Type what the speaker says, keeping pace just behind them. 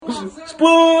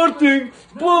Sporting,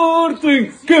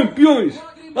 Sporting, campeões.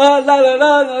 Ah, la la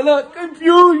la la la,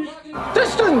 campeões.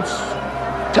 Distance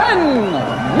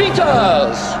 10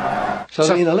 meters.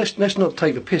 So you know, let's not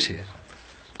take the piss here.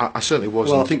 I certainly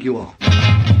wasn't. Well, I think you are.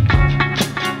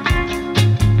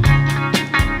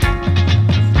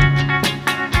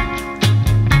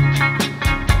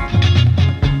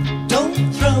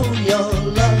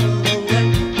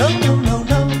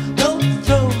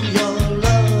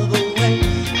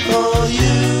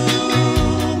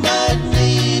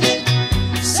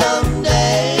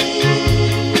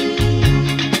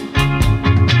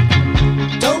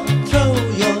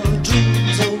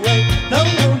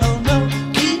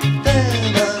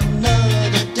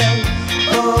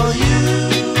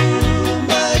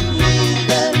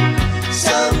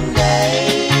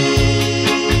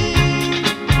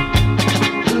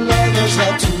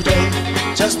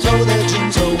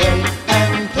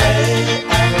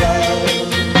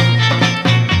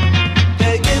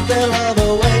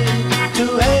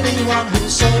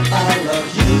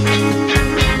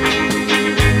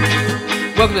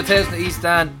 Welcome to Tales from the East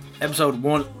Stand, episode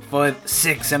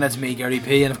 156, and it's me, Gary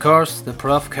P, and of course, the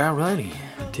Prof. Carl Riley.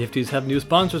 Tifties have new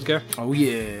sponsors, Gar. Oh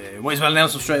yeah, might as well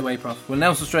announce them straight away, Prof. We'll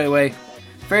announce them straight away.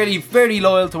 Fairly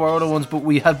loyal to our other ones, but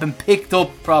we have been picked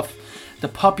up, Prof. The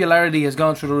popularity has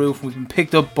gone through the roof. We've been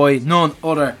picked up by none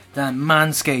other than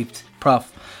Manscaped,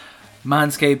 Prof.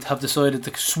 Manscaped have decided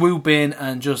to swoop in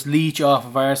and just leech off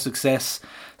of our success.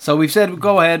 So we've said, we'll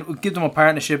go ahead, we'll give them a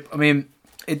partnership. I mean,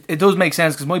 it does make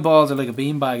sense because my balls are like a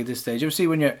beanbag at this stage. You ever see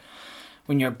when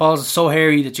your balls are so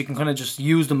hairy that you can kind of just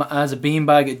use them as a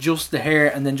beanbag, adjust the hair,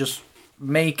 and then just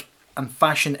make and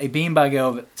fashion a beanbag out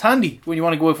of it. It's handy when you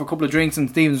want to go out for a couple of drinks in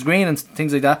Stephen's Green and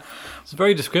things like that. It's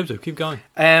very descriptive. Keep going.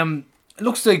 It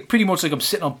looks like pretty much like I'm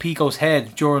sitting on Pico's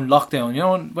head during lockdown. You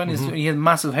know when he had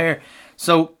massive hair.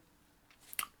 So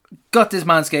got this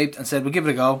Manscaped and said we'll give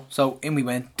it a go. So in we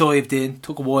went, dived in.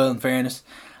 Took a while in fairness.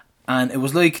 And it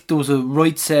was like there was a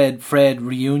Right Said Fred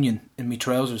reunion in me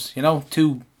trousers. You know,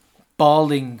 two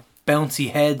balding, bouncy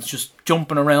heads just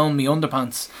jumping around me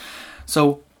underpants.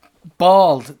 So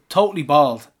bald, totally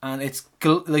bald. And it's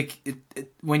like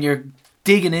when you're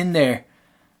digging in there,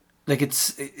 like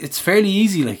it's fairly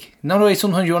easy. Like, not the way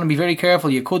sometimes you want to be very careful.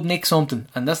 You could nick something,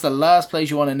 and that's the last place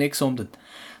you want to nick something.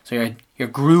 So you're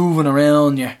grooving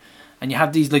around, and you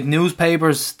have these like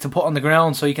newspapers to put on the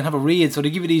ground so you can have a read. So they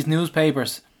give you these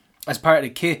newspapers as part of the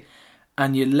kit,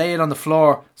 and you lay it on the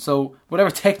floor. So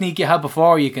whatever technique you had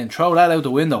before, you can throw that out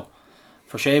the window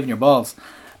for shaving your balls,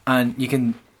 and you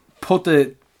can put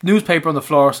the newspaper on the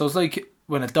floor. So it's like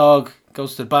when a dog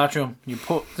goes to the bathroom,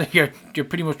 you're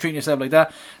pretty much treating yourself like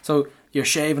that. So you're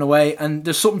shaving away, and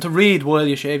there's something to read while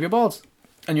you shave your balls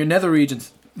and your nether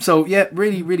regions. So yeah,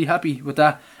 really, really happy with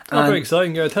that. Oh, very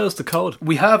exciting, Gar. Tell us the code.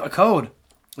 We have a code.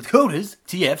 The code is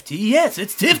TFTES.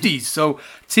 It's Tifties. So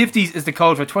Tifties is the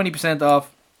code for 20%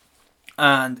 off.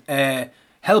 And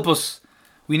help us.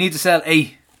 We need to sell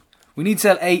 8. We need to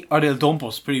sell 8 or they'll dump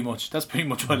us, pretty much. That's pretty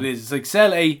much what it is. It's like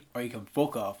sell 8 or you can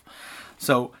fuck off.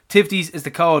 So Tifties is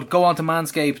the code. Go on to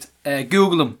Manscaped,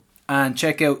 Google them, and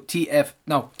check out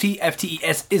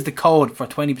TFTES is the code for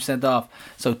 20% off.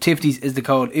 So Tifties is the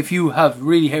code. If you have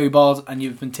really hairy balls and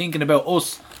you've been thinking about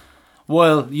us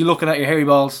while you're looking at your hairy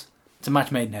balls, it's a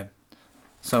match made in heaven.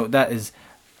 So that is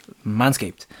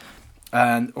Manscaped.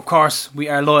 And of course, we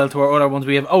are loyal to our other ones.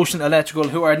 We have Ocean Electrical,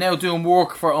 who are now doing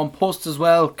work for Unpust as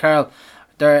well, Carl.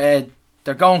 They're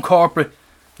going corporate.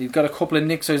 They've got a couple of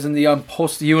nixers in the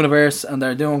Unpust universe, and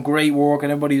they're doing great work,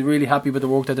 and everybody's really happy with the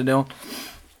work that they're doing.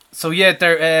 So yeah,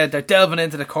 they're delving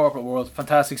into the corporate world.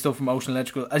 Fantastic stuff from Ocean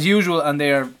Electrical as usual, and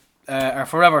they are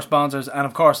forever sponsors. And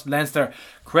of course, Leinster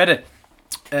Credit,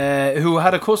 who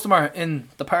had a customer in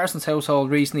the Parsons household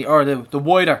recently, or the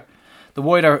wider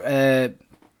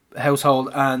household,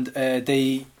 and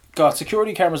they got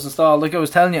security cameras installed, like I was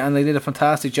telling you, and they did a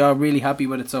fantastic job. Really happy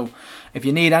with it. So if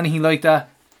you need anything like that,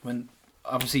 when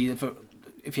obviously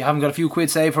if you haven't got a few quid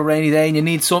saved for a rainy day and you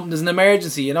need something, there's an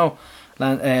emergency, you know,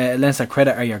 Leinster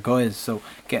Credit are your guys. So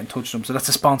get in touch with them. So that's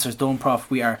the sponsors done, Prof.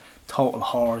 We are total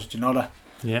whores. Do you know that?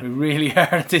 Yeah, we really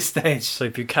are at this stage. So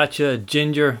if you catch a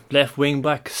ginger left wing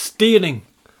back stealing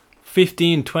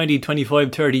 15, 20,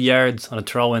 25, 30 yards on a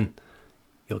throw-in,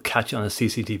 you'll catch it on the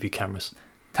CCTV cameras.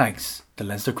 Thanks to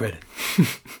Leinster Credit.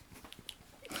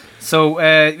 So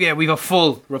yeah, we've a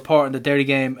full report on the Derry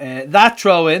game. That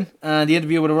throw-in and the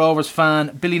interview with a Rovers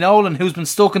fan, Billy Nolan, who's been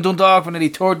stuck in Dundalk for nearly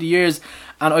 30 years,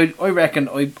 and I reckon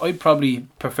I'd probably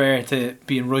prefer to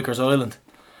be in Rikers Island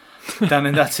than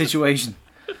in that situation.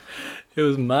 It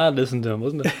was mad listening to him,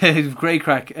 wasn't it? It was great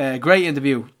crack. Great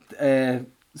interview.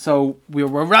 So we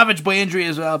were ravaged by injury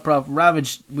as well, Prof.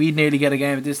 Ravaged. We'd nearly get a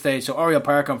game at this stage. So Oriel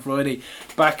Park on Friday,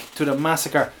 back to the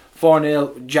massacre.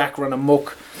 4-0, Jack ran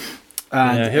amok.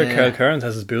 And, here Carl Cairns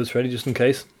has his boots ready just in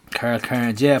case. Carl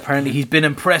Cairns, yeah, apparently he's been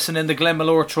impressing in the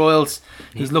Glenmalure trials.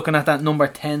 He's looking at that number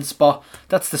 10 spot.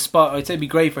 That's the spot I'd say it'd be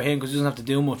great for him because he doesn't have to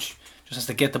do much. Just has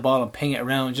to get the ball and ping it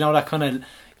around. You know, that kind of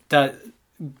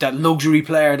that luxury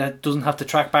player that doesn't have to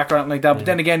track back or anything like that. But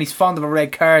then again, he's fond of a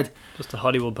red card. Just the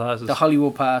Hollywood passes. The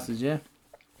Hollywood passes, yeah.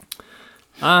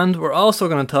 And we're also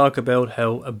going to talk about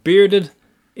how a bearded,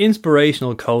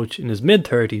 inspirational coach in his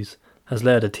mid-30s has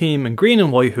led a team in green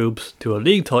and white hoops to a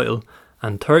league title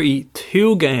and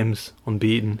 32 games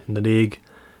unbeaten in the league.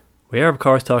 We are, of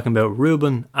course, talking about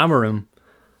Ruben Amorim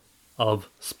of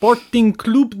Sporting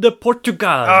Clube de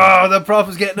Portugal. Oh, the prof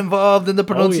is getting involved in the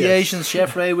pronunciations. Oh, yes.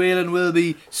 Chef Ray Whelan will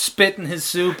be spitting his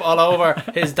soup all over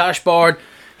his dashboard.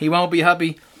 He won't be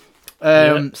happy.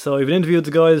 So we've interviewed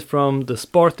the guys from the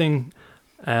Sporting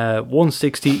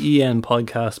 160 EN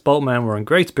podcast. Both men were in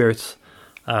great spirits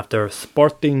after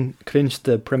Sporting clinched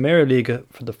the Premier League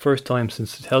for the first time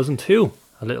since 2002,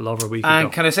 a little over a week ago.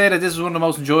 And can I say that this is one of the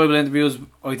most enjoyable interviews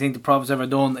I think the prof has ever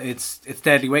done. It's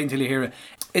deadly. Wait until you hear it.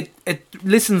 It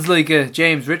listens like a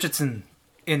James Richardson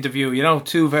interview. You know,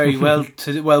 two very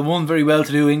one very well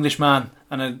to do Englishman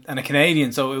and a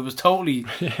Canadian. So it was totally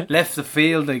left the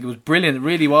field. Like, it was brilliant. It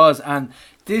really was. And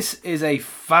this is a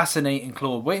fascinating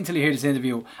club. Wait until you hear this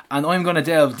interview, and I'm going to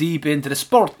delve deep into the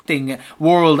Sporting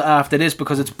world after this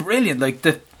because it's brilliant. Like,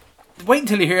 wait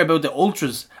until you hear about the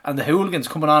ultras and the hooligans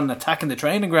coming on and attacking the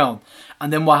training ground,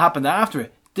 and then what happened after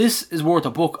it. This is worth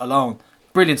a book alone.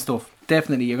 Brilliant stuff.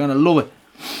 Definitely, you're going to love it.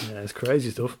 Yeah, it's crazy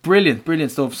stuff.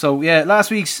 Brilliant stuff. So yeah, last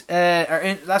week's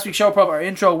show prop, our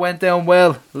intro went down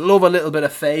well. Love a little bit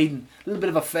of fading, a little bit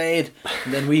of a fade,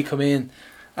 and then we come in,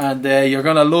 and you're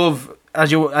gonna love,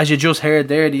 as you just heard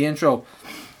there, the intro.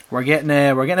 We're getting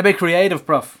a bit creative,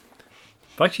 Prof.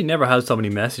 I've actually never had so many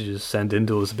messages sent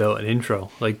into us about an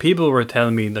intro. Like, people were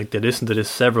telling me like they listened to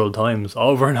this several times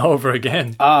over and over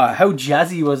again. How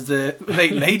jazzy was the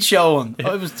late show one?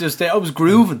 I was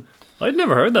grooving. I'd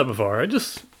never heard that before. I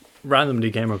just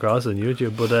randomly came across it on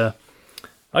YouTube. But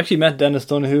I actually met Dennis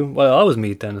Donoghue. Well, I always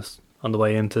meet Dennis on the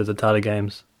way into the Tala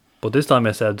games. But this time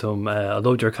I said to him, I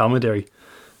loved your commentary.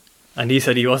 And he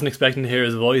said he wasn't expecting to hear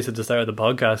his voice at the start of the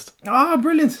podcast. Ah,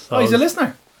 brilliant. So he's a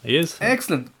listener. He is.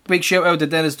 Excellent. Big shout out to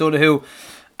Dennis Donoghue.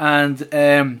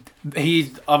 And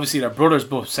he, obviously they're brothers,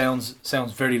 but sounds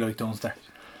very like Dunster.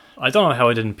 I don't know how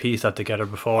I didn't piece that together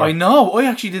before. I know. I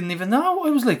actually didn't even know.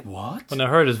 I was like, what? When I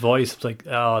heard his voice, I was like,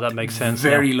 oh, that makes sense.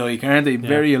 Very now. like, aren't they? Yeah.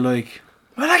 Very alike.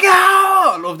 Where'd I go?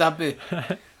 I love that bit.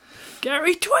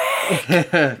 Gary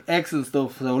Twig! Excellent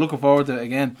stuff. So looking forward to it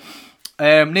again.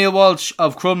 Neil Walsh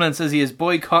of Crumlin says he is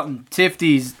boycotting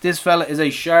Tifties. This fella is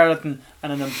a charlatan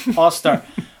and an imposter.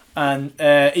 And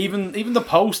even the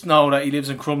Post know that he lives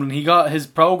in Crumlin. He got his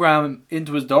programme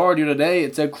into his door the other day.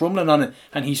 It said Crumlin on it,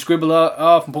 and he scribbled it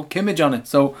off and put Kimmage on it.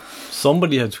 So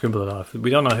somebody had scribbled it off. We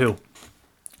don't know who.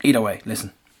 Either way,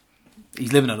 listen,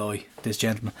 he's living a lie, this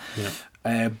gentleman.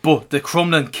 Yeah. But the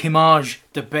Crumlin Kimmage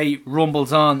debate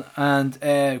rumbles on, and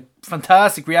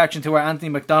fantastic reaction to our Anthony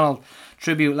McDonald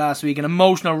tribute last week. An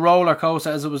emotional roller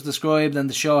coaster, as it was described, and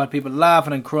the show had people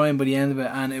laughing and crying by the end of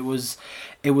it, and it was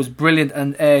brilliant.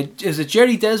 And is it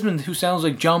Jerry Desmond who sounds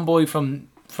like John Boy from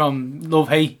Love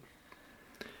Hate?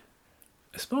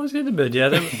 I suppose a little bit, yeah.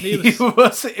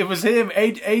 It was him,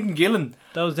 Aidan Gillen.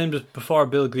 That was him just before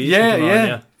Bill Gleeson.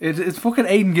 Yeah. It's fucking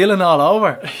Aidan Gillen all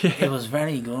over. It was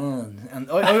very good,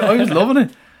 and I was loving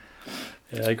it.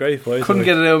 Yeah, great voice. Couldn't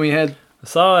get it out of my head. I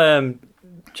saw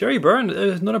Jerry Byrne,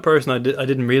 another person I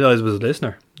didn't realise was a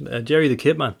listener. Jerry the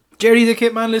Kitman. Jerry the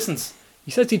Kitman listens.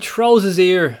 He says he throws his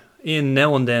ear in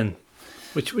now and then,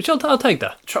 which I'll take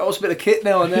that. Throw us a bit of kit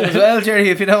now and then as well, Jerry,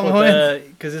 if you don't mind.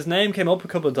 Because his name came up a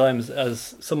couple of times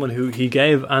as someone who he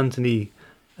gave Anthony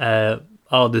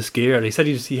all this gear. He said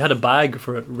he had a bag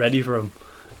for it ready for him,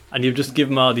 and you've just give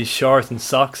him all these shorts and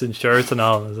socks and shirts and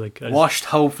all. I was like, washed,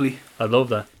 hopefully. I love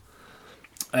that.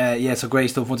 Yeah, so great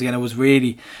stuff. Once again, it was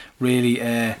really,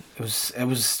 it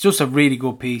was just a really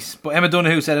good piece. But Emma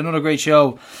Donoghue said, another great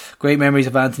show, great memories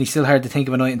of Anthony. Still hard to think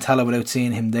of a night in Tala without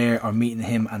seeing him there or meeting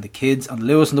him and the kids on the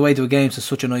Lewis on the way to a game. So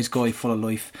such a nice guy, full of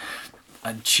life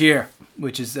and cheer,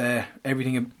 which is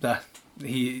everything that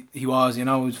he was. You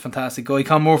know, he was a fantastic guy.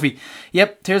 Con Murphy,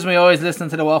 yep, tears in my eyes listening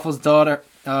to the Waffles' daughter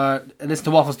Listen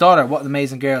to Waffle's daughter. What an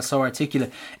amazing girl, so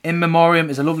articulate. In Memoriam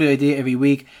is a lovely idea every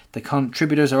week. The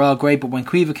contributors are all great, but when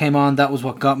Quiva came on, that was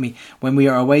what got me. When we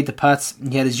were away to Pats,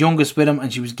 he had his youngest with him,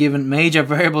 and she was giving major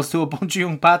verbals to a bunch of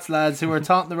young Pats lads who were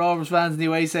taunting the Rovers fans in the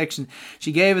away section.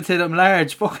 She gave it to them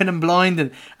large, fucking and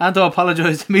blinding, and to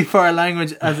apologise to me for her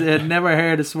language, as they had never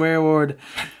heard a swear word.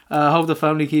 I hope the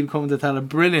family keep coming to tell her.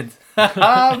 Brilliant.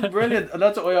 Brilliant. And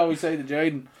that's what I always say to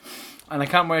Jaden. And I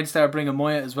can't wait to start bringing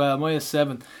Moya as well. Moya's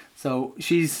 7. So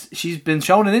she's been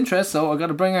showing an interest, so I got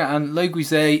to bring her. And like we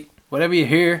say, whatever you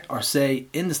hear or say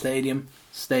in the stadium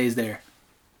stays there.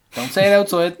 Don't say it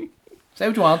outside. Say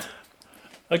what you want.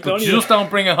 But just don't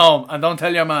bring it home and don't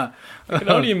tell your man. I can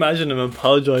only imagine him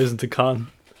apologising to Con.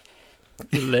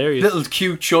 Hilarious. Little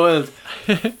cute child.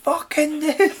 Fucking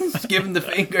this. Giving the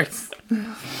fingers.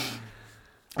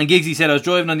 And Giggsy said, I was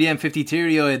driving on the M50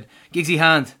 teary-eyed. Giggsy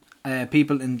hand.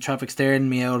 People in traffic staring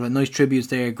me out. Nice tributes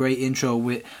there. Great intro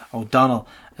with O'Donnell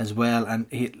as well. And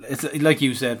it's like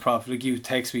you said, Prof. Like you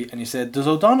text me and you said, does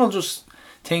O'Donnell just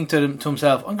think to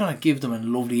himself, I'm going to give them a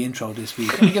lovely intro this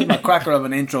week. I'm going to give them a cracker of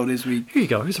an intro this week. Here you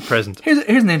go. Here's a present. Here's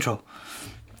an intro.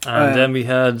 And then we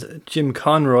had Jim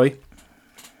Conroy.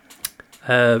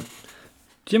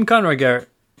 Jim Conroy, Garrett.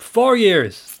 4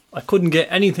 years. I couldn't get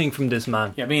anything from this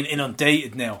man. You're being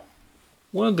inundated now.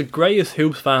 One of the greatest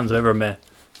Hoops fans I've ever met.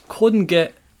 Couldn't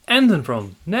get anything from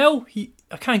him. Now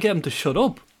I can't get him to shut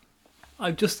up.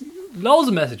 I've just loads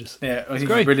of messages. Yeah, I think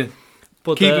great. it's brilliant.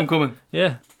 But keep them coming.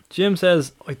 Yeah, Jim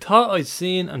says, I thought I'd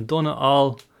seen and done it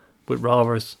all with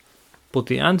Rovers, but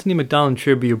the Anthony McDonald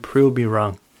tribute proved me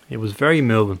wrong. It was very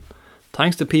moving.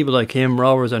 Thanks to people like him,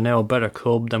 Rovers are now a better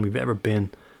club than we've ever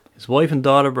been. His wife and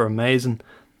daughter were amazing.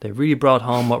 They really brought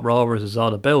home what Rovers is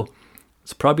all about.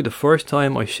 It's probably the first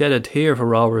time I shed a tear for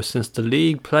Rovers since the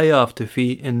league playoff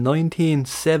defeat in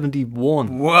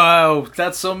 1971. Wow,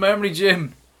 that's some memory,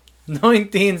 Jim.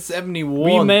 1971.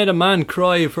 We made a man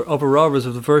cry over Rovers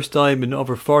for the first time in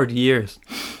over 40 years.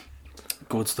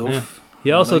 Good stuff. Yeah.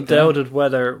 He also doubted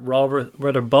whether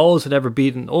Bowls had ever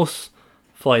beaten us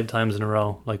 5 times in a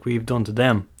row, like we've done to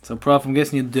them. So, Prof, I'm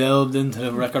guessing you delved into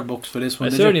the record books for this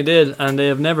one. I certainly did, and they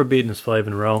have never beaten us 5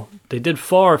 in a row. They did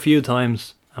 4 a few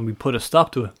times, and we put a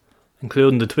stop to it,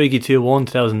 including the Twiggy 2-1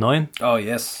 2009. Oh,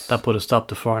 yes. That put a stop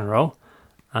to 4 in a row.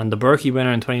 And the Berkey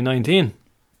winner in 2019.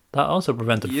 That also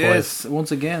prevented 5. Yes,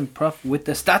 once again, Prof, with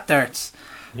the stat darts.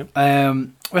 Yep.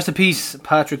 Rest in peace,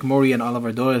 Patrick Murray and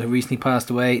Oliver Doyle, who recently passed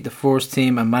away. The first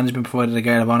team and management provided a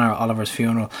guard of honour at Oliver's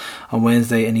funeral on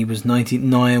Wednesday, and he was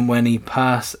 99 when he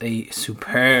passed a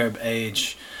superb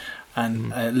age and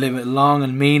lived a long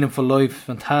and meaningful life.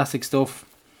 Fantastic stuff.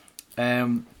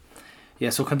 So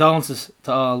condolences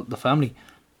to all the family.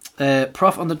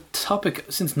 Prof, on the topic,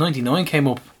 since 99 came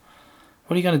up,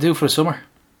 what are you going to do for the summer?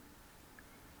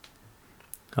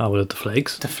 Oh, well, the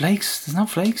flakes. The flakes? There's no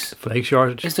flakes. Flake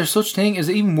shortage. Is there such thing? Is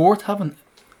it even worth having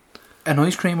an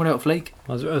ice cream without a flake?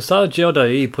 I saw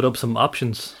Geo.ie put up some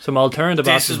options, some alternative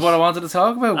options. This is what I wanted to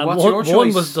talk about. And What's your choice?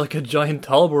 One was like a giant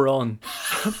Toblerone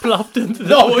plopped into the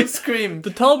no ice cream.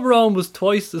 The Toblerone was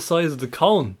twice the size of the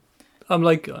cone. I'm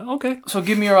like, okay. So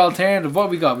give me your alternative. What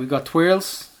have we got? We've got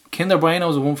twirls. Kinder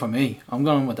Bueno's a one for me. I'm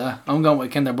going with that. I'm going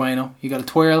with Kinder Bueno. You got a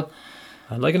twirl.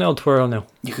 I like an old twirl now.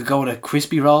 You could go with a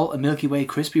crispy roll, a Milky Way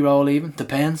crispy roll even.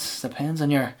 Depends on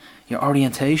your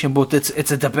orientation. But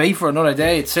it's a debate for another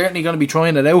day. It's certainly going to be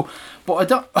trying it out.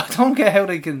 But I don't get how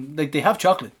they can, like, they have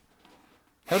chocolate.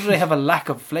 How do they have a lack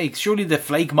of flakes? Surely the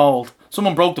flake mould.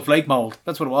 Someone broke the flake mould.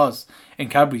 That's what it was in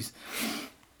Cadbury's.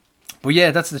 But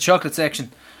yeah, that's the chocolate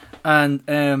section. And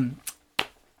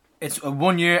it's a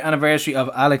 1 year anniversary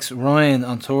of Alex Ryan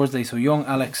on Thursday. So young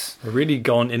Alex. We're really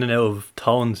going in and out of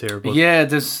tones here. But yeah,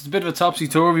 there's a bit of a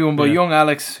topsy-turvy one. But young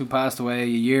Alex, who passed away a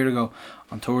year ago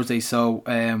on Thursday. So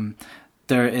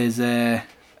there is,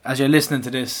 as you're listening to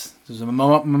this, there's a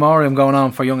memoriam going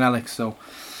on for young Alex. So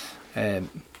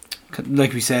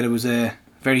like we said, it was a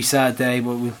very sad day.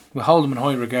 But we'll hold him in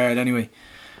high regard anyway.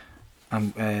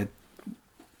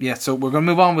 So we're going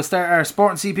to move on. We'll start our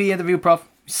Sport and CP interview, Prof.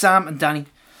 Sam and Danny.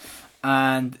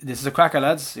 And this is a cracker,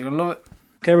 lads. You're going to love it.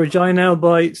 Okay, we're joined now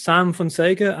by Sam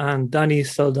Fonseca and Danny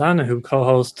Saldana, who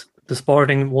co-host the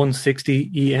Sporting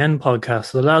 160 EN podcast.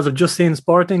 So the lads have just seen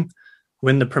Sporting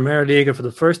win the Premier League for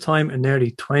the first time in nearly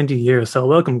 20 years. So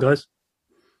welcome, guys.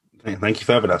 Thank you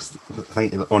for having us.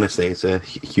 Honestly, it's a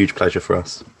huge pleasure for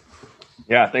us.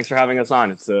 Yeah, thanks for having us on.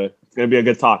 It's going to be a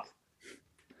good talk.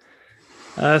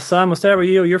 Sam, I'll start with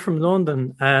you. You're from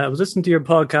London. I was listening to your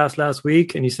podcast last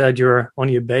week and you said you were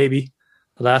only a baby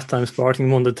the last time Sporting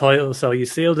won the title. So you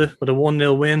sealed it with a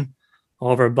 1-0 win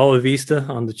over Boa Vista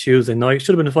on the Tuesday night.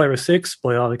 Should have been a 5 or 6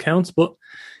 by all accounts, but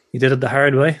You did it the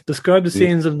hard way. Describe the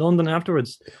scenes in London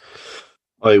afterwards.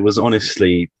 Oh, it was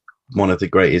honestly one of the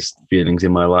greatest feelings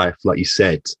in my life. Like you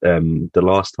said, the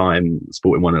last time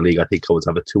Sporting won a league, I think I was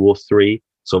either 2 or 3.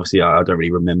 So obviously I don't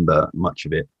really remember much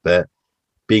of it, but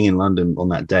being in London on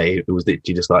that day, it was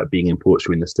literally just like being in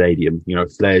Portugal in the stadium, you know,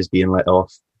 flares being let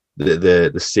off,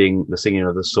 the singing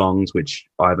of the songs, which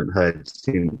I haven't heard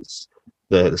since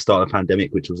the start of the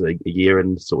pandemic, which was a year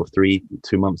and sort of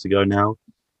 2 months ago now.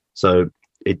 So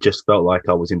it just felt like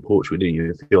I was in Portugal, didn't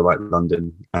you? It feel like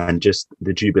London, and just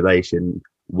the jubilation.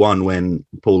 One, when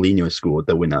Paulinho scored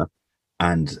the winner,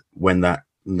 and when the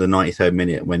 93rd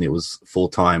minute, when it was full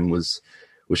time, was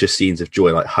just scenes of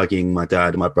joy, like hugging my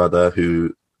dad and my brother,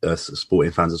 who are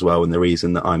Sporting fans as well, and the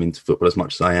reason that I'm into football as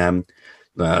much as I am.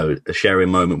 A sharing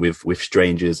moment with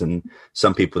strangers, and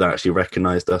some people that actually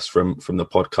recognised us from the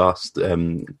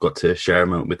podcast, got to share a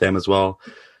moment with them as well.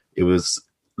 It was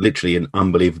literally an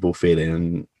unbelievable feeling,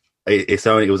 and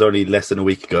it was only less than a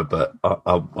week ago, but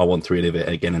I want to relive it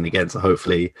again and again. So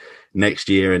hopefully next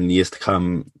year and years to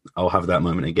come, I'll have that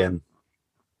moment again.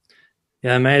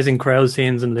 Yeah, amazing crowd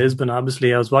scenes in Lisbon.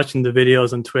 Obviously, I was watching the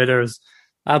videos on Twitter. It's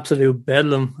absolute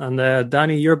bedlam. And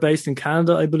Danny, you're based in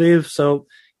Canada, I believe. So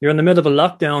you're in the middle of a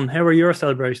lockdown. How are your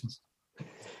celebrations?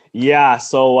 Yeah,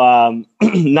 so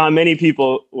not many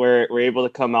people were able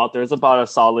to come out. There was about a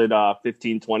solid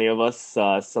 15, 20 of us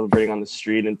celebrating on the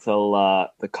street until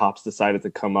the cops decided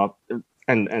to come up.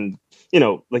 And you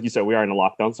know, like you said, we are in a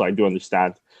lockdown, so I do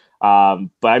understand. But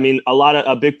I mean,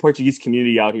 a big Portuguese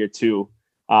community out here too.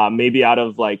 Maybe out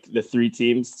of like the 3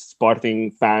 teams,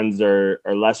 Sporting fans are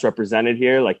less represented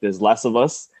here. Like there's less of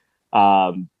us.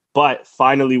 But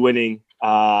finally winning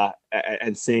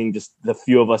and seeing just the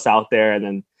few of us out there, and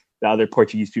then the other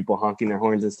Portuguese people honking their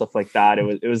horns and stuff like that.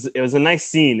 It was a nice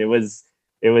scene. It was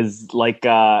like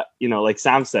you know, like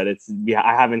Sam said,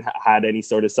 I haven't had any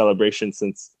sort of celebration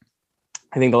since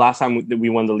I think the last time that we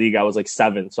won the league I was like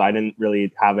 7, so I didn't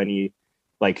really have any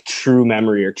like true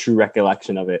memory or true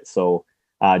recollection of it. So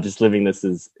just living this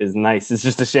is nice. It's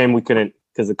just a shame we couldn't,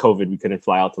 because of COVID, we couldn't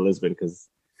fly out to Lisbon, because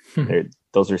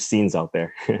those are scenes out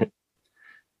there.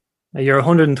 You're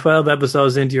 112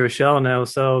 episodes into your show now.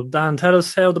 So, Dan, tell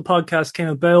us how the podcast came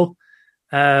about,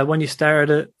 when you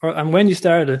started it, and when you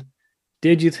started,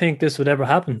 did you think this would ever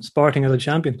happen, Sporting are the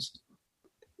champions?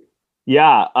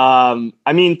 Yeah,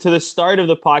 I mean, to the start of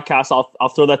the podcast, I'll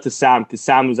throw that to Sam, because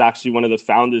Sam was actually one of the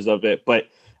founders of it. But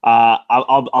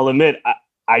I'll admit,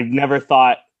 I never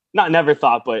thought,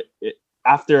 but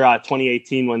after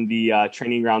 2018, when the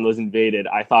training ground was invaded,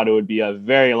 I thought it would be a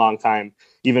very long time,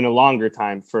 even a longer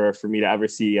time for me to ever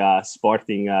see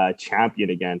Sporting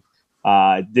champion again.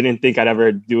 Didn't think I'd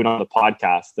ever do it on the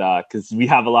podcast, because we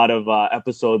have a lot of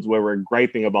episodes where we're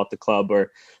griping about the club,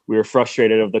 or we were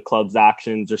frustrated of the club's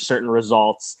actions or certain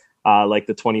results, like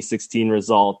the 2016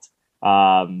 result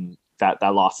that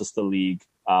lost us the league.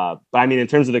 But I mean, in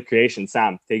terms of the creation,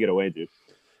 Sam, take it away, dude.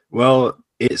 Well,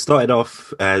 it started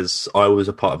off as I was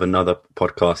a part of another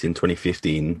podcast in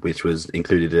 2015, which was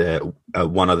included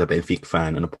one other Benfica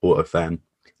fan and a Porto fan.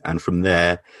 And from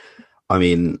there, I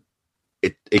mean,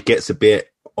 it gets a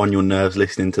bit on your nerves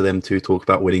listening to them two talk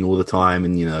about winning all the time,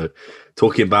 and, you know,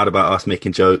 talking bad about us,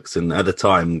 making jokes. And at the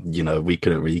time, you know, we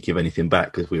couldn't really give anything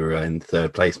back because we were in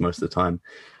 3rd place most of the time.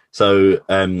 So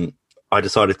I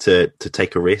decided to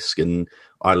take a risk, and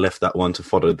I left that one to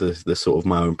follow the sort of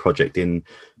my own project in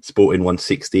Sporting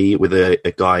 160 with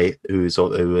a guy who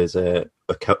is a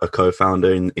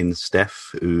co-founder in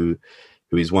Steph, who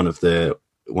is one of the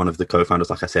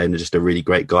co-founders, like I said, and just a really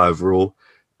great guy overall.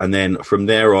 And then from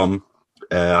there on,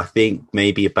 I think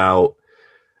maybe about,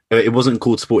 it wasn't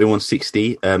called Sporting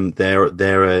 160.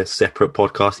 They're a separate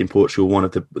podcast in Portugal, one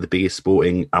of the biggest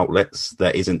sporting outlets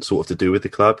that isn't sort of to do with the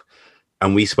club.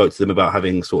 And we spoke to them about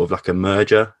having sort of like a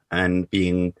merger and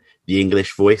being the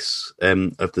English voice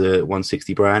of the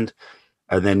 160 brand.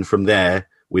 And then from there,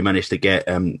 we managed to get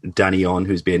Danny on,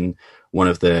 who's been one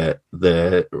of the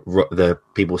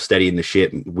people steadying the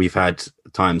ship. We've had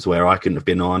times where I couldn't have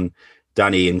been on.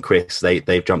 Danny and Chris,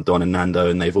 they've jumped on, and Nando,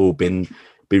 and they've all been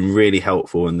really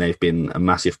helpful, and they've been a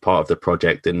massive part of the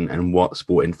project and what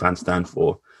Sporting fans stand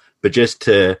for. But just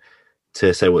to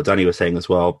say what Danny was saying as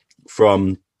well,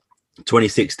 from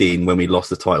 2016, when we lost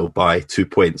the title by 2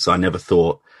 points, I never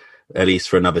thought, at least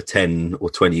for another 10 or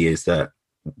 20 years, that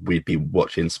we'd be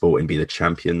watching Sporting be the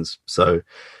champions. So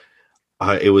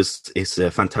it's a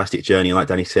fantastic journey. Like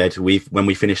Danny said, when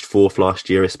we finished 4th last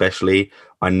year, especially,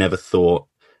 I never thought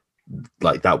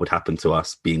like that would happen to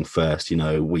us being first. You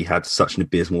know, we had such an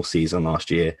abysmal season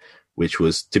last year, which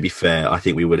was, to be fair, I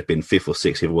think we would have been 5th or 6th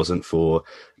if it wasn't for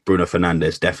Bruno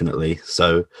Fernandes, definitely.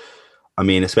 So I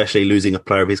mean, especially losing a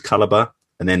player of his caliber,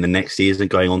 and then the next season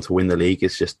going on to win the league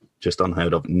is just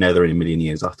unheard of. Never in a million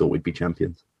years I thought we'd be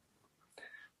champions.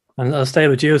 And I'll stay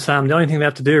with you, Sam. The only thing they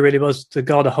have to do really was to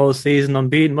go the whole season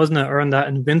unbeaten, wasn't it? Earn that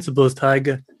Invincibles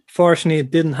tag. Fortunately,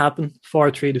 it didn't happen.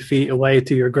 4-3 defeat away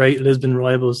to your great Lisbon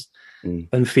rivals,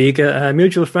 Benfica. A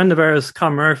mutual friend of ours,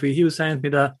 Con Murphy, he was saying to me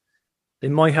that they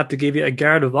might have to give you a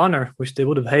guard of honour, which they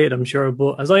would have hated, I'm sure.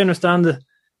 But as I understand it,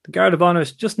 the guard of honour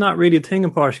is just not really a thing in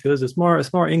Portugal. It's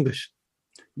more English.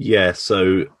 Yeah,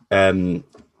 so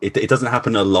it doesn't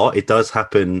happen a lot. It does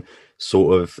happen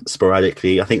sort of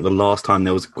sporadically. I think the last time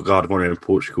there was a guard of honour in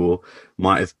Portugal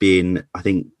might have been, I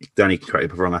think, Danny can correct me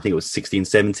if I'm wrong, I think it was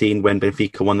 16-17 when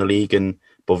Benfica won the league and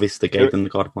Boavista gave them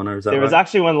the guard of honour. Is that right? There was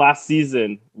actually one last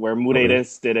season where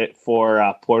Moreirense did it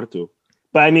for Porto.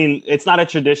 But I mean, it's not a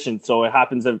tradition, so it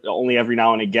happens only every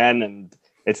now and again, and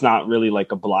it's not really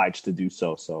like obliged to do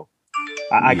so. So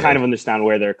I kind of understand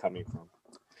where they're coming from.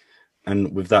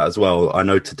 And with that as well, I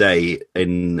know today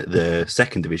in the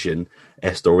second division,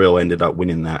 Estoril ended up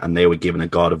winning that, and they were given a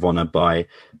guard of honour by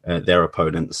their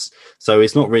opponents. So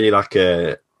it's not really like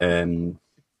a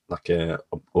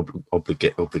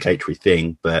obligatory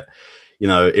thing, but you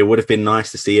know, it would have been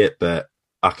nice to see it. But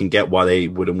I can get why they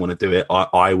wouldn't want to do it.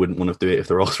 I wouldn't want to do it if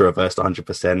the roles were reversed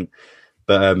 100%.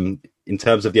 But in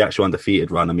terms of the actual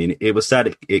undefeated run, I mean, it was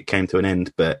sad it came to an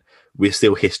end, but we're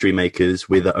still history makers.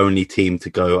 We're the only team to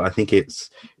go. I think it's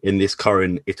in this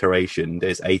current iteration,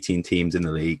 there's 18 teams in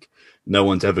the league. No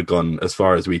one's ever gone as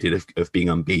far as we did of being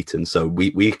unbeaten. So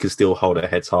we can still hold our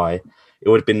heads high. It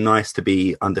would have been nice to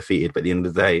be undefeated, but at the end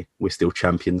of the day, we're still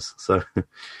champions. So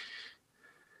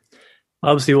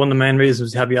obviously, one of the main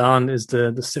reasons we have you on is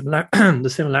the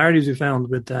similarities we found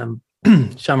with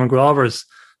Shamrock Rovers.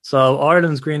 So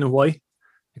Ireland's green and white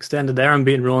extended their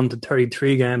unbeaten run to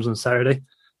 33 games on Saturday.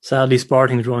 Sadly,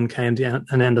 Sporting's run came to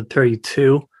an end at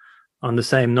 32 on the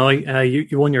same night.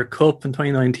 You won your cup in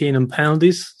 2019 in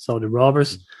penalties, so the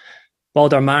Rovers.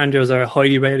 Both our managers are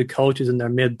highly rated coaches in their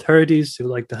mid-30s who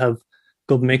like to have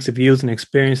good mix of youth and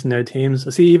experience in their teams. I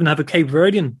see you even have a Cape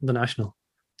Verdean international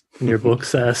in your books,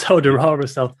 so the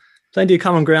Rovers. So plenty of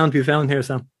common ground to be found here,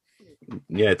 Sam.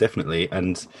 Yeah, definitely.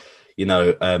 And you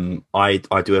know, I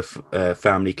do have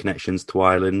family connections to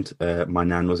Ireland. My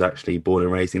nan was actually born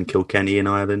and raised in Kilkenny in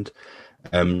Ireland.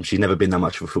 She's never been that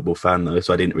much of a football fan though,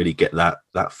 so I didn't really get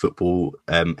that football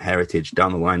heritage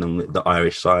down the line on the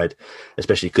Irish side,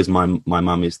 especially because my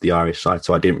mum is the Irish side,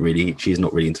 so she's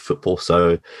not really into football. So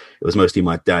it was mostly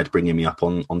my dad bringing me up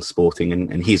on sporting,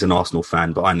 and he's an Arsenal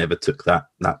fan, but I never took that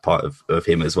part of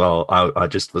him as well. I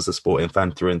just was a sporting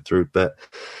fan through and through. But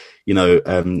you know,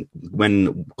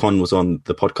 when Con was on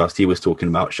the podcast, he was talking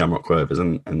about Shamrock Rovers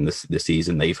and the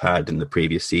season they've had and the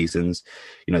previous seasons.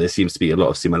 You know, there seems to be a lot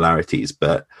of similarities,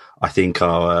 but I think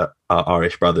our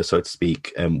Irish brothers, so to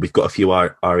speak, we've got a few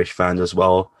Irish fans as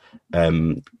well.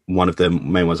 One of the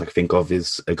main ones I can think of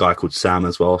is a guy called Sam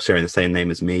as well, sharing the same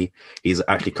name as me. He's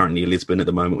actually currently in Lisbon at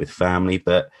the moment with family,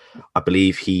 but I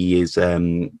believe he is,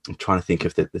 I'm trying to think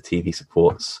of the team he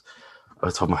supports.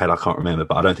 Off the top of my head, I can't remember,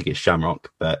 but I don't think it's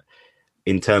Shamrock. But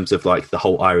in terms of like the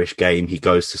whole Irish game, he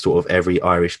goes to sort of every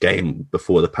Irish game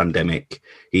before the pandemic.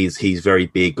 He's very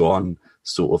big on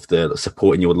sort of the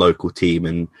supporting your local team,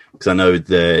 and because I know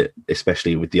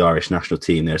especially with the Irish national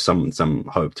team, there's some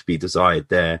hope to be desired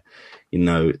there. You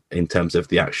know, in terms of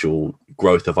the actual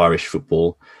growth of Irish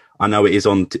football. I know it is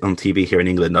on TV here in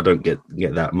England. I don't get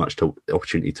that much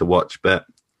opportunity to watch, but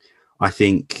I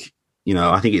think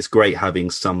it's great having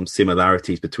some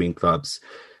similarities between clubs,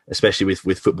 especially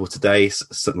with football today,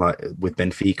 like with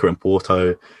Benfica and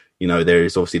Porto. You know, there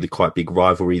is obviously the quite big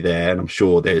rivalry there, and I'm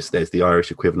sure there's the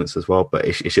Irish equivalents as well. But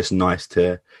it's just nice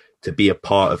to be a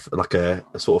part of like a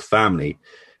sort of family.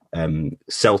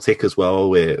 Celtic as well,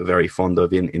 we're very fond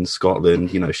of in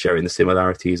Scotland. You know, sharing the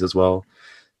similarities as well.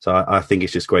 So I think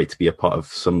it's just great to be a part of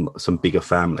some bigger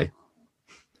family.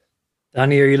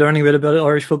 Danny, are you learning a bit about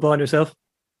Irish football yourself?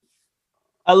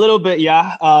 A little bit,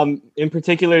 yeah. In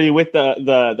particularly with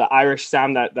the Irish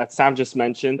Sam that Sam just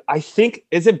mentioned. I think,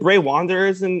 is it Bray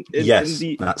Wanderers? Yes,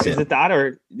 that's it. Is it that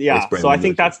or yeah? So I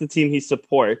think that's the team he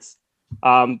supports.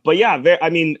 But yeah,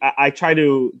 I try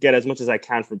to get as much as I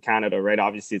can from Canada, right?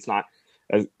 Obviously, it's not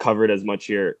as covered as much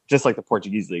here, just like the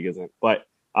Portuguese league isn't. But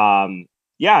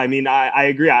yeah, I mean, I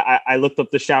agree. I looked up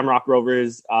the Shamrock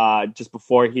Rovers just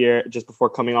before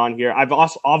coming on here. I've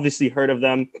also obviously heard of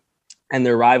them and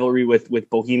their rivalry with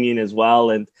Bohemian as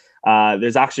well. And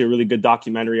there's actually a really good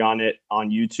documentary on it on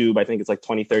YouTube. I think it's like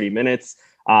 20-30 minutes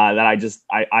that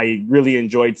I really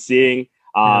enjoyed seeing.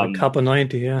 Cup of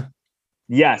 90, yeah.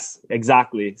 Yes,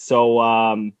 exactly.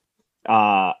 So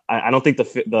I don't think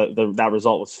that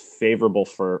result was favorable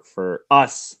for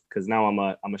us, because now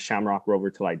I'm a Shamrock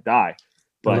Rover till I die.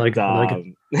 But I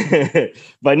like it.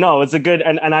 but no, it's a good,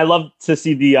 and I love to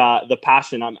see the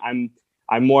passion. I'm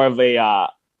more of a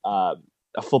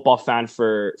football fan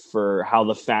for how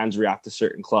the fans react to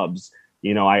certain clubs.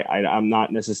 You know, I'm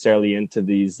not necessarily into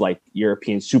these like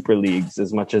European Super Leagues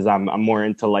as much as I'm more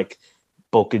into like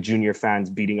Boca Junior fans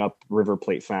beating up River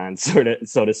Plate fans,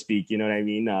 so to speak. You know what I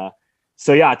mean?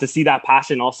 So yeah, to see that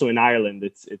passion also in Ireland,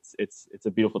 it's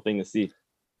a beautiful thing to see.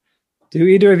 Do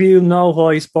either of you know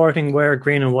why Sporting wear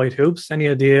green and white hoops? Any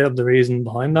idea of the reason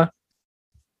behind that?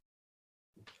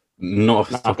 Not off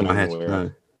the top of my that I'm head. aware No.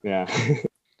 of. Yeah.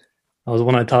 That was the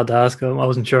one I thought to ask him. I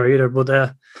wasn't sure either, but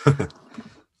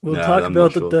we'll No, talk I'm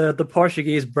about not sure. the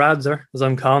Portuguese Bradzer, as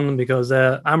I'm calling them, because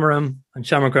Amarim and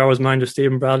Shamrock Rovers manager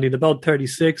Stephen Bradley, they're about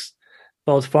 36,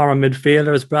 both former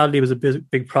midfielders. Bradley was a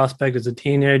big prospect as a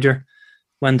teenager,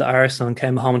 went to Arsenal and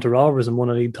came home to Rovers and won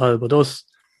a league title with us.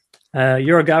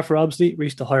 You're a gaffer, obviously,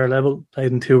 reached a higher level,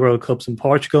 played in 2 World Cups in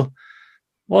Portugal.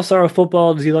 What sort of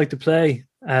football does he like to play,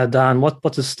 Dan?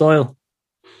 What's his style?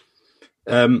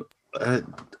 In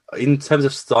terms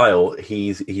of style,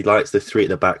 he likes the 3 at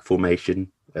the back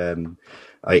formation.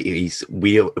 We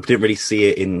didn't really see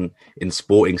it in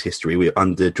Sporting's history.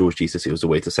 Under George Jesus, it was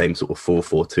always the same sort of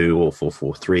 4-4-2 or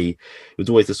 4-4-3. It was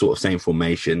always the sort of same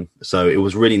formation. So it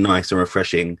was really nice and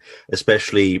refreshing,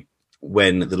 especially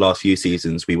when the last few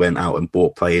seasons we went out and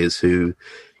bought players who,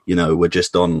 you know, were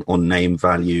just on name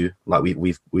value. Like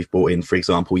we've bought in, for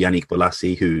example, Yannick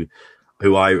Bolasie,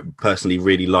 who I personally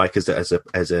really like as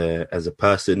a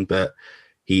person, but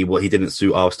he didn't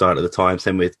suit our style at the time.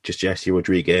 Same with just Jesse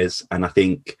Rodriguez. And I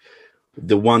think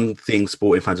the one thing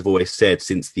Sporting fans have always said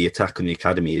since the attack on the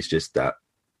academy is just that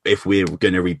if we're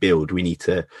going to rebuild, we need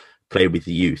to play with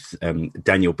the youth.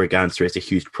 Daniel Bragança is a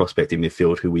huge prospect in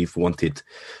midfield who we've wanted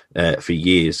for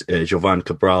years. Jovan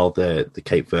Cabral, the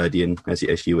Cape Verdean,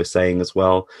 as you were saying as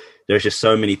well. There's just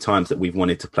so many times that we've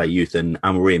wanted to play youth, and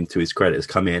Amorim, to his credit, has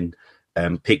come in,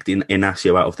 picked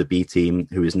Inacio out of the B team,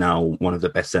 who is now one of the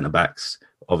best centre-backs.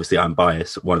 Obviously, I'm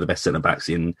biased. One of the best centre-backs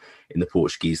in the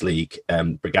Portuguese league.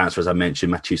 Bragança, as I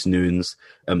mentioned, Matheus Nunes,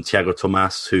 Thiago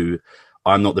Tomas, who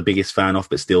I'm not the biggest fan of,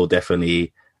 but still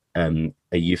definitely a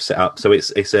youth setup. So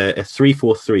it's a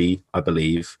 3-4-3, I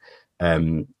believe.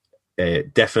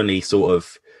 Definitely sort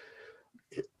of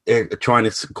trying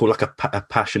to call like a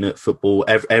passionate football.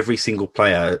 Every single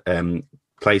player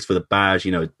plays for the badge,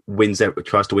 you know,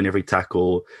 tries to win every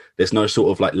tackle. There's no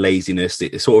sort of like laziness.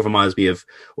 It sort of reminds me of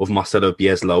Marcelo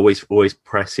Bielsa, always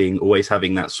pressing, always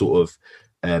having that sort of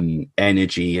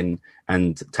energy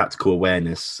and tactical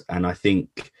awareness. And I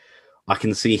think I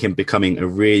can see him becoming a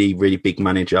really, really big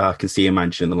manager. I can see him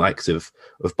managing the likes of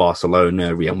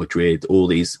Barcelona, Real Madrid, all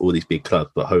these big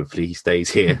clubs, but hopefully he stays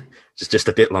here just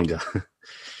a bit longer.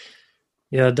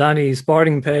 Yeah, Danny,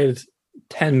 Sporting paid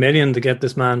 10 million to get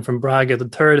this man from Braga, the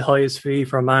 3rd highest fee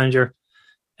for a manager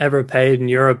ever paid in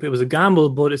Europe. It was a gamble,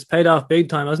 but it's paid off big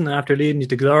time, hasn't it, after leading you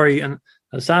to glory? And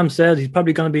as Sam said, he's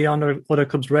probably going to be on other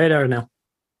clubs' radar now.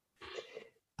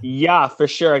 Yeah, for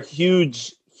sure. A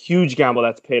huge gamble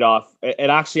that's paid off. It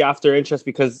actually, after interest,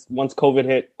 because once COVID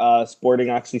hit, Sporting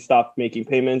actually stopped making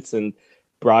payments, and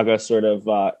Braga sort of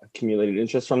accumulated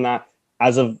interest from that.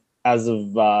 As of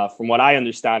from what I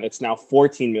understand, it's now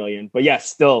 14 million. But yes,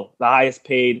 still the highest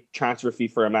paid transfer fee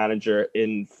for a manager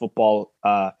in football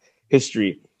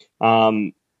history.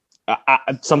 Something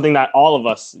that all of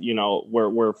us, you know,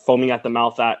 we're foaming at the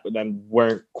mouth at, and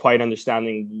we're quite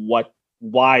understanding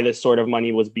why this sort of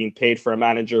money was being paid for a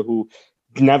manager who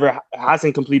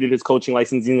hasn't completed his coaching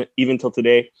license even till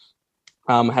today.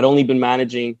 Had only been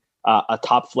managing a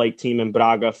top flight team in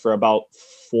Braga for about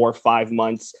 4 or 5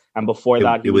 months, and before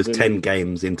that, it was 10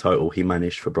 games in total he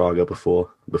managed for Braga before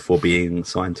being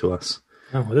signed to us.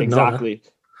 Oh, I didn't exactly.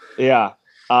 Yeah.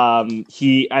 And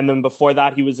then before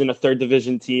that, he was in a 3rd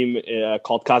division team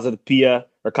called Casa Pia,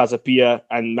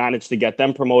 and managed to get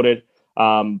them promoted,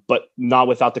 but not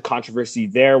without the controversy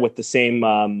there with the same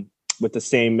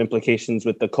implications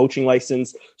with the coaching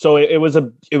license. So it was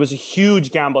a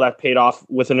huge gamble that paid off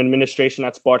with an administration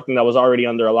at Sporting that was already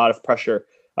under a lot of pressure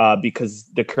because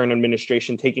the current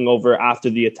administration taking over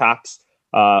after the attacks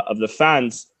of the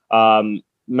fans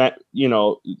met, you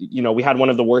know, we had one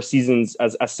of the worst seasons,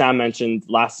 as Sam mentioned,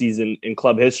 last season in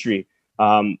club history.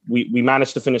 We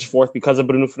managed to finish 4th because of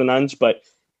Bruno Fernandes, but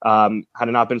had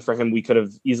it not been for him, we could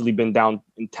have easily been down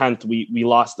in 10th. We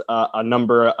lost a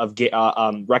number of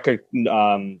record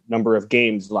number of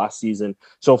games last season.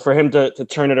 So for him to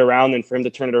turn it around, and for him to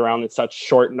turn it around in such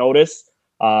short notice,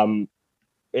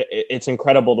 it's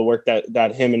incredible the work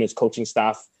that him and his coaching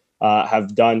staff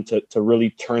have done to really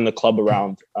turn the club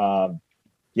around.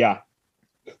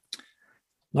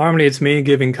 Normally it's me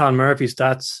giving Con Murphy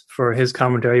stats for his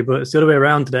commentary, but it's the other way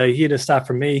around today. He had a stat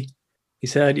for me. He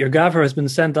said, your gaffer has been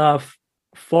sent off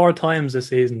 4 times this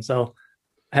season. So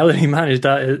how did he manage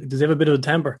that? Does he have a bit of a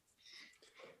temper?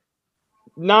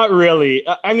 Not really.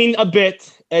 I mean, a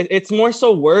bit. It's more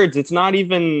so words. It's not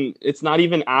even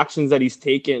actions that he's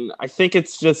taken. I think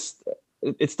it's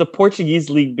the Portuguese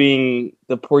league being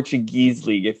the Portuguese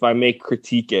league, if I may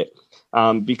critique it.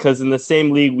 Because in the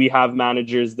same league, we have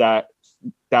managers that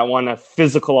want a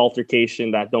physical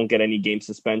altercation that don't get any game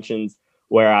suspensions.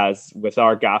 Whereas with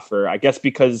our gaffer, I guess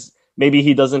because maybe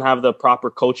he doesn't have the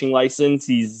proper coaching license,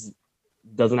 he's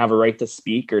doesn't have a right to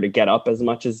speak or to get up as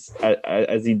much as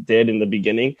he did in the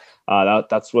beginning.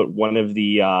 That's what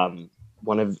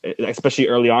especially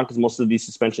early on, because most of these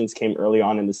suspensions came early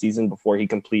on in the season before he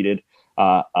completed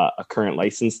a current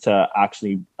license to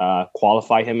actually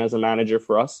qualify him as a manager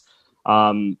for us.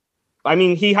 I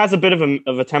mean, he has a bit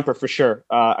of a temper for sure.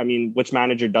 I mean, which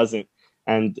manager doesn't?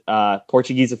 And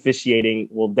Portuguese officiating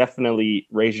will definitely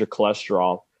raise your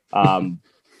cholesterol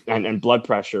and blood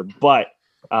pressure. But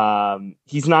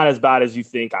he's not as bad as you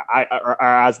think, or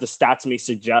as the stats may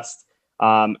suggest.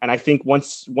 And I think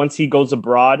once he goes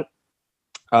abroad,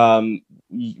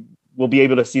 we'll be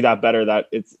able to see that better. That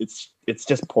it's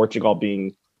just Portugal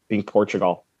being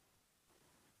Portugal.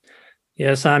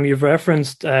 Yeah, Sam, you've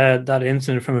referenced that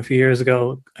incident from a few years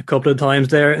ago a couple of times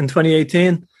there in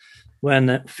 2018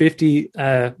 when 50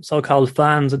 so-called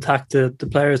fans attacked the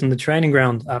players in the training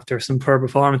ground after some poor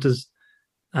performances,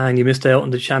 and you missed out on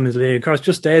the Champions League. Of course,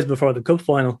 just days before the cup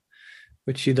final,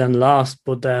 which you then lost.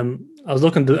 But I was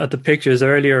looking at the pictures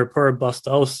earlier. Poor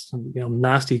Bastos,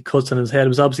 nasty cuts on his head. It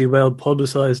was obviously well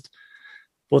publicised.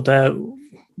 But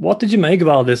what did you make of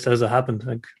all this as it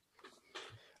happened?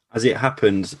 As it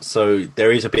happened, so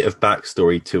there is a bit of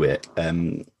backstory to it.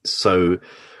 So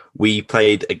we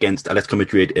played against Atletico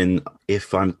Madrid in,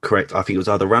 if I'm correct, I think it was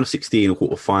either round 16 or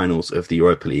quarterfinals of the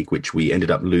Europa League, which we ended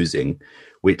up losing,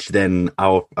 which then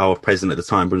our president at the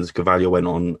time, Bruno Carvalho, went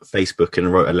on Facebook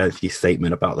and wrote a lengthy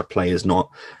statement about the players not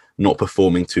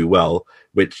performing too well,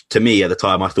 which to me at the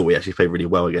time, I thought we actually played really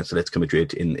well against Atletico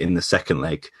Madrid in the second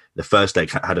leg. The first leg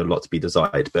had a lot to be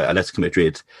desired, but Atletico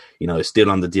Madrid,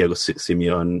 still under Diego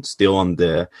Simeone, still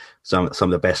under some of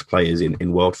the best players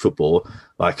in world football.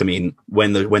 Like, I mean,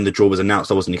 when the draw was announced,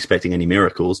 I wasn't expecting any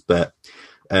miracles, but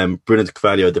Bruno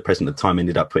Carvalho, the president at the time,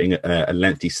 ended up putting a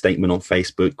lengthy statement on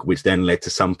Facebook, which then led to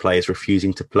some players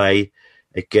refusing to play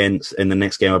in the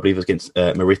next game, I believe it was against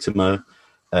Maritimo,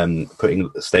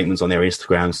 putting statements on their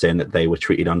Instagram saying that they were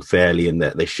treated unfairly and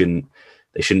that they shouldn't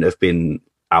have been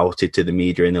outed to the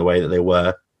media in the way that they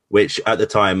were, which at the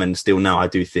time and still now I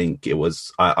do think it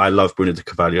was. I love Bruno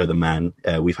Carvalho, the man.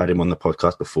 We've had him on the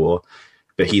podcast before,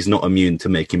 but he's not immune to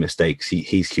making mistakes.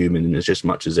 He's human as just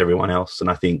much as everyone else, and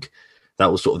I think that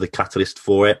was sort of the catalyst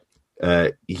for it.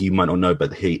 You might not know,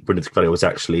 but Bruno Carvalho was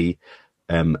actually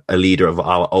a leader of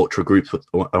our ultra group,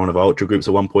 one of our ultra groups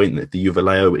at one point, the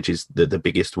Juveleo, which is the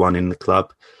biggest one in the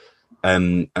club.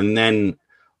 And then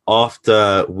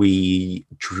after we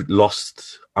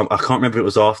lost, I can't remember if it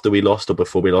was after we lost or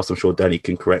before we lost. I'm sure Danny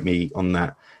can correct me on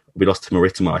that. We lost to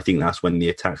Maritimo. I think that's when the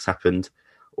attacks happened.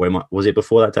 Or was it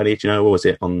before that, Danny? Do you know, or was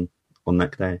it on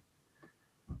that day?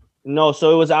 No,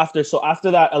 so it was after. So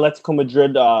after that, Atletico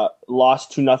Madrid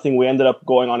lost 2-0. We ended up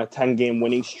going on a 10-game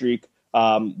winning streak,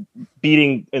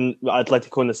 beating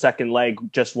Atletico in the second leg,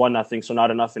 just 1-0, so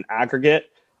not enough in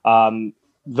aggregate.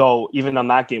 Though even on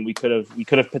that game, we could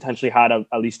have potentially had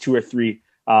at least 2 or 3.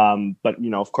 But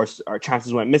of course, our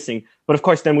chances went missing. But of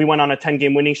course, then we went on a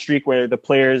 10-game winning streak where the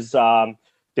players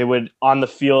they would on the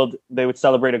field they would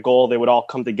celebrate a goal. They would all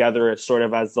come together sort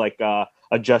of as like a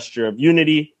gesture of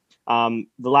unity. The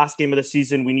last game of the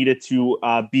season, we needed to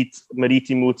beat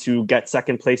Maritimo to get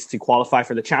second place to qualify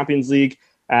for the Champions League.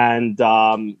 And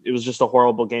it was just a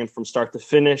horrible game from start to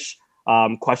finish.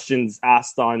 Questions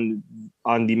asked on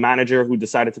the manager who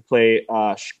decided to play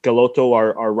Schelotto,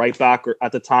 our right back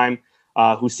at the time,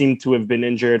 who seemed to have been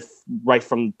injured right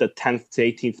from the 10th to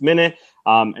 18th minute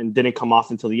and didn't come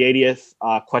off until the 80th.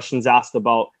 Questions asked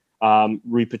about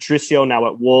Rui Patricio, now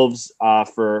at Wolves,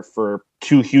 for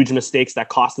 2 huge mistakes that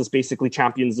cost us basically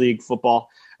Champions League football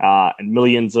and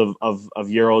millions of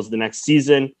euros the next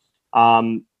season.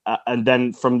 And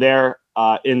then from there,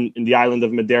 in the island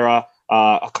of Madeira,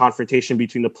 a confrontation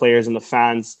between the players and the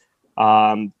fans,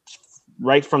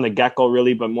 right from the get-go,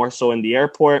 really, but more so in the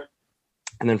airport.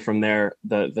 And then from there,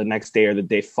 the next day or the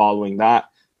day following that,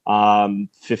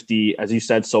 50, as you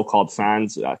said, so-called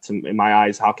fans. In my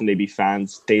eyes, how can they be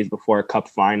fans days before a cup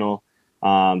final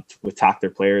to attack their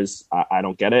players? I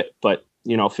don't get it. But,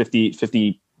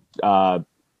 50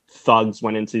 thugs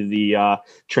went into the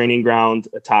training ground,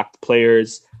 attacked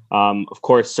players. Of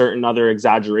course, certain other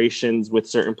exaggerations with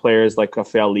certain players like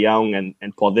Rafael Leão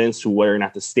and Podence, who weren't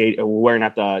at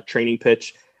the training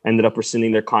pitch, ended up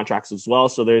rescinding their contracts as well.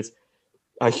 So there's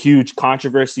a huge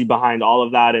controversy behind all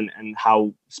of that and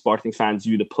how Sporting fans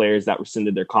view the players that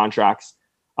rescinded their contracts.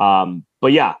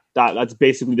 But yeah, that's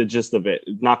basically the gist of it.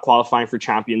 Not qualifying for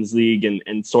Champions League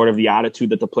and sort of the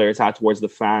attitude that the players had towards the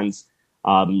fans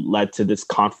led to this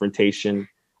confrontation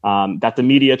that the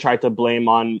media tried to blame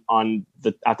on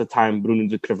at the time, Bruno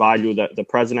de Carvalho, the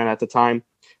president at the time,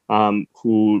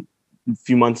 who a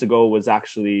few months ago was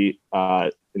actually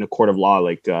in a court of law,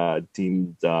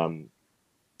 deemed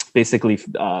basically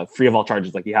free of all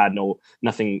charges. Like he had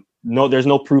there's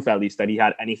no proof at least that he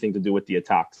had anything to do with the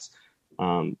attacks.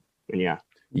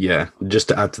 Yeah, just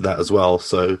to add to that as well.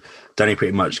 So Danny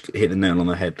pretty much hit the nail on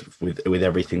the head with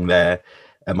everything there.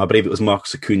 I believe it was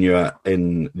Marcos Acuna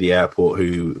in the airport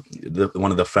who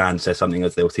one of the fans said something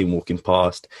as they were seen walking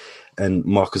past, and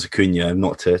Marcos Acuna,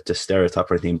 not to stereotype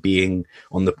or anything, being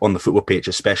on the football pitch,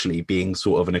 especially being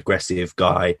sort of an aggressive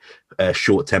guy,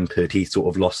 short-tempered, he sort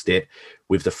of lost it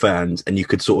with the fans, and you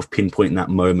could sort of pinpoint that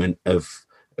moment of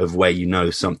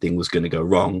where something was going to go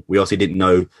wrong. We also didn't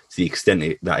know to the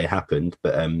extent that it happened,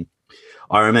 but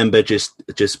I remember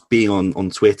just being on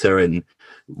Twitter and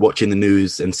watching the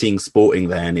news and seeing Sporting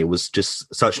there, and it was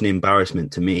just such an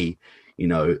embarrassment to me.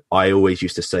 I always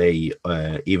used to say,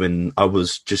 even I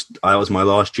was my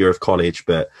last year of college,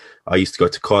 but I used to go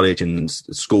to college and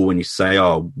school and you say,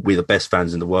 oh, we're the best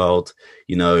fans in the world.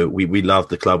 We love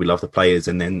the club, we love the players.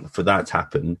 And then for that to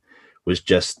happen was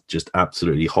just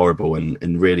absolutely horrible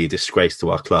and really a disgrace to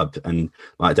our club. And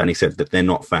like Danny said, that they're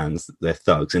not fans, they're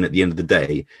thugs. And at the end of the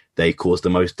day, they caused the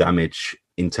most damage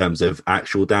in terms of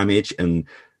actual damage and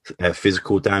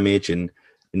physical damage. And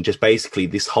just basically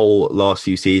this whole last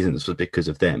few seasons was because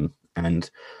of them. And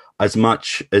as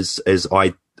much as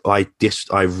I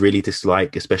really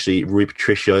dislike, especially Rui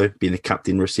Patricio being the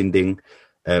captain rescinding,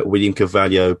 William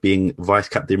Carvalho being vice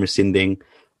captain rescinding,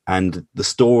 and the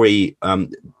story,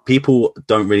 people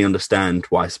don't really understand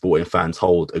why Sporting fans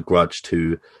hold a grudge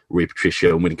to Rui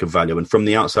Patricio and William Carvalho. And from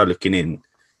the outside looking in,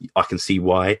 I can see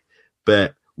why.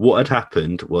 But what had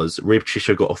happened was Rui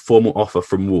Patricio got a formal offer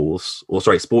from Wolves,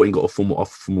 Sporting got a formal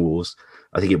offer from Wolves.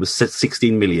 I think it was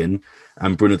 16 million.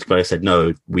 And Bruno de Carvalho said,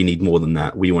 no, we need more than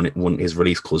that. We want his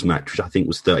release clause match, which I think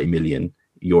was 30 million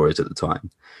euros at the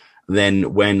time.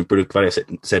 Then when Bruno de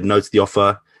Carvalho said no to the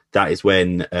offer, that is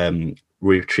when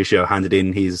Rui Patricio handed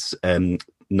in his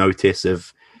notice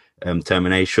of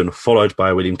termination, followed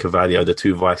by William Carvalho, the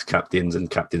two vice captains and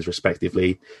captains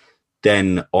respectively.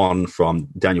 Then on from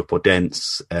Daniel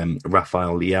Podence,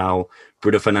 Rafael Leão,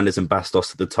 Bruno Fernandes and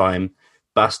Bastos at the time.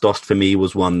 Bastos for me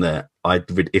was one that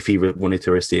if he wanted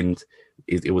to rescind,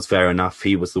 it was fair enough.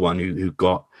 He was the one who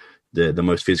got the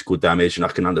most physical damage, and I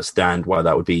can understand why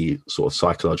that would be sort of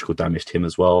psychological damage to him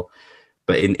as well.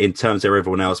 But in terms of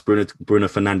everyone else, Bruno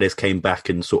Fernandes came back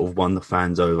and sort of won the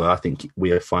fans over. I think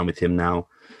we are fine with him now.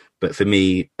 But for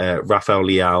me, Rafael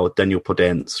Leão, Daniel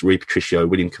Podence, Rui Patricio,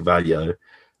 William Carvalho,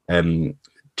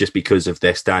 just because of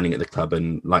their standing at the club,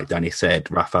 and like Danny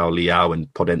said, Rafael Leão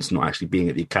and Podence not actually being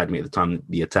at the academy at the time of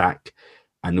the attack,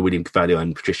 and William Carvalho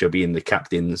and Patricio being the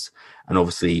captains, and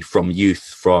obviously from youth,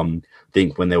 from I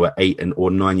think when they were 8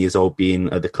 or 9 years old being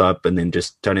at the club, and then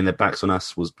just turning their backs on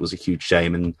us was a huge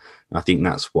shame. And I think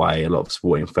that's why a lot of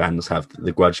Sporting fans have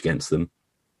the grudge against them.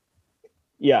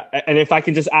 Yeah, and if I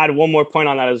can just add one more point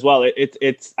on that as well,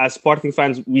 it's as Sporting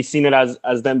fans, we've seen it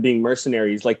as them being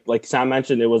mercenaries. Like Sam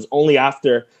mentioned, it was only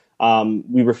after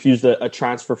we refused a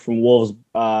transfer from Wolves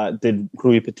did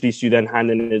Rui Patricio then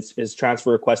hand in his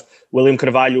transfer request. William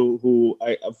Carvalho, who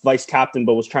a vice captain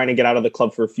but was trying to get out of the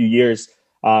club for a few years,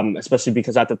 especially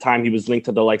because at the time he was linked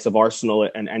to the likes of Arsenal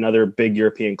and other big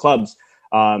European clubs.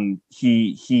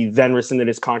 He then rescinded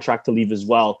his contract to leave as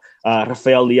well.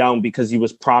 Rafael Leão, because he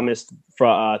was promised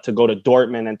to go to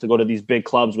Dortmund and to go to these big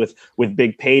clubs with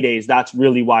big paydays. That's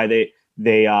really why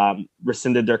they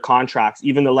rescinded their contracts.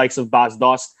 Even the likes of Bas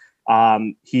Dost,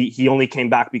 he only came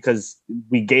back because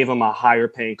we gave him a higher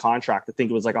paying contract. I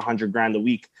think it was like $100,000 a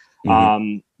week.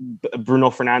 Mm-hmm. Bruno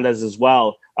Fernandes as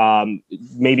well.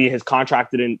 Maybe his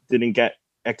contract didn't get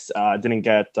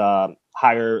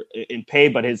higher in pay,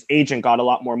 but his agent got a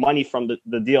lot more money from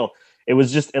the deal. It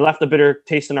left a bitter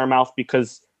taste in our mouth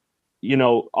because,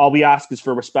 all we ask is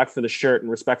for respect for the shirt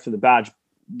and respect for the badge.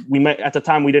 we might, at the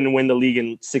time, we didn't win the league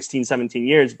in 16, 17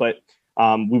 years, but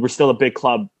we were still a big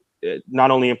club,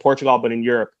 not only in Portugal, but in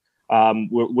Europe.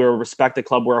 We're a respected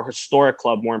club. We're a historic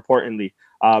club, more importantly.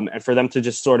 And for them to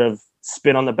just sort of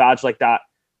spin on the badge like that,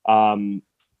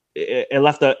 it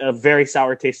left a very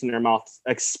sour taste in their mouths,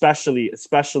 especially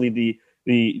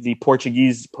the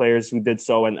Portuguese players who did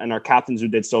so and our captains who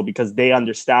did so, because they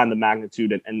understand the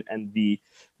magnitude and the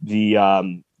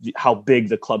how big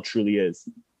the club truly is.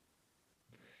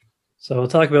 So we'll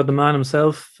talk about the man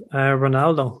himself,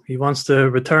 Ronaldo. He wants to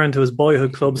return to his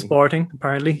boyhood club, Sporting.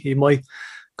 Apparently, he might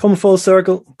come full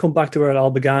circle, come back to where it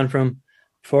all began from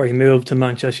before he moved to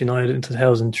Manchester United in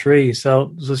 2003.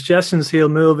 So the suggestions he'll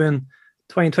move in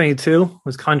 2022.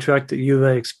 His contract at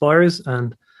Juve expires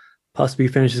and possibly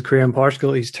finish his career in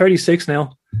Portugal. He's 36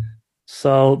 now.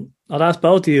 So I'll ask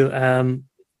both of you,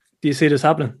 do you see this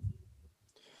happening?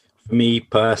 For me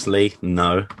personally,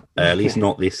 no. At least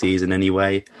not this season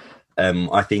anyway.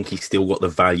 I think he's still got the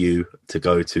value to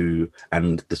go to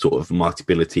and the sort of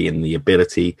marketability and the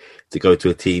ability to go to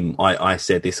a team. I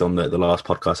said this on the last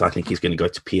podcast. I think he's going to go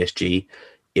to PSG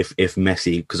if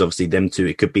Messi, because obviously them two,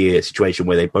 it could be a situation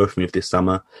where they both move this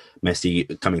summer.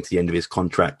 Messi coming to the end of his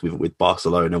contract with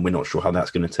Barcelona, and we're not sure how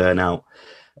that's going to turn out.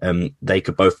 They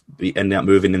could both end up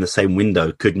moving in the same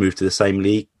window, could move to the same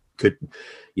league, could,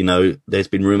 you know, there's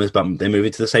been rumours about them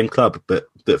moving to the same club. But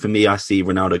for me, I see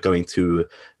Ronaldo going to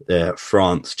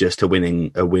France just to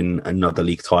win another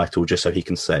league title, just so he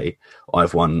can say,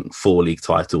 I've won 4 league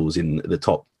titles in the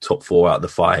top 4 out of the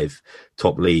 5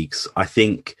 top leagues. I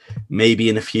think maybe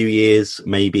in a few years,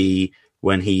 maybe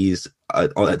when he's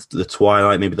at the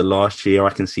twilight, maybe the last year,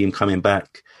 I can see him coming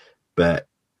back. But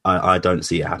I don't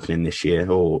see it happening this year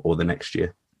or the next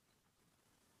year.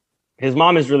 His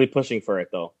mom is really pushing for it,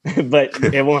 though, but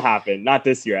it won't happen. Not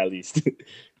this year, at least.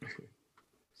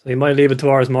 So he might leave it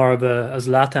towards more of a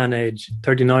Zlatan age,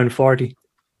 39, 40.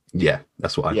 Yeah,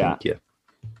 that's what I think, yeah.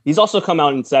 He's also come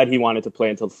out and said he wanted to play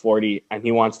until 40, and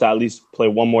he wants to at least play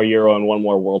one more Euro and one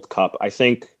more World Cup. I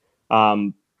think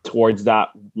towards that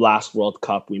last World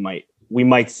Cup, we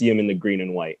might see him in the green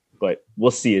and white, but we'll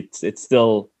see. It's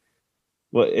still,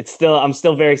 I'm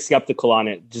still very skeptical on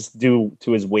it, just due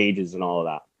to his wages and all of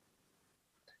that.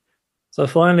 So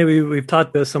finally, we've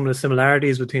talked about some of the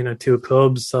similarities between our two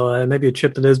clubs. So maybe a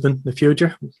trip to Lisbon in the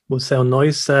future would sound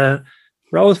nice.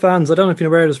 Rovers fans, I don't know if you're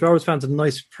aware of this, Rovers fans had a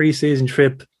nice pre-season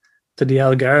trip to the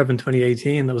Algarve in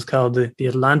 2018 that was called the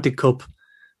Atlantic Cup. It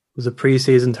was a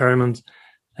pre-season tournament.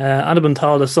 I've been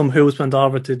told that some hoops went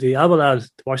over to the Alvalade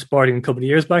to watch Sporting a couple of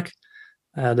years back.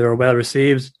 They were well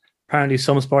received. Apparently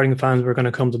some Sporting fans were going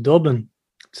to come to Dublin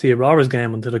to see a Rovers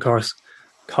game until, of course,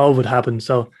 COVID happened.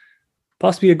 So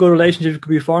possibly a good relationship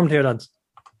could be formed here, lads.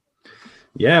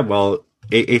 Yeah, well,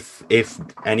 if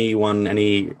any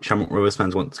Shamrock Rovers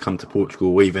fans want to come to Portugal,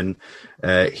 or even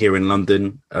here in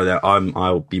London,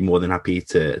 I'll be more than happy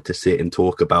to sit and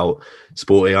talk about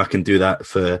Sporting. I can do that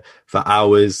for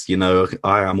hours. You know,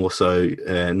 I am also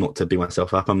not to beat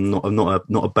myself up. I'm not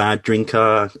a bad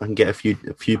drinker. I can get a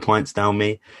few pints down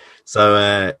me.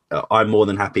 So I'm more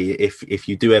than happy if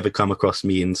you do ever come across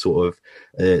me in sort of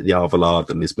the Alvalade,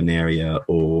 the Lisbon area,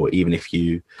 or even if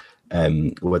you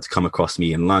were to come across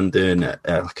me in London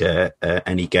at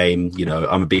any game. You know,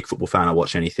 I'm a big football fan. I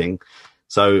watch anything.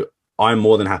 So I'm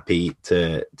more than happy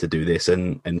to do this.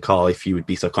 And Carl, if you would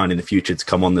be so kind in the future to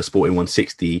come on the Sporting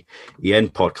 160 EN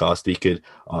podcast, we could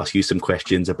ask you some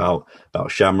questions about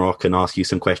Shamrock and ask you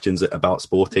some questions about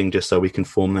Sporting, just so we can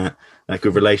form that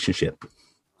good relationship.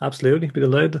 Absolutely, be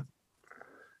delighted.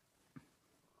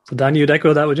 So Dan, you'd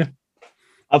echo that, would you?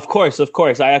 Of course.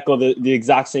 I echo the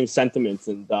exact same sentiments.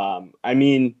 And I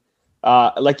mean,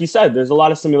 like you said, there's a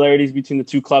lot of similarities between the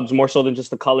two clubs, more so than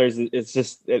just the colors. It's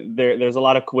just there's a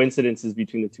lot of coincidences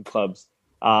between the two clubs.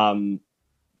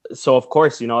 So of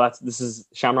course, you know, this is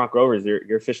Shamrock Rovers.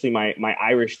 You're officially my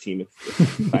Irish team,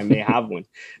 if I may have one.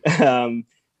 And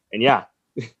yeah.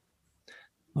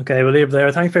 Okay, we'll leave it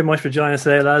there. Thanks very much for joining us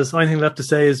today, lads. Only thing left to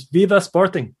say is Viva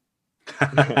Sporting.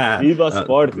 Viva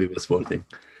Sporting. Viva Sporting.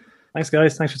 Thanks,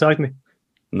 guys. Thanks for talking to me.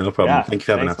 No problem. Yeah, thank you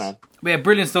for having us. man. Yeah,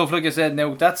 brilliant stuff. Like I said,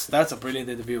 now that's a brilliant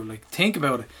interview. Like, think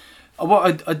about it.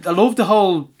 I love the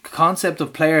whole concept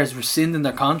of players rescinding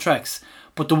their contracts,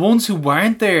 but the ones who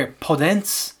weren't there,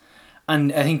 Podence,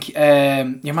 and I think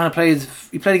your man played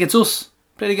against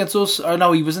us. Or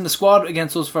no, he was in the squad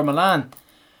against us for Milan.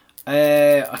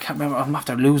 I can't remember. I'm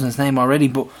after losing his name already,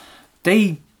 but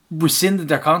they rescinded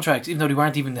their contracts even though they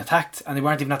weren't even attacked and they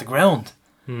weren't even at the ground.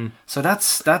 So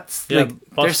that's like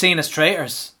they're seen as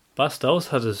traitors. Bastos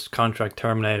had his contract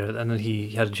terminated and then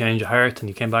he had a change of heart and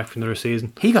he came back for another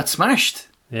season. He got smashed.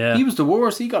 Yeah. He was the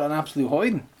worst. He got an absolute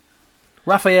hiding.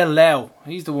 Raphael Lau.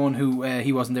 He's the one who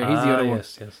he wasn't there. He's the other one.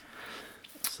 Yes.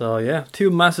 So yeah,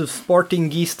 two massive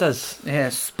sportingistas. Yeah,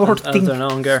 as they're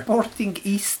known, Gar. Sporting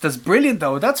East. That's brilliant,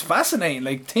 though. That's fascinating.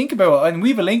 Like, think about it. And we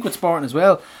have a link with Sporting as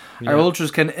well. Our ultras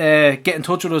can get in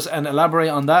touch with us and elaborate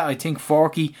on that. I think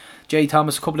Forky, Jay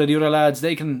Thomas, a couple of the other lads,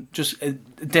 they can just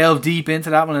delve deep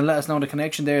into that one and let us know the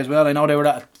connection there as well. I know they were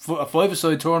at a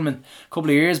five-a-side tournament a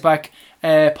couple of years back.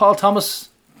 Paul Thomas,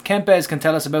 Kempes can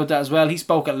tell us about that as well. He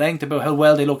spoke at length about how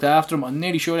well they looked after him. I'm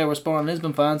nearly sure they were Sporting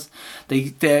Lisbon fans.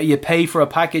 You pay for a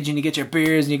package and you get your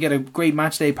beers and you get a great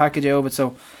match day package out of it.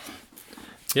 So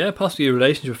yeah, possibly a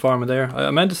relationship forming there. I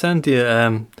meant to send to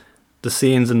you the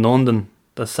scenes in London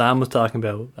that Sam was talking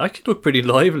about. Actually looked pretty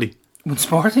lively. When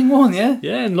Sporting won, yeah?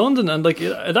 Yeah, in London. And like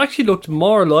it actually looked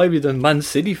more lively than Man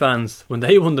City fans when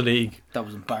they won the league. That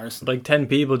was embarrassing. Like 10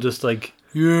 people just like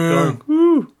going,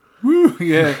 woo.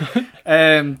 Yeah.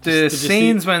 The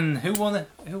scenes when who won it?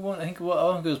 I think it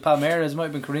was Palmeiras. It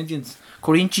might have been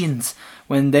Corinthians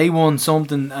when they won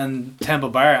something, and Temple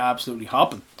Bar absolutely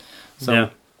hopping. So yeah.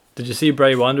 Did you see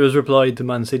Bray Wanderers replied to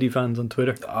Man City fans on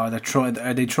Twitter? Are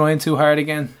they trying too hard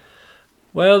again?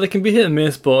 Well, they can be hit and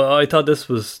miss, but I thought this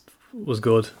was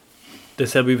good. They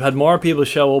said we've had more people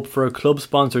show up for a club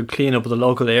sponsored clean up of the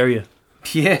local area.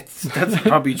 Yeah, that's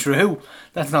probably true.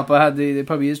 That's not bad. It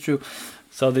probably is true.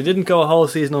 So they didn't go a whole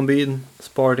season unbeaten,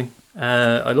 Sporting.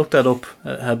 I looked that up.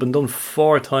 It had been done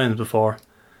 4 times before.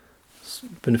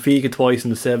 Benfica twice in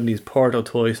the 70s, Porto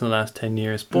twice in the last 10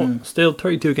 years. But still,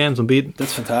 32 games unbeaten.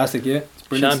 That's fantastic, yeah. It's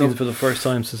brilliant Champions stuff. for the first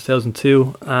time since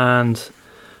 2002. And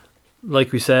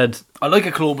like we said, I like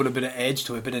a club with a bit of edge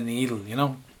to it, a bit of needle, you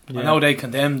know. Yeah. I know they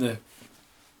condemn the...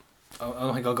 I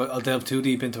don't think I'll delve too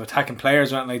deep into attacking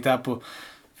players or anything like that, but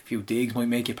a few digs might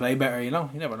make you play better, you know.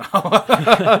 You never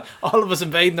know. All of us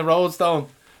invading the Roadstone.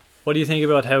 what do you think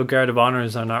about how Guard of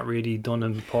Honours are not really done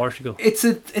in Portugal? It's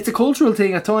a cultural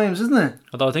thing at times, isn't it?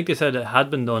 Although I think they said it had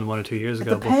been done 1 or 2 years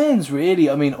ago. It depends, really.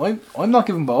 I mean, I'm not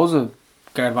giving balls a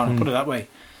Guard of Honour, put it that way.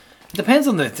 It depends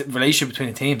on the relationship between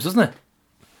the teams, doesn't it?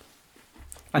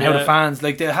 And how the fans,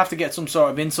 like, they'll have to get some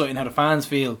sort of insight in how the fans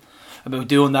feel about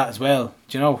doing that as well.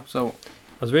 Do you know? So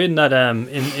I was reading that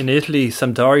in Italy,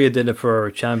 Sampdoria did it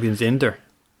for Champions Inter,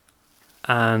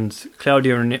 and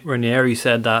Claudio Ranieri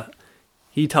said that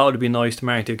he thought it would be nice to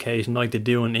mark the occasion like they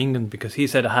do in England, because he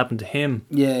said it happened to him.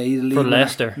 yeah, he's a leader. For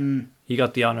Leicester. He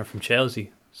got the honour from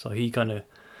Chelsea, so he kind of...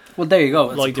 Well, there you go.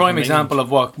 It's Like a prime different example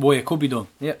of why it could be done.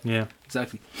 Yeah, Yeah.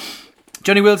 exactly.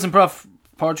 Johnny Wilson, Prof,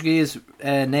 Portuguese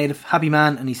native, happy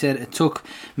man, and he said it took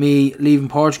me leaving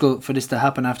Portugal for this to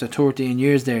happen after 13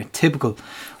 years there. Typical.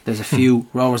 There's a few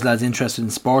Rovers lads interested in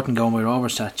sport and going with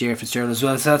Rovers, chat Jerry Fitzgerald as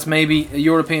well. So that's maybe a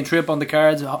European trip on the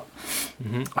cards.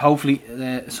 Hopefully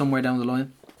somewhere down the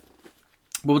line.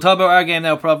 But we'll talk about our game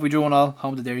now, Prof. We drew 1-1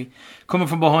 home to Derry. Coming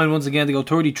from behind once again to go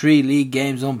 33 league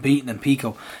games unbeaten, and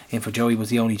Pico in for Joey was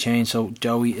the only change. So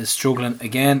Joey is struggling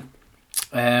again.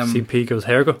 See Pico's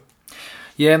haircut?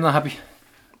 Yeah, I'm not happy.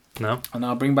 No. And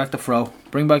I'll bring back the fro.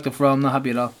 Bring back the fro. I'm not happy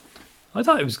at all. I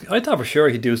thought for sure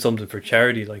he'd do something for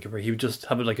charity, like where he would just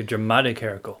have like a dramatic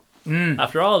haircut.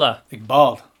 After all that, Like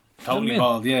bald. Totally I mean-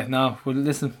 bald. Yeah, no. Well,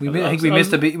 listen, I I think was- we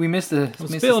missed a bit. We missed the. I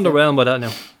was a bit underwhelmed by that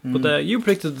now. But you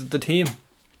predicted the team.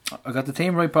 I got the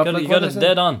team right, probably. You got it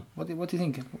dead on. What do you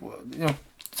think? You know,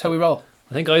 that's how we roll.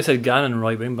 I think I said Gannon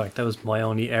right wing back. That was my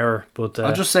only error. But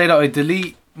I'll just say that I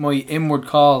delete my inward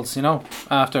calls, you know,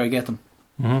 after I get them.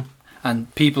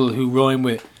 And people who rhyme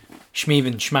with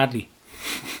Schmeven Schmadley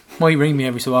might ring me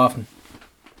every so often.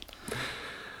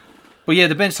 But yeah,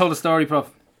 the bench told a story, Prof.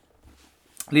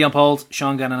 Leon Pauls,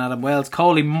 Sean Gannon, Adam Wells,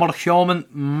 Coley Morchoman,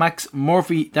 Max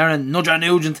Murphy, Darren Nudger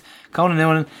Nugent, Conan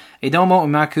Noonan, Edomo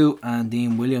Maku, and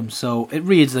Dean Williams. So it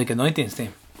reads like a 19th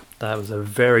team. that was a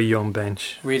very young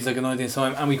bench. Reads like a 19th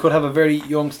team. And we could have a very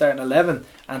young starting 11.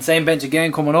 And same bench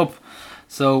again coming up.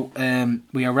 So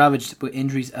we are ravaged with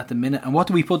injuries at the minute. And what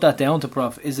do we put that down to,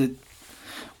 Prof? Is it,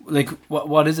 like,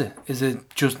 what is it? Is it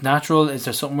just natural? Is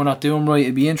there something we're not doing right?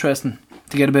 It'd be interesting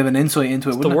to get a bit of an insight into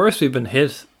it, The wouldn't it? worst we've been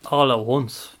hit all at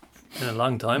once in a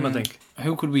long time, I think.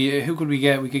 Who could we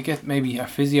get? We could get maybe our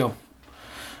physio.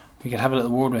 We could have a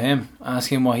little word with him,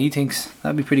 ask him what he thinks.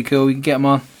 That'd be pretty cool. We could get him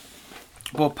on.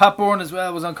 But Pat Bourne as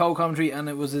well was on co-commentary, and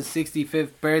it was his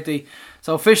 65th birthday.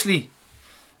 So officially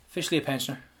a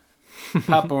pensioner.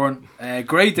 Pat Bourne,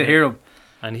 great to hear him.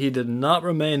 And he did not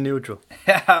remain neutral.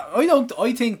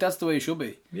 I think that's the way it should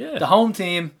be. Yeah. The home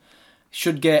team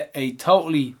should get a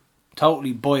totally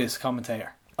biased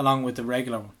commentator along with the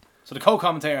regular one. So the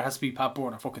co-commentator has to be Pat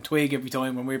Byrne or fucking Twig every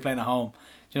time when we're playing at home.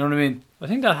 Do you know what I mean? I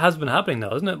think that has been happening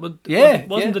now, isn't it? But Yeah,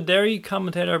 wasn't yeah. the Derry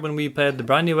commentator when we played the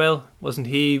Brandywell? Wasn't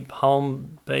he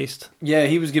home based? Yeah,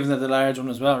 he was giving it the large one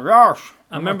as well. Rosh.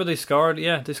 I remember they scored.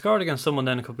 Yeah, they scored against someone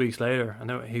then a couple of weeks later,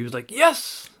 and he was like,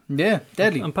 "Yes!" Yeah,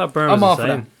 deadly. And Pat Byrne I'm was off the of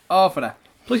same. that. Off of that.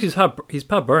 Plus, he's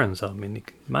Pat Byrne, so I mean, the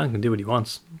man can do what he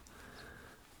wants.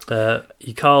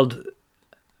 He called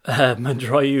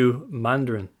Mandrayu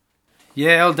Mandarin,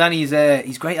 Yeah, old Danny's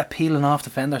he's great at peeling off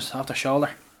defenders off their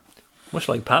shoulder. much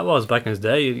like Pat was back in his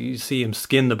day. You see him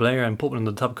skin the player and put him in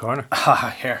the top corner.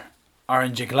 Ah, here.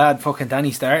 Aren't you glad fucking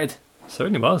Danny started?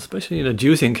 Certainly was, especially in a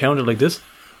juicy encounter like this.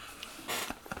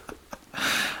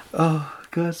 Oh,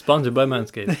 good. Sponsored by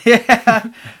Manscaped.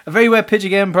 Yeah, a very wet pitch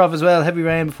again, Prof, as well. Heavy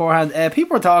rain beforehand.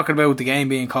 People were talking about the game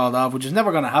being called off, which is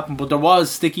never going to happen, but there was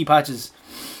sticky patches.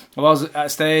 There was at a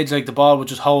stage, like, the ball would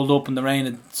just hold up in the rain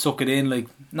and suck it in, like,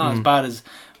 not as bad as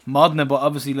Modena, but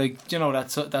obviously, like, you know,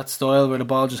 that style where the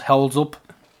ball just holds up.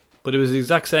 But it was the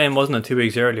exact same, wasn't it, 2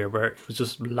 weeks earlier, where it was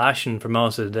just lashing for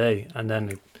most of the day, and then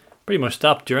it pretty much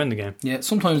stopped during the game. Yeah,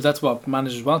 sometimes that's what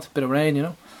managers want, a bit of rain, you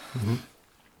know.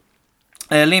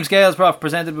 Liam Scales, Prof,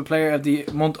 presented with Player of the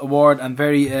Month award, and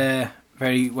very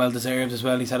well deserved as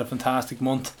well. He's had a fantastic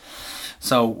month,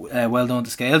 so well done to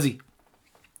Scalesy.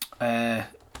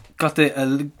 Got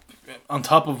the on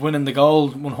top of winning the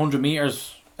gold 100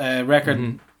 meters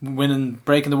record,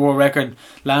 breaking the world record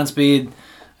land speed.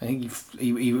 I think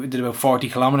he did about 40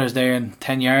 kilometers there in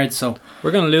 10 yards. So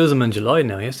We're going to lose him in July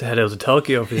now. He has to head out to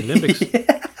Tokyo for the Olympics.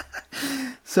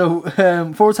 So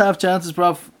first half chances,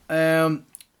 Prof.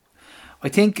 I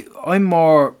think I'm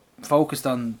more focused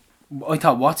on. I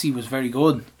thought Watsy was very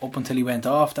good up until he went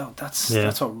off. That's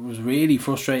what was really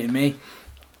frustrating me.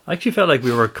 I actually felt like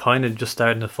we were kind of just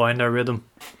starting to find our rhythm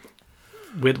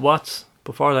with Watts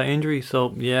before that injury.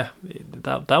 So yeah,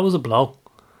 that was a blow.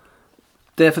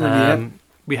 Definitely. Yeah.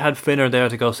 We had Finner there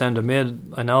to go centre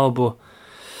mid, I know,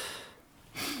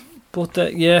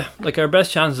 but yeah, like our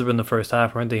best chances were in the first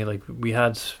half, weren't they? Like we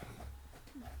had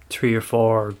 3 or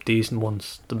 4 decent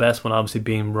ones. The best one obviously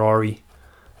being Rory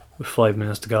with 5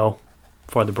 minutes to go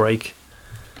before the break.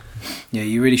 Yeah,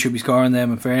 you really should be scoring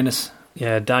them, in fairness.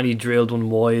 Yeah, Danny drilled one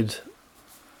wide.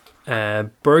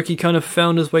 Berkey kind of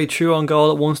found his way through on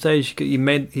goal at one stage. He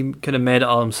kind of made it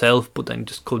all himself, but then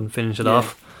just couldn't finish it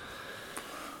off.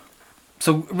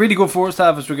 So really good first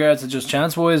half as regards to just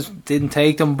chance wise. Didn't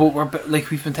take them, but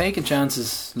we've been taking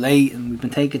chances late, and we've been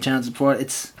taking chances before.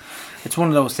 It's one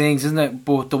of those things, isn't it?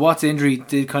 But the Watts injury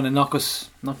did kind of knock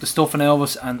the stuffing out of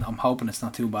us, and I'm hoping it's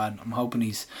not too bad. I'm hoping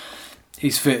he's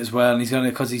fit as well, and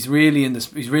because he's really in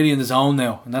the zone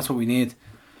now, and that's what we need.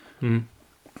 We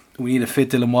need a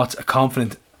fit Dylan Watts, a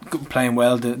confident, playing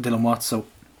well Dylan Watts. So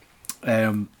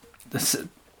that's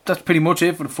pretty much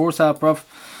it for the first half, Prof.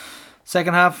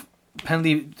 Second half,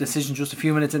 penalty decision just a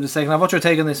few minutes into the second half. What's your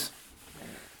take on this?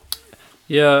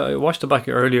 Yeah, I watched it back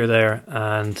earlier there,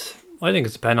 and I think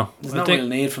it's a penalty. There's no real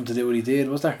need for him to do what he did,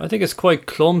 was there? I think it's quite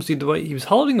clumsy the way he was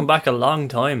holding him back a long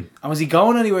time. And was he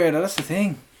going anywhere? That's the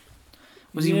thing.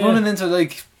 Was he running into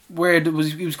where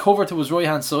he was covered to his right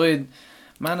hand side?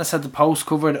 Manis had the post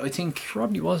covered. I think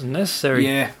probably wasn't necessary.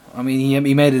 Yeah, I mean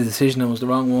he made a decision and was the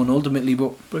wrong one ultimately.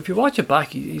 But if you watch it back,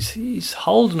 he's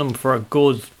holding him for a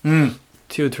good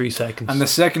 2 or 3 seconds. And the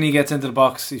second he gets into the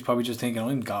box, he's probably just thinking,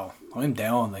 I'm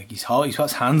down. Like he's got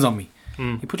his hands on me.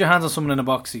 You put your hands on someone in the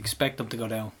box, you expect them to go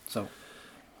down.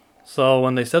 So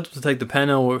when they set up to take the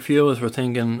penalty, a few of us were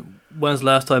thinking, when's the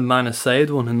last time Manis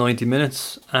saved one in 90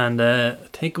 minutes? And I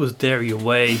think it was Derry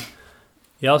away.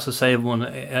 He also saved one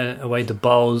away to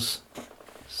Bowes.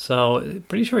 So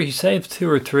pretty sure he saved 2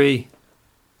 or 3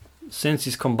 since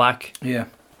he's come back. Yeah.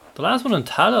 The last one in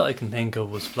Tala I can think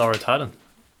of was Flora Tadden.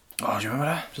 Oh, do you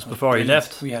remember that? Just before he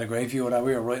left. We had a great view of that.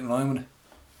 We were right in line with it.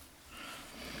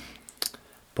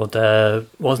 But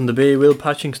wasn't the B. Will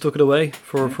Patching stuck it away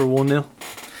for 1-0.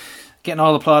 Getting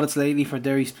all the plaudits lately for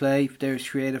Derry's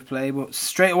creative play, but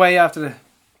straight away after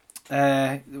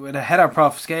with a header,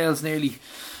 Prof, Scales nearly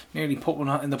put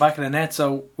one in the back of the net.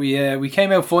 So we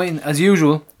came out fighting as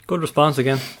usual. Good response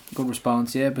again. Good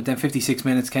response, yeah. But then 56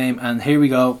 minutes came, and here we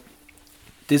go.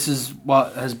 This is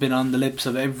what has been on the lips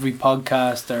of every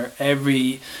podcaster,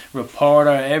 every reporter,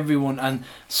 everyone, and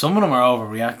some of them are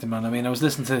overreacting, man. I mean, I was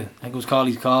listening to, I think it was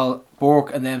Colley's Call,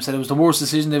 Bork, and them said it was the worst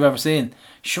decision they've ever seen.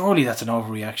 Surely that's an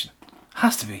overreaction.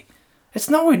 Has to be. It's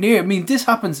nowhere near. I mean, this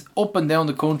happens up and down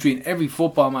the country in every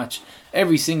football match,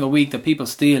 every single week that people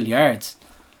steal yards.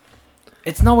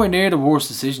 It's nowhere near the worst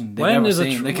decision they've ever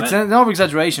seen. It's an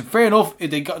over-exaggeration. Fair enough, if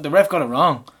the ref got it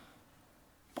wrong.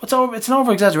 It's an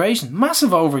over-exaggeration.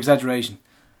 Massive over-exaggeration.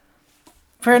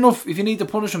 fair enough. If you need to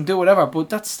punish him, do whatever. But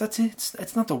that's it.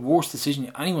 It's not the worst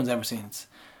decision anyone's ever seen. It's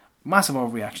massive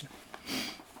overreaction.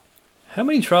 How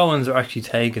many throw-ins are actually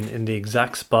taken in the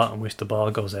exact spot in which the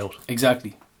ball goes out?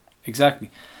 Exactly.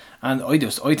 And I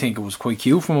think it was quite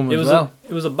cute from him as well.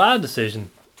 It was a bad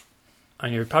decision,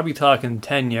 and you're probably talking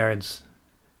 10 yards.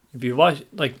 If you watch,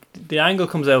 like, the angle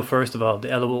comes out first of all,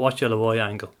 watch the LOI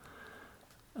angle,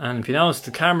 and if you notice,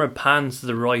 the camera pans to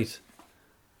the right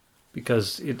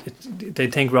because they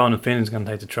think Ronan Finn's going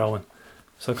to take the throw in,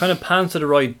 so it kind of pans to the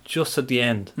right just at the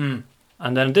end.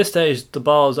 And then at this stage, the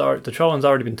throw-in's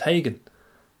already been taken,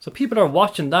 so people are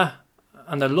watching that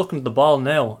and they're looking at the ball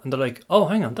now, and they're like, "Oh,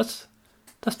 hang on, that's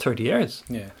 30 yards."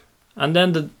 Yeah. And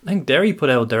then I think Derry put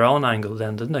out their own angle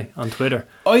then, didn't they, on Twitter?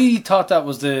 I thought that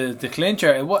was the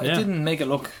clincher. It Yeah. didn't make it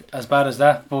look as bad as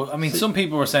that. But, I mean, some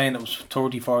people were saying it was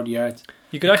 30, 40 yards.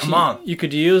 You could actually, Come on. you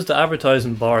could use the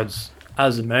advertising boards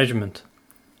as a measurement,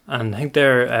 and I think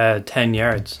they're 10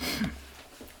 yards.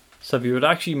 So if you would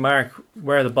actually mark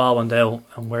where the ball went out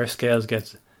and where Scales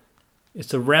gets it,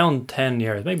 it's around 10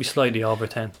 yards, maybe slightly over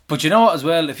 10. But you know what as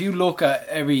well? If you look at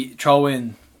every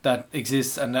throw-in that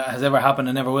exists and that has ever happened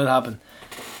and never will happen,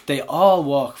 they all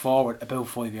walk forward about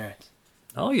 5 yards.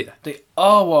 Oh yeah. They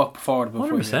all walk forward about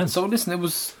 5 100%. yards. So listen,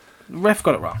 the ref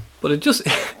got it wrong. But it just,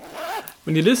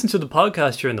 when you listen to the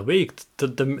podcast during the week,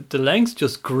 the lengths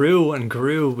just grew and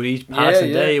grew with each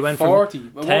passing day. It went 40.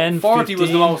 from 10, 40 was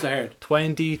the 15, most I heard.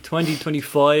 20,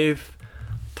 25,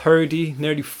 30,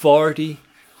 nearly 40.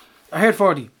 I heard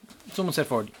 40. Someone said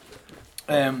 40.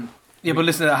 Yeah, but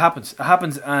listen, it happens. It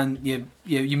happens, and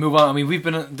you move on. I mean, we've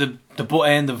been at the butt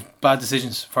end of bad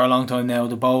decisions for a long time now.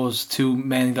 The Bows, 2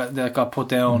 men that got put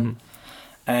down,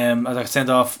 as I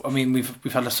sent off. I mean,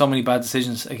 we've had so many bad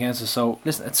decisions against us. So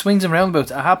listen, it swings and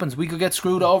roundabouts. It happens. We could get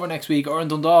screwed over next week, or in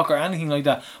Dundalk, or anything like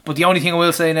that. But the only thing I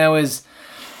will say now is,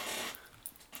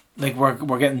 like,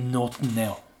 we're getting nothing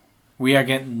now. We are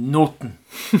getting nothing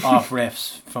off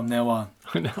refs from now on.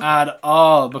 At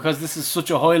all, because this is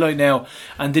such a highlight now.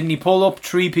 And didn't he pull up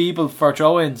 3 people for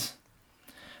throw-ins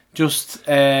just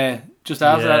after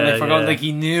that? Like, forgot, like,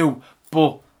 he knew.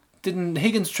 But didn't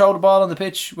Higgins throw the ball on the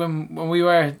pitch when we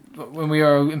were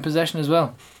in possession as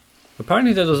well?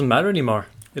 Apparently that doesn't matter anymore.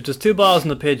 If there's 2 balls on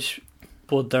the pitch,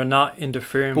 but they're not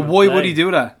interfering. But with why play. would he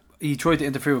do that? He tried to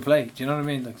interfere with play. Do you know what I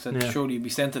mean? Like, so Yeah. surely he'd be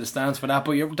sent to the stands for that.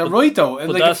 But they're right though. but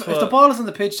Like, that's if the ball is on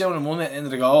the pitch down in one end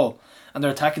of the goal and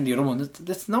they're attacking the other one,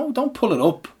 don't pull it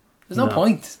up. There's no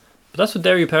point. But that's what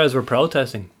Derry players were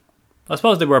protesting. I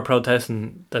suppose they were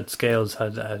protesting that Scales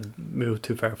had moved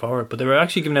too far forward, but they were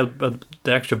actually giving out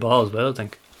the extra ball as well, I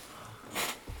think.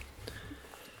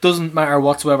 Doesn't matter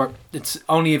whatsoever. It's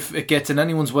only if it gets in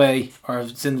anyone's way or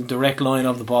if it's in the direct line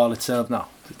of the ball itself. No,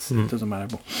 it doesn't matter.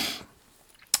 But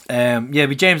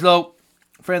be James Lowe,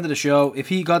 friend of the show. If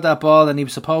he got that ball and he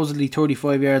was supposedly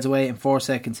 35 yards away in 4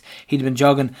 seconds, he'd have been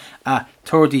jogging at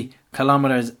 30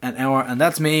 kilometres an hour, and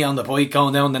that's me on the bike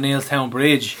going down the Neilstown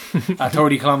Bridge at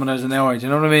 30 kilometres an hour. Do you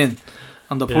know what I mean?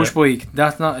 On the push bike,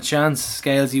 that's not a chance.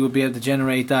 Scales, he would be able to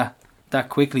generate that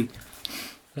quickly.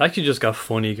 It actually just got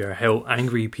funny, how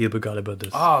angry people got about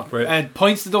this. And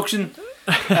points deduction,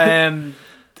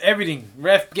 everything.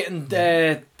 Ref getting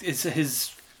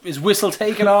his whistle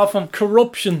taken off him.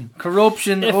 Corruption.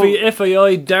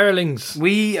 FAI darlings.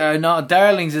 We are not.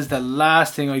 Darlings is the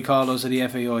last thing I call us at the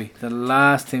FAI. The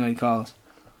last thing I call us.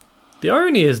 The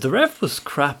irony is the ref was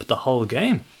crap the whole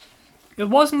game. It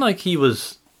wasn't like he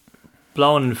was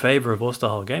blowing in favour of us the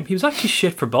whole game. He was actually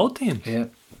shit for both teams. Yeah.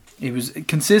 He was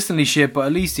consistently shit, but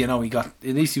at least he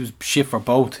was shit for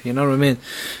both. You know what I mean?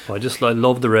 I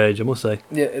love the rage, I must say.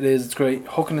 Yeah, it is. It's great.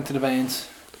 Hooking into the veins.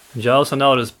 And you also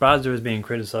notice Bradzer is being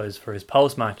criticised for his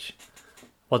post-match.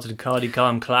 What did he call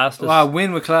him? Classless. Wow,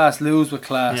 win with class, lose with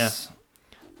class. Yeah.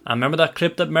 And remember that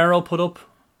clip that Merrow put up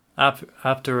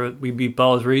after we beat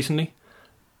Bows recently?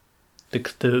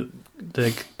 The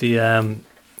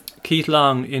Keith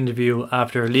Long interview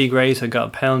after Lee Grace had got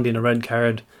a penalty and a red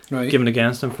card given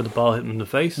against him for the ball hitting him in the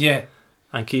face. Yeah.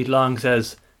 And Keith Long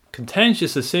says,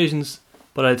 contentious decisions,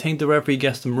 but I think the referee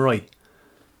gets them right.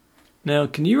 Now,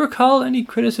 can you recall any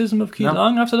criticism of Keith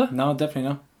Long after that? No, definitely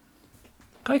not.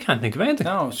 I can't think of anything.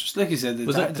 No, it's just like you said, the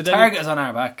Did target is on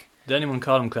our back. Did anyone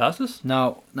call him classless?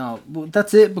 No. Well,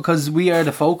 that's it, because we are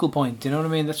the focal point. Do you know what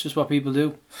I mean? That's just what people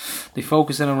do. They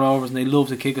focus in on Rovers and they love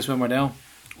to kick us when we're down.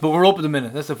 But we're up at the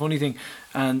minute. That's the funny thing.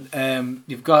 And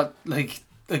you've got, like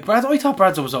Brad. I thought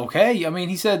Bradzer was okay. I mean,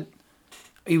 he said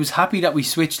he was happy that we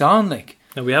switched on, like.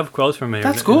 Now we have quotes from here.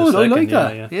 That's good. I like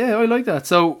that. Yeah, I like that.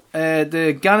 So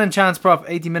the Gannon chance prop,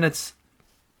 80 minutes.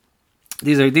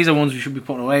 These are ones we should be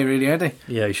putting away, really, aren't they?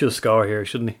 Yeah, he should score here,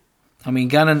 shouldn't he? I mean,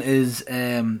 Gannon is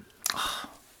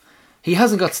he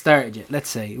hasn't got started yet. Let's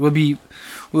say we'll be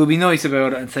nice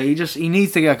about it and say he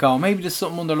needs to get going. Maybe there's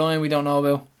something underlying we don't know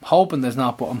about. I'm hoping there's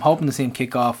not, but I'm hoping to see him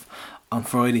kick off on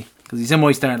Friday because he's in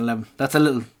my starting 11. That's a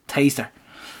little taster.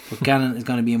 But Gannon is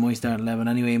going to be in my starting 11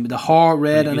 anyway. But the Hor,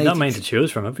 Red, and you're not meant to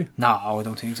choose from, have you? No, I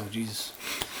don't think so. Jesus,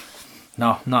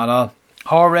 no, not at all.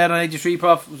 Hor, Red, on 83.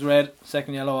 Prof was red,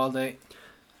 second yellow all day.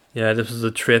 Yeah, this was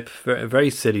a trip, a very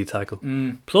silly tackle.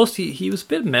 Plus, he was a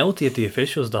bit melty at the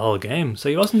officials the whole game, so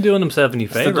he wasn't doing himself any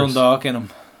favours. That's the Dundalk in him.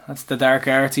 That's the dark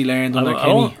arts he learned under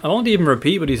Kenny. I won't even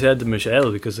repeat what he said to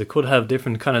Michelle because it could have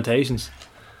different connotations.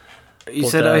 He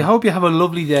said, I hope you have a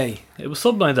lovely day. It was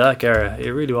something like that, Gara. It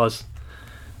really was.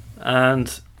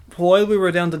 And while we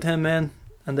were down to 10 men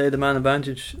and they had the man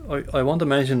advantage, I want to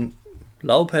mention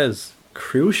Lopez.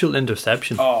 Crucial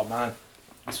interception. Oh, man.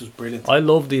 This was brilliant. I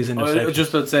love these interceptions. I was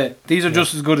just about to say, these are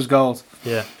just as good as goals.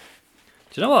 Yeah.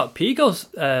 Do you know what? Pico's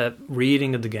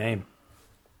reading of the game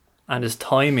and his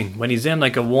timing when he's in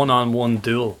like a one-on-one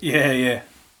duel. Yeah.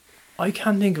 I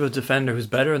can't think of a defender who's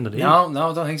better in the league. No,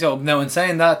 I don't think so. Now, in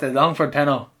saying that, the Longford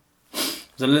penalty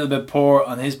was a little bit poor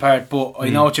on his part, but I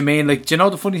know what you mean. Like, do you know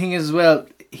the funny thing is as well?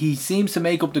 He seems to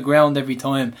make up the ground every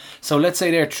time. So let's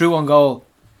say they're true on goal.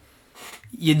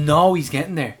 You know he's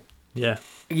getting there. Yeah.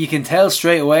 You can tell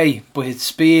straight away by his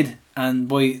speed and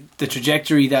by the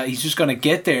trajectory that he's just going to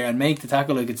get there and make the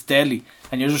tackle like it's deadly,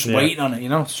 and you're just waiting on it. You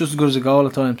know, it's just as good as a goal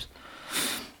at times.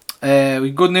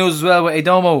 With good news as well with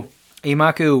Adomo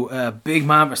Imaku, big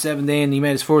man for 17. He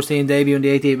made his first team debut in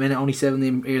the 88th minute, only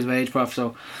 17 years of age, Prof.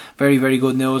 So very, very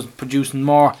good news. Producing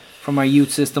more from our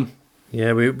youth system.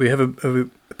 Yeah, we have a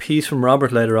piece from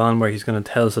Robert later on where he's going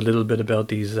to tell us a little bit about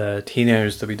these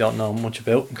teenagers that we don't know much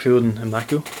about, including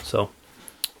Imaku. So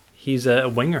he's a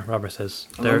winger, Robert says.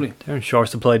 They're in short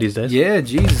supply these days. Yeah,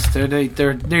 Jesus, they're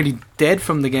nearly dead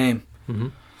from the game.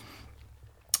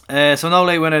 So no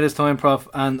late winner this time, Prof.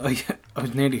 And I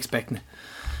was nearly expecting it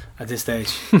at this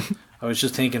stage. I was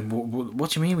just thinking,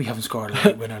 what do you mean we haven't scored a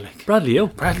late winner? Like Bradley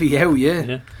out,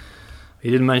 yeah. He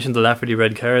didn't mention the Lafferty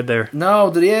red card there. No,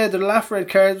 the Lafferty red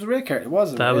card was a red card. It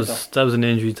wasn't. That was an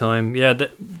injury time. Yeah,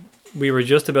 we were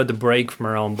just about to break from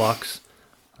our own box.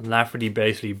 And Lafferty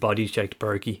basically body checked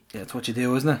Berkey. Yeah, that's what you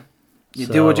do, isn't it? You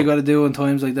do what you got to do in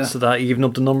times like that. So that evened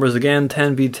up the numbers again,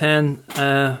 10v10.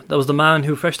 That was the man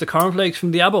who fetched the cornflakes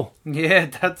from Diabo. Yeah,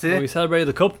 that's it. When we celebrated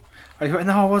the cup. No,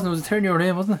 it wasn't. It was a turn your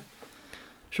name, wasn't it?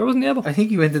 Sure wasn't Diabo? I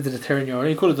think he went into the turn your name.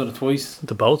 He could have done it twice.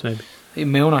 The both, maybe.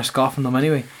 Milner scoffing them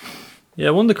anyway.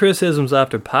 Yeah, one of the criticisms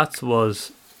after Pats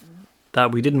was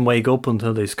that we didn't wake up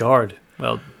until they scored.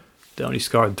 Well, they only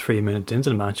scored 3 minutes into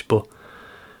the match, but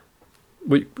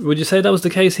would you say that was the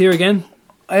case here again?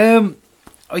 I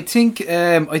think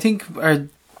our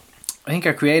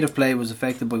creative play was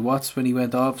affected by Watts when he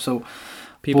went off. So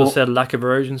people said lack of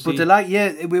urgency. But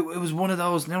it was one of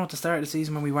those. You know, at the start of the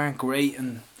season when we weren't great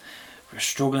and we were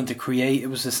struggling to create, it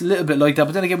was just a little bit like that.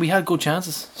 But then again, we had good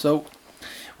chances, so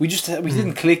we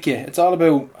didn't click yet. It's all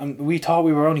about. We thought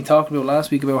we were only talking about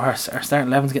last week about our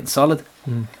starting 11's getting solid.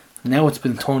 Now it's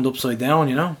been turned upside down.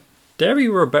 You know, Derry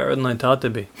were better than I thought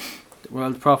they'd be.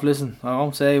 Well, Prof, listen, I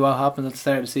won't say what happened at the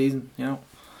start of the season. You know.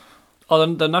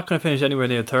 Oh, they're not going to finish anywhere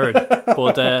near third,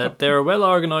 but they were well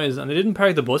organised and they didn't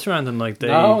park the bus around and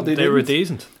they were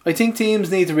decent. I think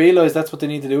teams need to realise that's what they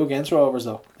need to do against Rovers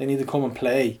though. They need to come and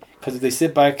play, because if they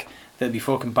sit back they'll be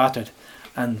fucking battered,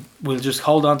 and we'll just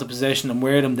hold on to possession and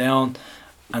wear them down,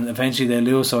 and eventually they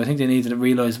lose. So I think they need to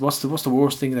realise what's the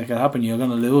worst thing that could happen. You're going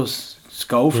to lose. Just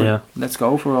go for it. Let's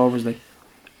go for Rovers.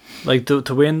 Like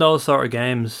to win those sort of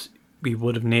games, we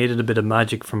would have needed a bit of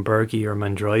magic from Berkey or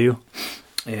Mandroyu.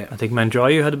 Yeah, I think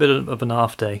Mandroyu had a bit of an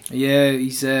off day. Yeah,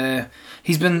 he's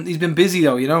been busy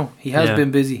though. You know, he has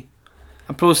been busy,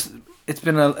 and plus it's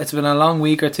been a long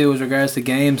week or two as regards to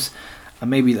games, and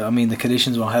maybe the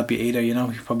conditions won't help you either. You know,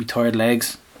 you're probably tired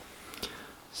legs.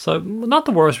 So not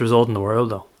the worst result in the world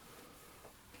though,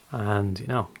 and you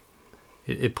know,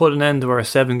 it put an end to our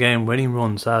 7-game winning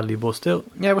run, sadly, but still.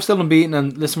 Yeah, we're still unbeaten,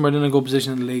 and listen, we're in a good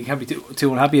position in the league. Can't be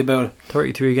too unhappy about it.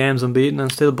 33 games unbeaten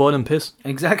and still boiling piss.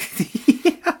 Exactly.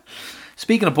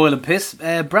 Speaking of boiling piss,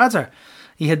 Bradzer,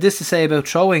 he had this to say about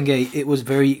throwing gate. It was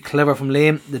very clever from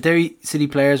Liam. The Derry City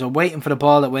players were waiting for the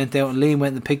ball that went out, and Liam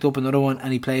went and picked up another one,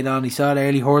 and he played on. He saw it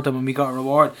early, hurt them, and we got a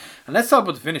reward. And let's talk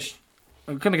about the finish.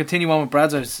 I'm going to continue on with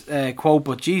Brad's quote,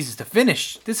 but Jesus, the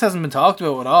finish, this hasn't been talked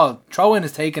about at all. Throw-in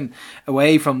is taken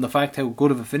away from the fact how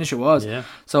good of a finish it was. Yeah.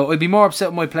 So I'd be more upset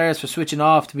with my players for switching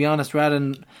off, to be honest, rather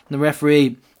than the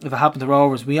referee if it happened to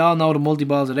Rovers. We all know the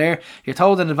multi-balls are there. You're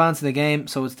told in advance in the game,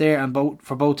 so it's there and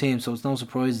for both teams, so it's no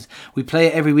surprises. We play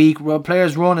it every week.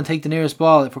 Players run and take the nearest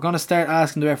ball. If we're going to start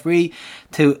asking the referee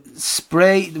to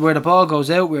spray where the ball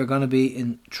goes out, we're going to be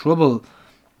in trouble.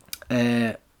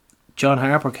 John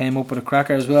Harper came up with a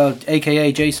cracker as well,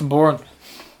 aka Jason Bourne.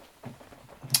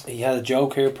 He had a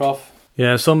joke here, Prof.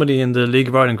 Yeah, somebody in the League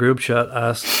of Ireland group chat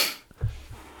asked,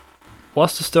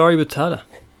 what's the story with Tala?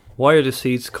 Why are the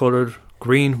seats coloured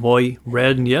green, white,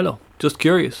 red and yellow? Just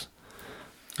curious.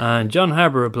 And John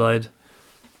Harper replied,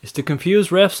 it's to confuse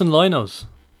refs and linos,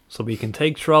 so we can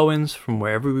take throw-ins from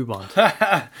wherever we want.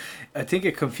 I think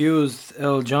it confused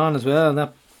old John as well, and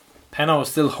that Penno was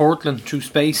still hurtling through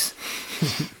space.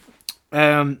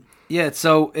 Once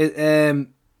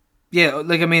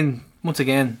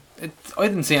again, I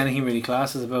didn't see anything really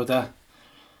classes about that.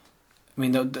 I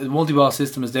mean, the multi-ball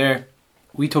system is there.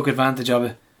 We took advantage of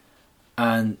it,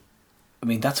 and I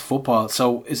mean, that's football.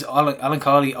 So is Alan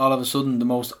Cawley all of a sudden the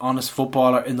most honest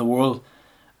footballer in the world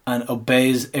and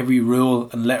obeys every rule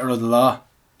and letter of the law?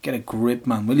 Get a grip,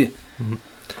 man, will you?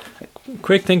 Mm-hmm.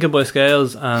 Quick thinking by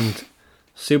Scales and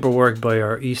super work by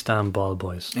our East Ham ball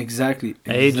boys. Exactly.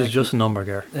 Age is just a number,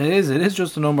 Gar. It is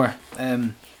just a number.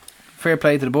 Fair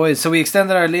play to the boys. So we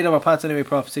extended our lead over Pats anyway,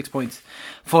 Prof. 6 points.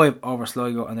 5 over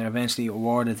Sligo, and they're eventually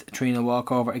awarded 3-0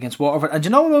 walkover against Waterford. And do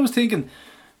you know what I was thinking?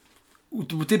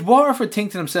 Did Waterford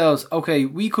think to themselves, okay,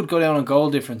 we could go down on goal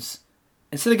difference.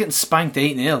 Instead of getting spanked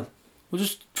 8-0, we'll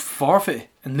just forfeit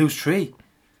and lose 3.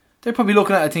 They're probably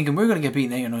looking at it thinking, we're going to get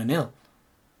beaten 8 or 9-0.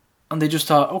 And they just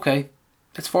thought, okay,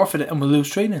 let's forfeit it and we'll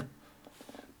lose 3-0.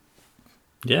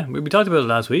 Yeah, we talked about it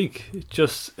last week. It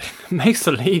just makes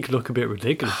the league look a bit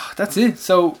ridiculous. That's it.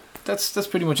 So that's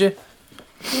pretty much it.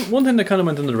 One thing that kind of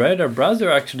went under the radar,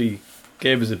 Brasler actually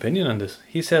gave his opinion on this.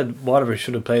 He said Waterford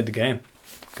should have played the game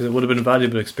because it would have been a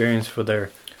valuable experience for their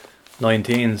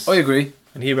 19s. I agree.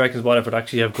 And he reckons Waterford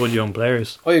actually have good young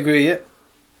players. I agree, yeah.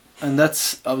 And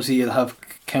that's obviously you'll have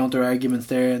counter arguments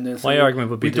there. And my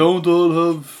argument would be we don't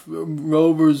all have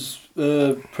Rovers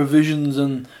provisions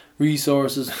and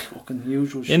resources. Fucking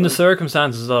usual shit. In the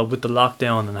circumstances though, with the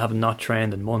lockdown and having not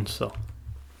trained in months, so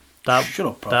shut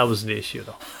up, bro. That was the issue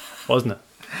though, wasn't it?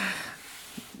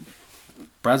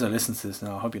 Brazza listens to this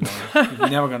now. I hope you know.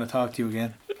 He's never going to talk to you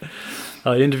again.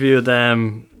 I interviewed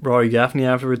Rory Gaffney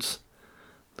afterwards,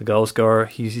 the goal scorer.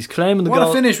 He's claiming the goal. What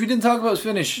a finish! We didn't talk about his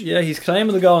finish. Yeah, he's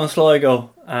claiming the goal in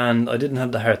Sligo, and I didn't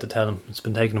have the heart to tell him. It's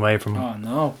been taken away from him. Oh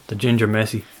no! The Ginger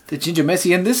Messi. The Ginger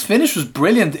Messi, and this finish was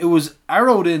brilliant. It was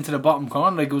arrowed into the bottom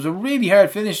corner. Like, it was a really hard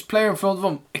finish. Player in front of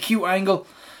him, acute angle.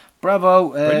 Bravo,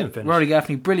 brilliant finish. Rory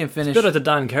Gaffney, brilliant finish. It's a bit like the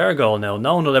Dan Kerr goal now.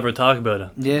 No one will ever talk about it.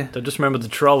 Yeah. They'll just remember the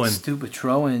throw-in. Stupid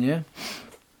throw-in, yeah.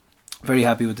 Very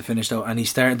happy with the finish though, and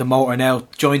he's starting the motor now.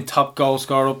 Joint top goal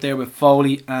scorer up there with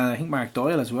Foley, and I think Mark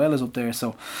Doyle as well is up there.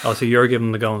 So you're giving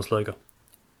him the goal in Sligo?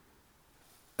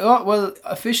 Oh, well,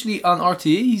 officially on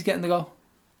RTE he's getting the goal.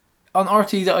 On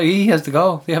RTE he has the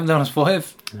goal. They haven't done his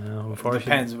 5. No, unfortunately.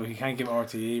 Depends, but you can't give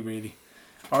RTE really.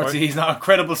 RTE's not a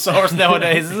credible source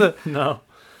nowadays, is it? No.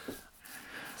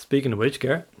 Speaking of which,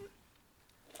 Garrett.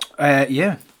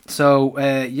 Yeah. So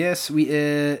yes, we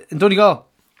in Donegal,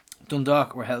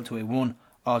 Dundalk were held to a 1-1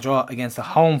 draw against the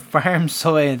home farm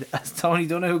side, as Tony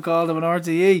Donoghue called them on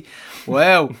RTE.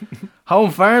 Wow.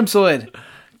 Home farm side.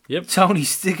 Yep. Tony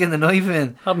sticking the knife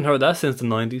in. Haven't heard that since the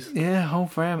 90s. Yeah, home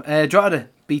farm. Drogheda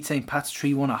beat St. Pat's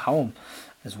 3-1 at home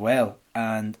as well.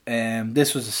 And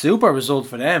this was a super result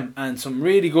for them. And some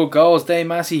really good goals. Dave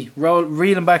Massey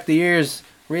reeling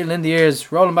in the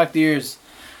ears. Rolling back the ears.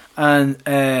 And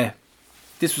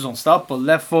this was unstoppable.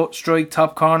 Left foot, strike,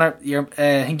 top corner. I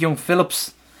think young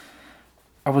Phillips,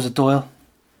 or was it Doyle?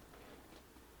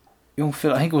 I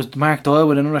think it was Mark Doyle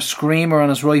with another screamer on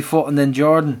his right foot, and then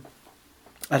Jordan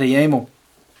Adeyemo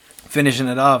finishing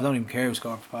it off. I don't even care who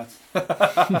scored for Pats.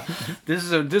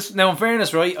 Now in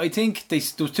fairness, right, I think there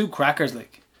was 2 crackers,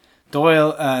 like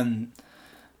Doyle and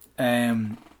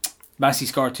Massey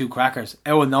scored 2 crackers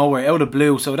out of nowhere, out of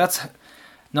blue. So that's,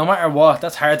 no matter what,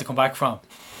 that's hard to come back from.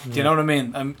 Do you know what I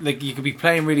mean? Like, you could be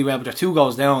playing really well, but they're 2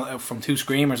 goals down from 2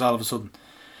 screamers all of a sudden.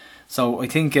 So I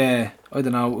think I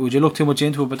don't know. Would you look too much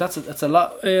into it? But that's a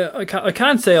lot. I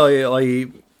can't say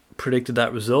I predicted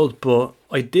that result, but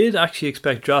I did actually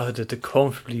expect Drogheda to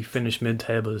comfortably finish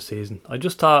mid-table this season. I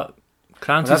just thought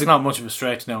Clancy's that's not much of a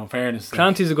stretch now. In fairness,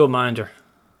 Clancy's a good manager,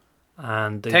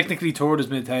 and Technically, third is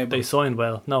mid-table. they signed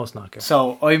well. No, it's not. Gareth.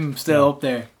 So I'm still up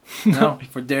there. No,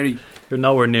 for Derry. You're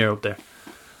nowhere near up there.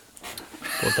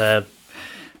 But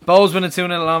Bowes winning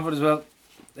 2-0 at Longford as well.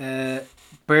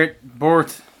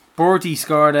 Bertie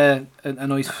scored a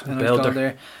nice goal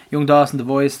there. Young Dawson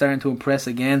DeVoy starting to impress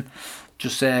again.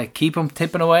 Just keep him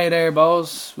tipping away there,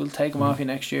 Bowes. We'll take him off you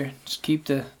next year. Just keep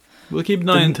we'll keep an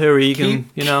eye on Terry Egan,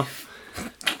 you know.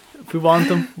 If we want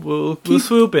them, we'll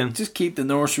swoop in. Just keep the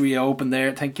nursery open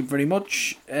there. Thank you very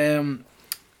much. Aaron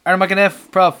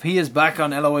McAneff, Prof, he is back on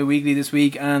LOI Weekly this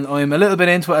week, and I'm a little bit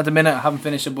into it at the minute. I haven't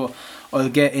finished it, but I'll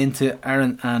get into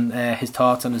Aaron and his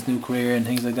thoughts on his new career and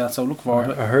things like that. So look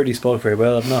forward. I heard he spoke very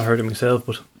well. I've not heard it myself,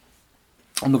 but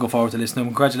I'm looking forward to listening.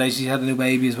 Congratulations, he had a new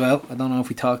baby as well. I don't know if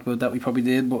we talked about that. We probably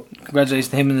did, but congratulations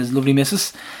to him and his lovely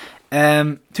missus.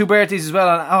 Two birthdays as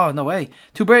well.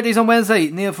 Two birthdays on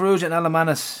Wednesday. Neil Ferrugia and Alan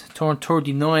Manis turned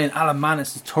 39. Alan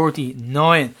Manis is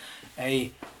 39.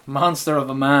 A monster of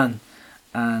a man.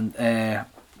 And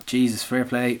Jesus, fair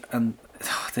play. And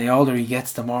the older he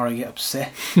gets, the more I get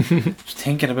upset. Just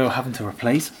thinking about having to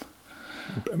replace him.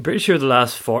 I'm pretty sure the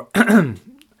last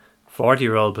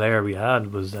 40-year-old player we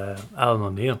had was Alan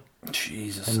O'Neill.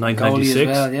 Jesus. In 1996.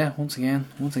 Well, yeah, once again.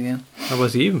 Or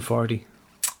was he even 40?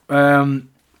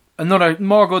 Another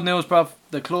more good news, Prof.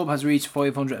 The club has reached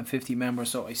 550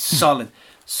 members, so a solid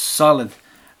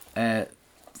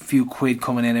few quid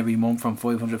coming in every month from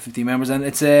 550 members, and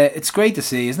it's great to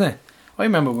see, isn't it? I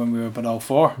remember when we were about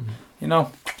 04, you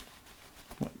know.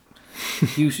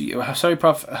 Sorry,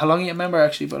 Prof. How long are you a member,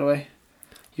 actually, by the way?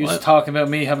 You were talking about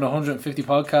me having 150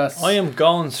 podcasts. I am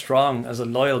going strong as a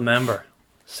loyal member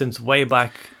since way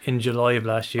back in July of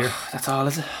last year. That's all,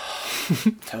 is it?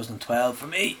 2012 for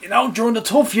me, you know, during the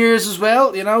tough years as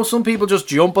well. You know, some people just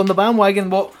jump on the bandwagon,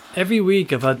 but every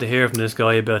week I've had to hear from this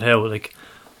guy about how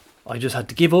I just had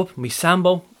to give up me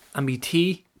Sambo and me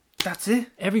tea. That's it.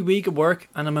 Every week at work,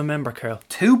 and I'm a member, Carl.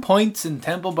 2 points in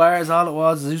Temple Bar is all it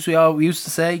was. As we used to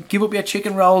say, give up your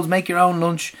chicken rolls, make your own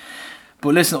lunch.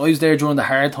 But listen, I was there during the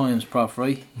hard times, Prof,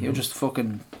 right? You're just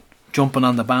fucking jumping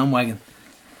on the bandwagon.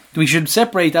 We should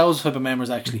separate those type of members,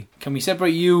 actually. Can we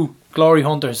separate you, glory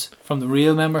hunters, from the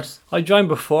real members? I joined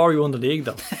before we won the league,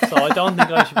 though. So I don't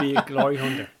think I should be a glory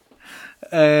hunter.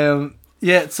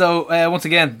 Yeah, so once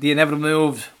again, the inevitable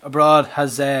move abroad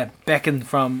has beckoned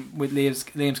with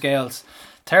Liam Scales.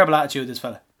 Terrible attitude, this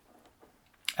fella.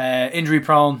 Injury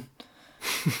prone.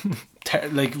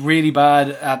 Really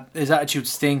bad. His attitude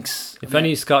stinks. If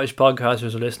any Scottish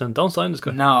podcasters are listening, don't sign this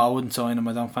guy. No, I wouldn't sign him.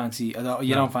 I don't fancy.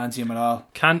 Don't fancy him at all.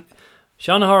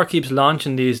 Shanahan keeps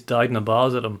launching these diagonal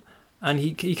balls at him, and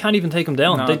he can't even take them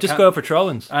down. No, they just go out for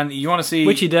throw-ins. And you want to see,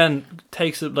 which he then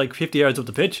takes it like 50 yards up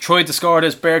the pitch. Tried to score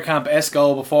this Bearcamp-esque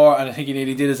goal before, and I think he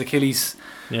nearly did his Achilles.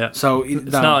 Yeah. So it's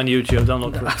not on YouTube. Don't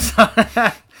look for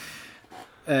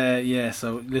it. Yeah.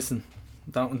 So listen,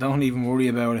 don't even worry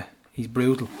about it. He's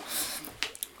brutal.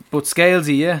 But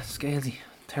Scalesy,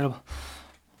 terrible.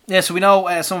 Yeah, so we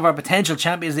know some of our potential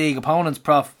Champions League opponents,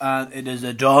 Prof, and it is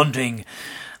a daunting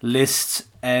list.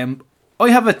 I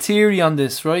have a theory on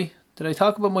this, right? Did I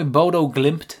talk about my Bodo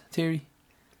Glimt theory?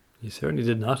 You certainly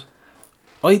did not.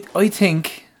 I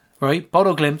think, right,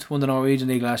 Bodo Glimt won the Norwegian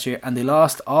League last year, and they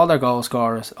lost all their goal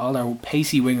scorers, all their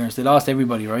pacey wingers. They lost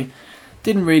everybody, right?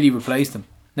 Didn't really replace them.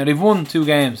 Now, they've won 2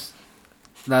 games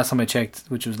last time I checked,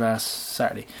 which was last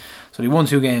Saturday. So they won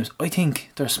 2 games. I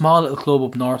think they're a small little club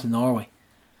up north in Norway.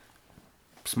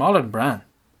 Smaller than Brann.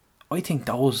 I think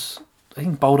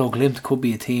Bodo Glimt could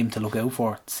be a team to look out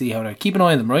for, to see how they're. Keep an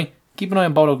eye on them, right? Keep an eye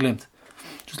on Bodo Glimt.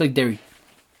 Just like Derry.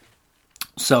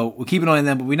 So we'll keep an eye on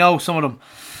them, but we know some of them.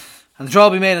 And the draw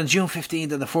will be made on June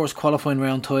 15th, and the first qualifying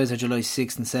round ties are July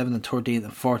 6th and 7th and 13th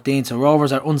and 14th. So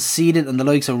Rovers are unseeded, and the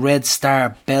likes of Red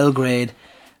Star, Belgrade,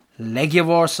 Legia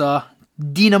Warsaw,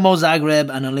 Dinamo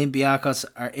Zagreb and Olympiacos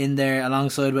are in there,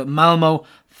 alongside with Malmo,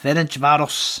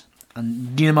 Ferencvaros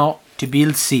and Dinamo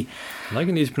Tbilisi.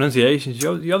 Liking these pronunciations.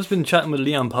 You've been chatting with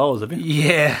Leon Pauls, have you?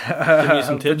 Yeah. Give me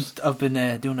some tips. I've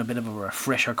been doing a bit of a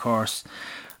refresher course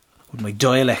with my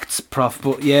dialects, Prof.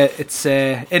 But yeah,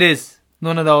 it is.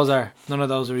 None of those are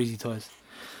easy ties.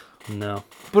 No.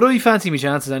 But I fancy my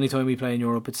chances anytime we play in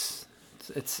Europe. It's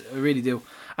I really do.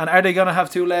 And are they going to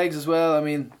have 2 legs as well? I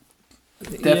mean,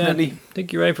 definitely. Yeah, I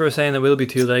think you're right for saying there will be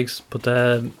 2 legs, but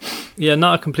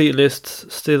not a complete list.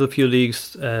 Still a few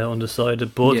leagues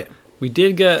undecided, but we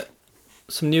did get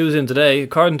some news in today.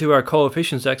 According to our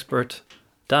coefficients expert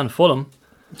Dan Fulham,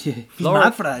 he's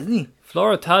mad for that, isn't he?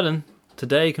 Flora Tallinn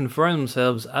today confirmed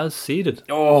themselves as seeded.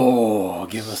 Oh,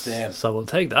 give us them. So we'll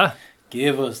take that.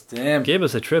 Give us them. Give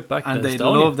us a trip back and to they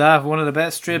Estonia. love that. One of the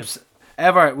best trips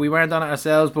ever. We weren't on it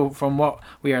ourselves, but from what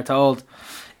we are told,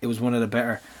 it was one of the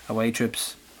better away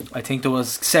trips. I think there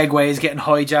was segways getting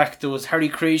hijacked. There was Hare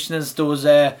Krishnas. There was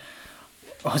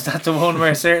was that the one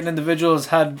where certain individuals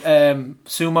had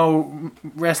sumo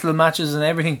wrestling matches and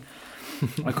everything?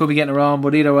 I could be getting it wrong,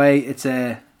 but either way, it's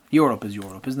Europe is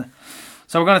Europe, isn't it?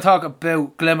 So we're going to talk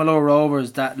about Glenmalure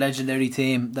Rovers, that legendary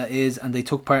team that is, and they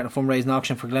took part in a fundraising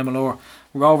auction for Glenmalure.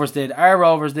 Rovers did,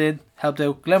 helped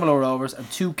out Glenmalure Rovers, and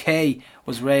 2k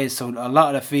was raised, so a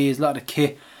lot of the fees, a lot of the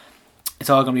kit, it's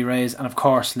all going to be raised, and of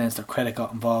course Leinster Credit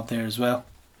got involved there as well.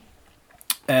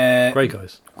 Great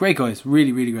guys,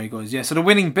 really, really great guys. Yeah, so the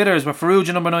winning bidders were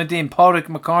Ferrugia number 19, Padraig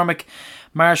McCormick,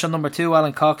 Marshall number 2,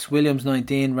 Alan Cox, Williams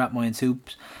 19, Rathmines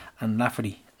Hoops, and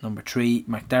Lafferty number 3,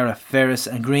 McDara, Ferris,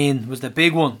 and Green was the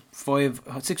big one.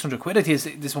 600 quid I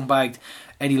think this one bagged.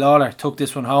 Eddie Lawler took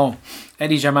this one home.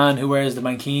 Eddie German, who wears the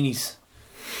mankinis.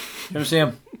 You ever see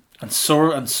him? And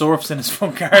surfs in his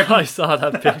front garden. I saw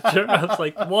that picture. I was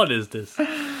like, what is this?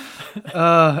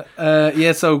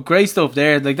 Yeah, so great stuff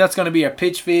there. Like, that's going to be your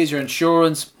pitch fees, your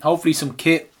insurance, hopefully some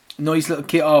kit, nice little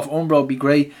kit off Umbro would be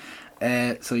great.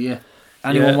 So yeah,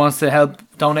 anyone wants to help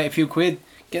donate a few quid,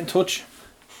 get in touch.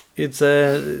 It's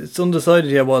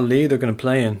undecided yet what league they're going to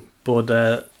play in, but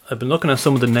I've been looking at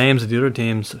some of the names of the other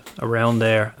teams around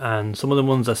there, and some of the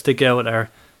ones that stick out are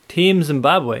Team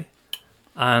Zimbabwe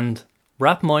and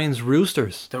Rathmines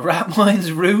Roosters. The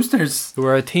Rathmines Roosters, who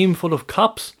are a team full of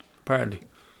cops, apparently.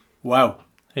 Wow.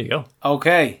 There you go.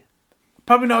 Okay.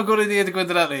 Probably not a good idea to go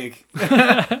into that league.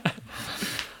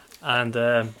 And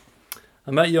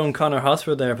I met young Conor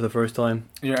Hosford there for the first time.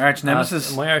 Your arch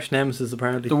nemesis. My arch nemesis,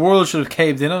 apparently. The world should have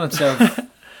caved in on itself.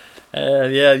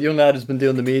 Yeah, young lad has been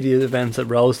doing the media events at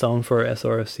Rollstone for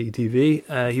SRFC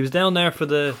TV. He was down there for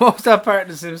the... What was that part of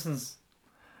The Simpsons?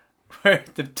 Where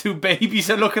the two babies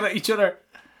are looking at each other.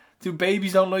 Two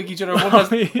babies don't like each other.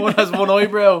 One has one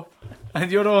eyebrow,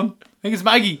 and the other one, I think it's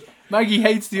Maggie. Maggie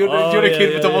hates the other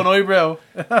kid with the one eyebrow.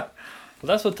 Well,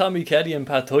 that's what Tommy Keddy and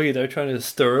Pat Tuohy, they're trying to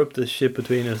stir up the shit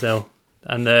between us now.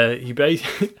 And they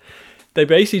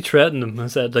basically threatened him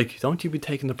and said, like, don't you be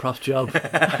taking the prof's job.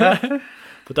 But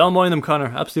don't mind them,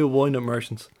 Connor. Absolute wind-up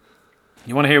merchants.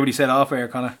 You want to hear what he said off air,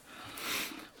 Connor?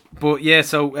 But yeah,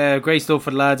 so great stuff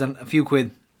for the lads, and a few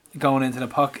quid going into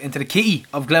the kitty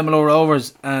of Glenmalure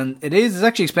Rovers, and it's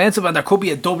actually expensive, and there could be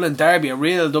a Dublin derby, a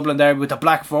real Dublin derby with the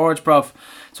Black Forge, prof.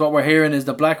 So what we're hearing is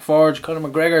the Black Forge, Conor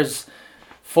McGregor's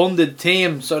funded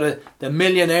team, so the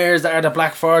millionaires that are the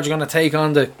Black Forge are going to take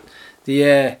on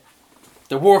the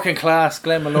working class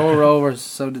Glenmalure Rovers.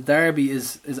 So the derby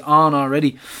is on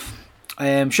already.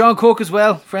 Sean Cook as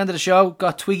well, friend of the show,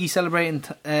 got Twiggy celebrating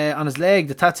on his leg,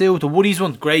 the tattoo, the Woodies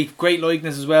one, great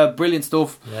likeness as well, brilliant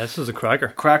stuff. Yeah, this was a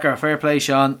cracker, fair play,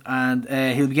 Sean. And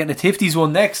he'll be getting a Tifties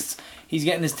one next. He's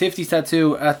getting his Tifties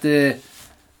tattoo at the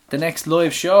next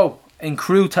live show in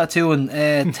Crew Tattoo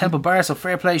in Temple Bar. So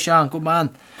fair play, Sean, good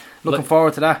man, looking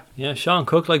forward to that. Yeah, Sean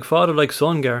Cook, like father like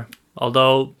son, Gar.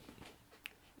 Although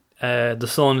the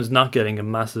son is not getting a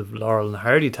massive Laurel and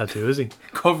Hardy tattoo, is he?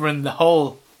 Covering the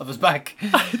whole of his back.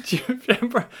 Do you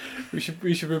remember? We should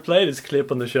replay this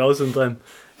clip on the show sometime.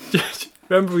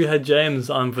 Remember we had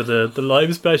James on for the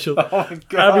live special. Oh my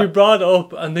God. And we brought it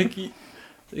up, and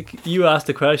you asked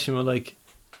the question, we're like,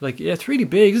 yeah, it's really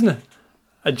big, isn't it?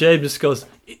 And James just goes,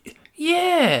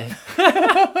 yeah.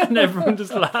 And everyone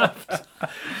just laughed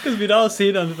because we'd all seen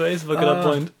it on Facebook at that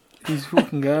point. He's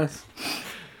fucking gas.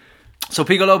 So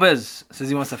Pico Lopez says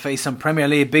he wants to face some Premier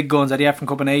League big guns at the African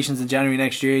Cup of Nations in January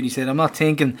next year. And he said, I'm not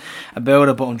thinking about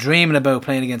it, but I'm dreaming about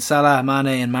playing against Salah, Mane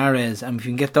and Mahrez. And if you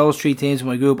can get those three teams in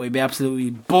my group, I'd be absolutely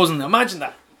buzzing. Imagine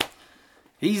that.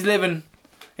 He's living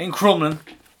in Crumlin,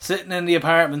 sitting in the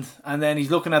apartment, and then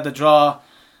he's looking at the draw.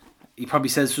 He probably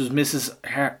says to his missus,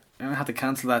 I'm going to have to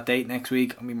cancel that date next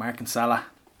week. I'll be marking Salah.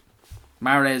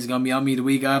 Mahrez is going to be on me the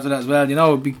week after that as well. You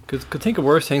know, could think of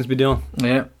worse things to be doing.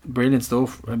 Yeah, brilliant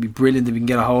stuff. It'd be brilliant if we can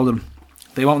get a hold of them.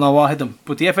 They won't know what hit them.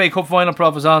 But the FA Cup final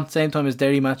prop is on, same time as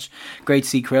Derry match. Great to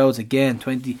see crowds again,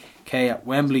 20k at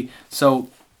Wembley. So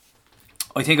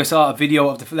I think I saw a video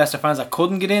of the Leicester fans that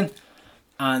couldn't get in,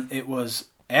 and it was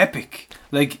epic.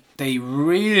 Like, they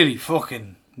really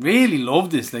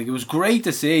loved this. Like, it was great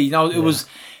to see. You know, it was.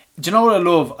 Do you know what I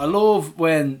love? I love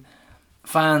when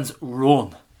fans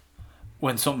run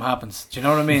when something happens. Do you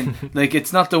know what I mean? Like,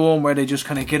 it's not the one where they just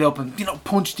kind of get up and, you know,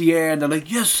 punch the air and they're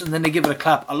like, yes, and then they give it a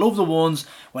clap. I love the ones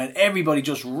when everybody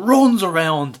just runs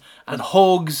around and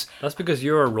hugs. That's because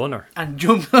you're a runner. And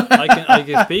jump. I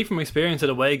can speak from experience at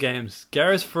away games.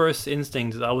 Gareth's first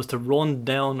instinct is always to run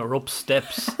down or up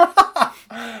steps.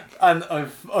 And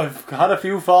I've had a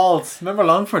few falls. Remember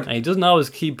Longford? And he doesn't always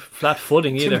keep flat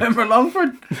footing Do you either. remember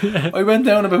Longford? I went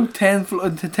down about 10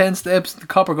 steps. The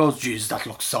copper goes, "Jesus, that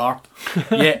looks sore."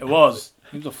 Yeah, it was.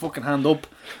 He was a fucking hand up.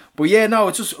 But yeah, no,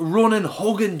 it's just running,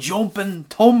 hugging, jumping,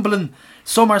 tumbling,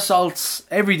 somersaults,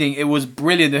 everything. It was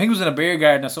brilliant. I think it was in a beer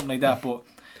garden or something like that. But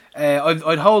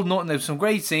I'd hold nothing. There was some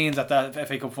great scenes at that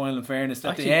FA Cup final, in fairness.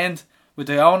 At the end, with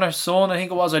the owner's son, I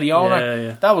think it was, or the owner.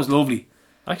 Yeah. That was lovely.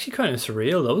 Actually kind of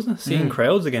surreal though, wasn't it? Seeing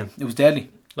crowds again. It was deadly.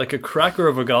 Like a cracker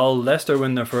of a goal. Leicester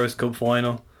win their first cup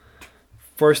final.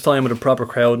 First time with a proper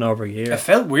crowd in over a year. It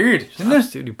felt weird, didn't it?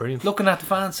 Absolutely brilliant. Looking at the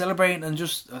fans celebrating and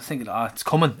just thinking, it's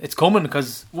coming. It's coming,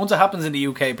 because once it happens in the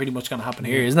UK, pretty much going to happen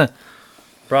here, isn't it?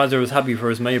 Bradzer was happy for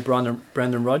his mate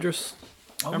Brendan Rodgers.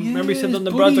 Oh, remember he said his on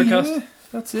the buddy, Bradzer cast? yeah,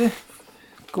 that's it.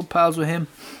 Good pals with him.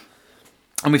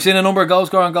 And we've seen a number of goal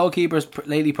scoring goalkeepers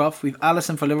lately, Prof. We've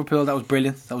Alisson for Liverpool. That was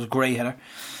brilliant. That was a great header.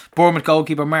 Bournemouth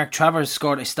goalkeeper Mark Travers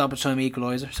scored a stoppage time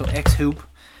equaliser. So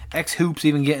ex-hoops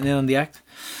even getting in on the act.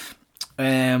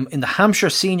 In the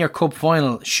Hampshire Senior Cup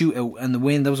final shootout and the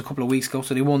win, that was a couple of weeks ago,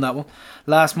 so they won that one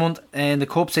last month. And the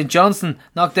Cup, St Johnstone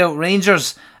knocked out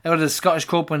Rangers out of the Scottish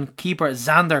Cup when keeper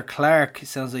Xander Clark, it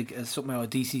sounds like something out of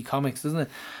DC Comics, doesn't it?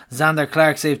 Xander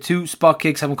Clark saved 2 spot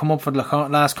kicks, having come up for the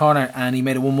last corner, and he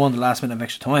made it 1-1 the last minute of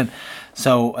extra time.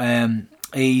 So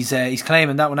he's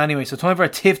claiming that one anyway. So time for a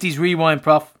Tifties rewind,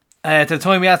 Prof. To the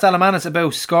time we asked Alamanis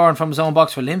about scoring from his own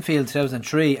box for Linfield in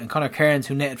 2003, and Conor Cairns,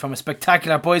 who netted from a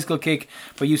spectacular bicycle kick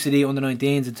for UCD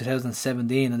under-19s in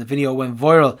 2017, and the video went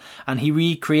viral and he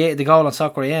recreated the goal on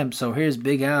Soccer AM. So here's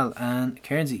Big Al and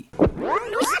Cairnsy.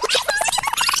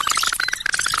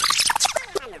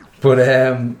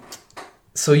 But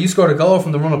so you scored a goal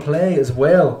from the run of play as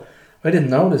well. I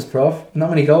didn't know this, Prof. Not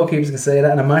many goalkeepers can say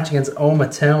that in a match against Oma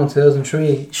Town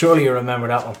 2003. Surely you remember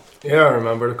that one. Yeah, I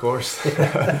remember it, of course.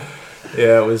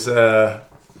 Yeah, it was.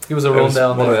 It was a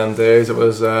rundown. One of them days. It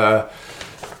was.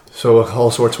 So all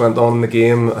sorts went on in the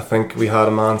game. I think we had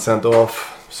a man sent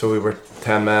off, so we were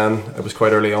 10 men. It was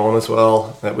quite early on as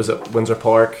well. It was at Windsor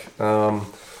Park.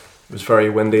 It was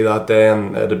very windy that day,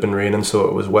 and it had been raining, so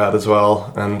it was wet as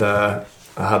well. And I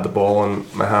had the ball in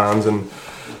my hands, and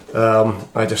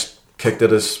I just kicked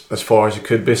it as far as you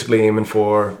could, basically aiming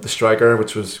for the striker,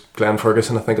 which was Glenn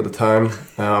Ferguson, I think, at the time.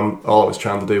 All I was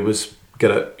trying to do was get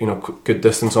a good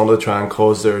distance onto it, try and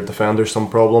cause their defenders some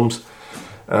problems.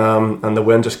 And the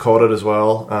wind just caught it as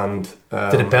well. And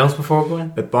did it bounce before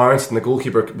going? It bounced, and the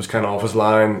goalkeeper was kind of off his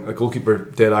line. The goalkeeper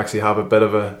did actually have a bit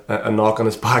of a knock on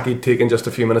his back. He'd taken just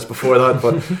a few minutes before that,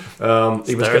 but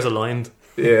he was aligned.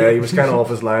 Yeah, he was kind of off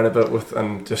his line a bit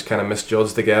and just kind of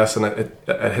misjudged, I guess, and it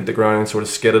hit the ground and sort of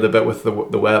skidded a bit with the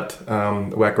wet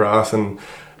grass, and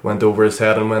went over his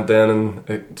head and went in, and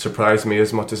it surprised me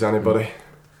as much as anybody.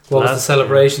 What was the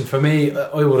celebration? For me,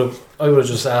 I would have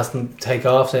just asked him to take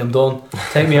off, say I'm done,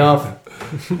 take me off,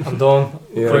 I'm done.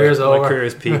 Yeah. Career's over. My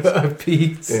career's peaked. I've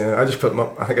peaked. Yeah, I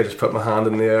think I just put my hand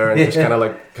in the air and just kind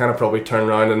of probably turned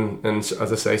around and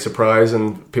as I say, surprise,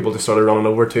 and people just started running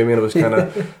over to me, and it was kind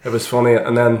of it was funny.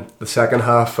 And then the second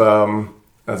half,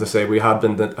 as I say, we had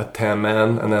been at 10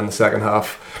 men, and then the second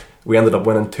half we ended up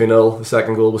winning 2-0. The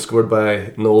second goal was scored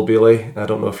by Noel Bailey. I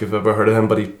don't know if you've ever heard of him,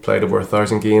 but he played over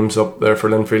 1,000 games up there for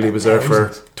Linfield. He was there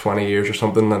for 20 years or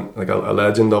something, and like a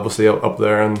legend, obviously, up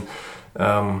there. And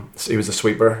he was a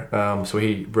sweeper, so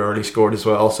he rarely scored as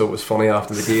well. So it was funny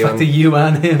after the game. The you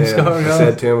and him scoring. I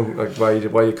said to him, like,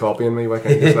 why are you copying me? Why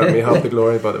can't you just let me have the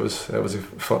glory? But it was a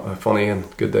funny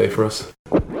and good day for us.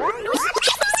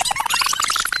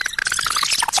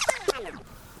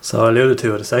 So I alluded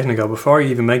to it a second ago, before you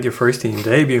even make your first team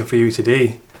debut for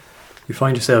UCD, you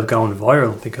find yourself going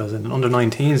viral, because in an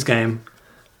under-19s game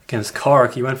against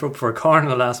Cork, you went up for a corner in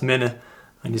the last minute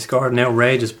and you scored an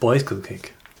outrageous bicycle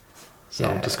kick.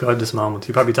 So describe this moment.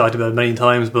 You probably talked about it many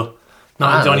times, but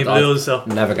not Johnny Blues, so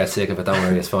never get sick of it, don't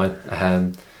worry, it's fine.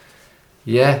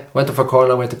 Went up for a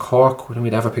corner, went to Cork. We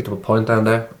never picked up a point down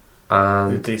there.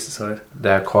 And decent side.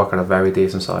 They're Cork on a very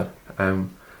decent side.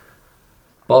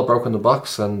 Ball broke in the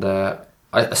box, and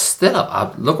I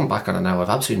still, looking back on it now, I've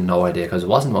absolutely no idea, because it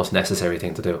wasn't the most necessary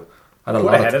thing to do. I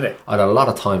had a lot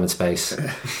of time and space,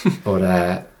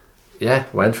 but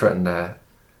went for it, and I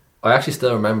actually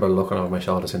still remember looking over my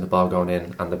shoulder, seeing the ball going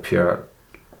in, and the pure,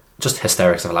 just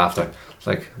hysterics of laughter.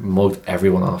 Like, mugged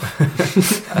everyone off.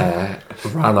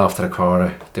 Ran off to the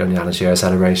corner during the Alan Shearer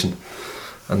celebration,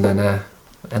 and then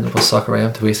ended up with Soccer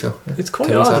AM 2 weeks ago. It's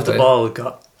quite odd that the ball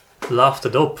got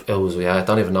lofted up. It was, I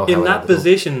don't even know in how that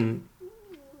position.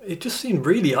 It just seemed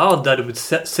really odd that it would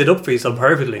sit up for you so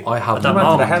perfectly. I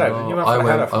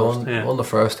won the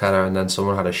first header, and then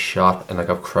someone had a shot in like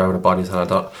a crowd of bodies, and I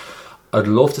thought, I'd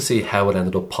love to see how it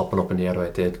ended up popping up in the air the way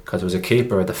it did, because it was a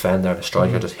keeper, a defender, and a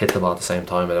striker just hit the ball at the same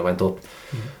time and it went up.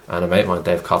 And a mate of mine,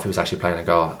 Dave Coffey, was actually playing a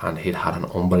goal, and he'd had an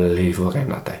unbelievable game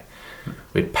that day.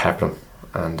 We'd peppered him,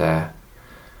 and I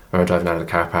remember driving out of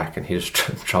the car park and he just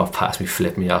drove past me,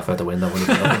 flipped me off out the window when he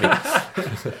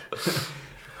came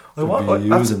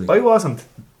I wasn't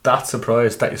that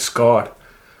surprised that you scored,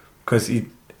 because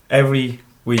every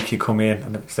week you come in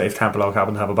and say if Templeogue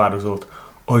happened to have a bad result,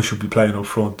 I should be playing up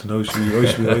front and I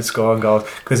should be scoring goals,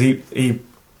 because he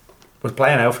was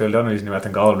playing outfield. The only reason he went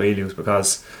in goal really was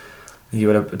because he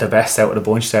was the best out of the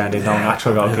bunch there and didn't know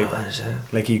natural goalkeeper.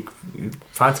 Like he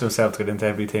fancied himself to get into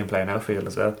every team playing outfield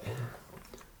as well.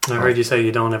 I heard you say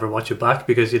you don't ever watch it back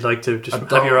because you'd like to just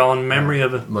have your own memory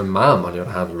of it. My mum, on the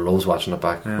other hand, loves watching it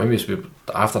back. When we used to be,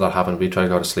 after that happened, we'd try to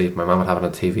go to sleep. My mum would have it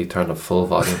on TV turned up full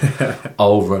volume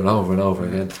over and over and over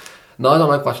again. No, I don't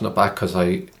like watching it back because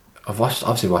I've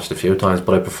obviously watched it a few times,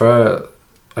 but I prefer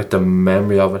like the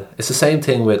memory of it. It's the same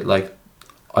thing with like,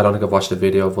 I don't think I've watched a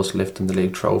video of us lifting the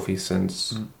league trophy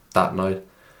since that night.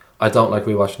 I don't like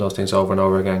rewatching those things over and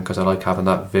over again because I like having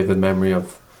that vivid memory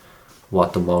of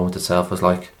what the moment itself was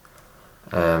like.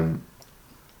 And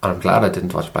I'm glad I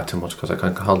didn't watch it back too much because I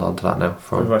can hold on to that now.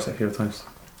 I've watched it a few times.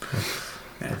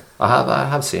 Yeah. I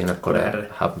have seen it. Could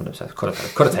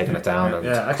have taken it down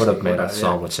and could have made it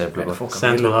so much simpler.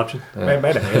 Sensible option. Made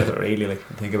it really, like,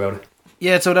 think about it.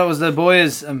 Yeah, so that was the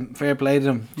boys. Fair play to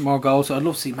them. More goals. So I'd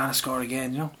love to see Manna score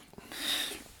again. You know,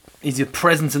 he's a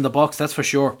presence in the box, that's for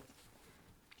sure.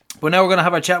 But now we're going to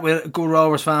have a chat with a good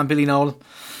Rovers fan, Billy Nolan.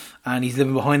 And he's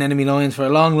living behind enemy lines for a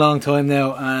long, long time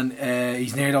now. And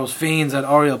he's near those fiends at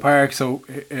Oriel Park. So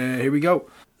here we go.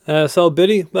 So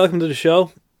Billy, welcome to the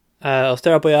show. I'll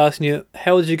start by asking you,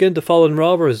 how did you get into following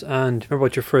Rovers? And do you remember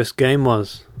what your first game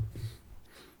was?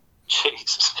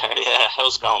 Jesus, yeah,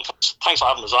 how's it going? Thanks for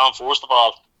having us on, first of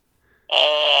all.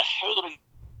 How did I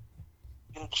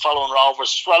get into following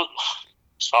Rovers? Well, I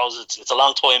suppose it's a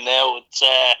long time now. It's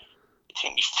I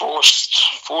think my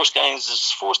first games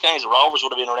of Rovers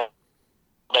would have been around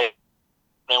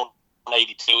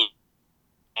 82.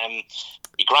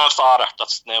 My grandfather,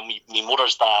 that's now my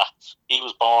mother's dad, he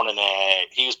was born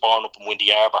up in Windy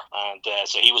Harbour, and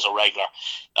so he was a regular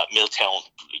at Milltown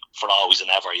for always and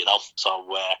ever, you know. So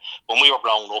when we were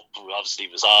growing up, obviously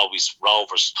it was always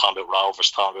Rovers, talking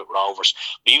about Rovers.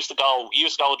 We used to go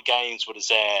to games with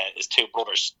his two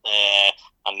brothers,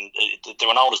 and they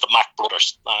were known as the Mac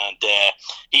brothers. And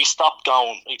he stopped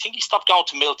going. I think he stopped going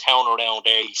to Milltown around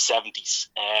early 70s.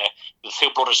 The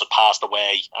two brothers had passed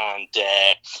away, and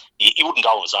he wouldn't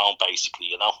go on his own, basically,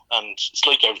 you know. And it's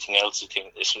like everything else. I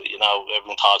think you know,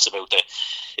 everyone talks about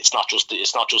it's not just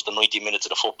the 90 minutes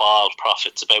of the football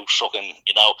profit. It's about fucking,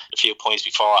 you know, a few points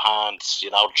beforehand,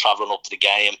 you know, travelling up to the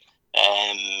game,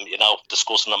 you know,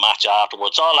 discussing the match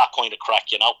afterwards, all that kind of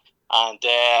crack, you know. And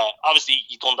obviously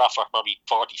he'd done that for probably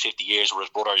 40, 50 years with his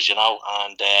brothers, you know,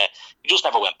 and he just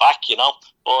never went back, you know.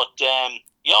 But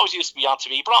he always used to be on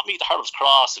TV. He brought me to Harold's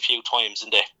Cross a few times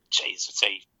in the, I'd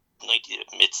say,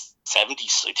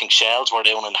 mid-70s. I think Shells were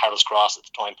down in Harold's Cross at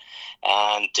the time.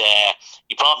 And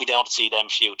he brought me down to see them a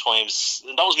few times.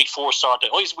 And that was my first sort of...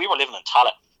 We were living in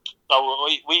Tallaght. So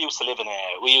we used to live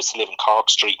in Cork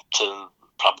Street till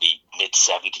probably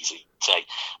mid-70s, I'd say.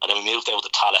 And then we moved out to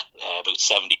Tallaght about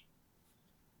 70.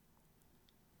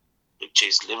 Like,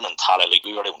 geez, living in Tallaght, like,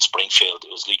 we were out in Springfield.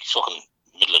 It was like fucking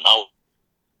middle of nowhere.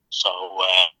 So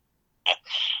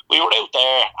we were out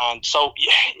there, and so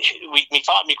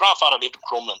my grandfather lived in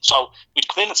Crumlin, so we'd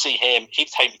come in and see him. He'd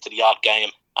take me to the odd game,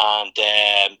 and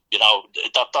you know,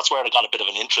 that's where I got a bit of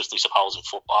an interest, I suppose, in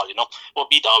football. You know, but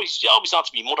he'd always on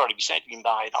to me mother. He'd be saying to me, you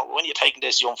know, when you're taking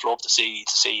this young fella to see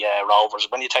Rovers,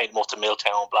 when you're taking them up to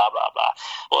Milltown, blah blah blah.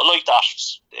 Well, like that,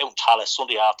 out in Tallaght,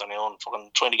 Sunday afternoon,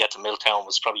 fucking trying to get to Milltown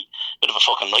was probably a bit of a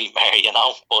fucking nightmare, you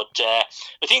know. But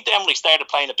I think then when I started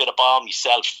playing a bit of ball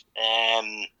myself,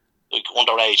 like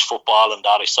underage football and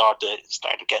that, I started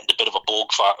getting a bit of a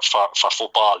bug for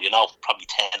football, you know, probably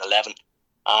 10, 11.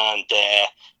 And I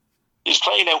was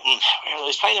playing out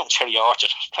in Cherry Orchard,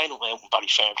 I was playing out in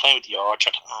Ballyfermot, playing with the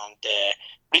Orchard, and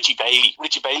Richie Bailey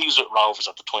was with Rovers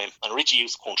at the time, and Richie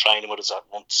used to come training with us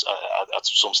at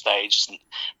some stages, and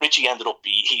Richie ended up,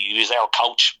 he was our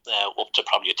coach up to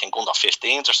probably, I think, under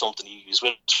 15s or something. He was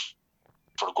with us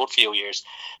for a good few years,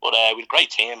 but we had a great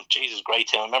team. Jesus, great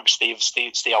team. I remember Steve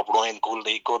O'Brien,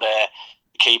 good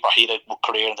keeper. He had a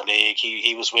career in the league.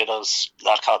 He was with us. A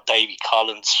lad called Davy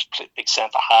Collins, big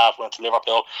centre half, went to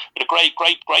Liverpool with a great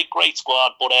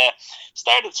squad. But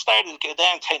started to get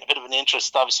down, taking a bit of an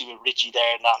interest, obviously with Richie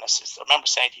there and that. And I remember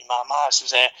saying to him, "Ma,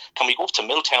 can we go up to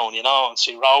Milltown, and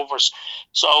see Rovers?"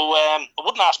 So I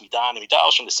wouldn't ask me Dan. My dad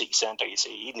was from the city centre. You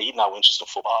see, he had no interest in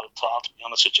football at all. To be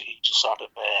honest with you, he just sort of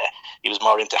he was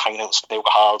more into hanging out in snooker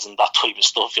halls and that type of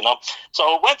stuff, So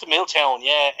I went to Milltown,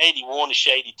 81ish,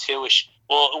 82ish.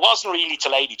 Well, it wasn't really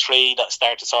till 83 that it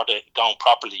started sort of going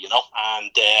properly, And I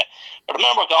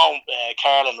remember going,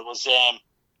 Carolyn, it was, I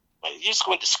used to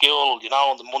go into school,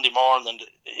 on the Monday morning, and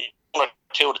one or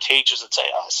two of the teachers would say,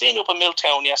 "I seen you up in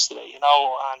Milltown yesterday, and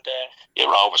you're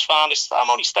a Rovers fan. I'm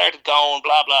only started going,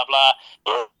 blah, blah, blah."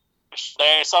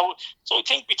 There, so I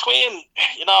think between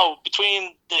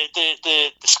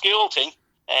the school thing,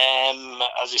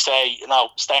 as you say,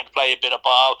 starting to play a bit of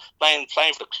ball, playing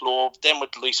for the club, then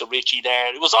with Lisa Ritchie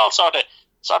there, it was all sort of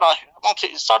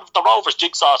the Rovers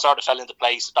jigsaw sort of fell into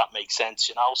place, if that makes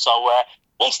sense, So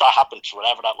once that happened,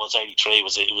 whatever that was, 83, you were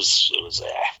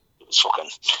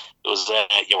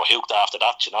hooked after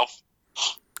that,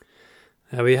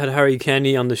 We had Harry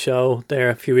Kenny on the show there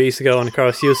a few weeks ago, and of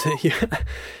course you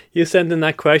sent in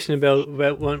that question about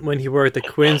when he worked at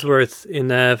Quinsworth in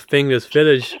Finglas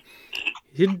Village.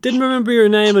 He didn't remember your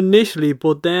name initially,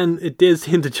 but then it did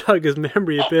seem to jog his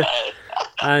memory a bit,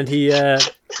 and he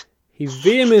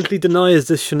vehemently denies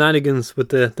this shenanigans with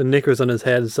the knickers on his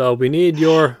head. So we need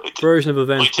your version of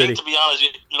events, Billy. To be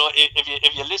honest,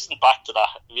 if you listen back to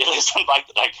that,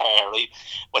 Harry,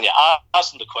 when you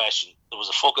asked him the question, there was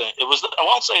I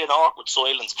won't say an awkward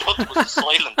silence, but there was a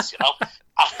silence,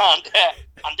 and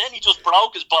then he just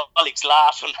broke his bollocks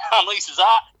laughing, and he says,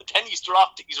 then he's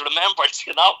dropped, he's remembered,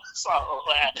 so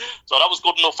that was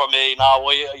good enough for me. Now,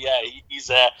 he's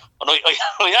and I'll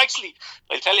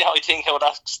tell you how I think how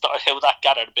that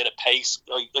gathered a bit of pace.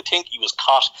 I think he was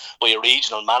caught by a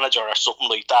regional manager or something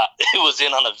like that. He was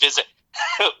in on a visit.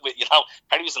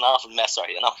 Harry was an awful messer,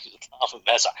 he was an awful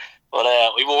messer. But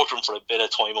we worked with him for a bit of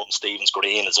time up in Stevens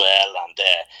Green as well, and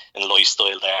in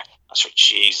lifestyle there. I said,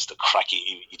 Jesus, the crack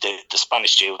the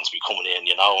Spanish students be coming in,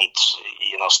 and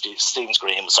Stevens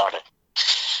Green was sort of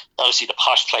obviously the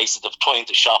posh place at the time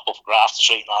to shop up Grafton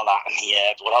Street and all that, and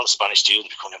with all the Spanish students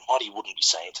be coming in, what he wouldn't be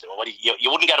saying to them, you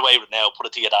wouldn't get away with it now, put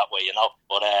it to you that way,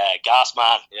 But Gas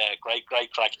Man, great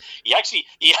crack. He actually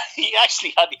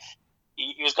had.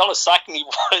 He was going to sack me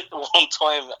one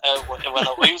time when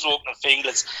I was working at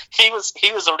Finglas. He was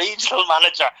a regional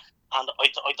manager, and I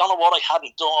don't know what I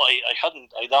hadn't done. I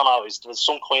don't know. There was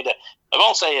some kind of, I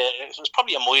won't say it was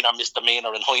probably a minor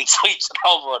misdemeanor in hindsight,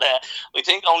 but I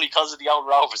think only because of the old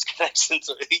Rovers connections,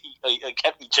 I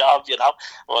kept my job,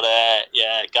 But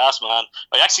Gas Man.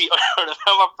 I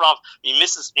remember from he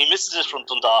misses is from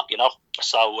Dundalk,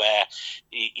 So I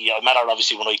met her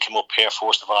obviously when I came up here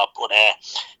first of all, but.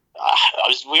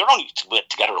 We were only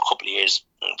together a couple of years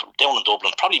down in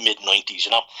Dublin, probably mid-90s,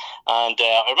 And I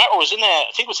remember I was I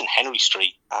think it was in Henry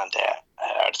Street, and at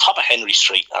the top of Henry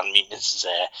Street, and he says,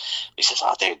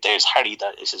 there's Harry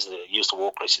that he used to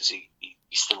work with. He says he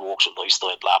still works with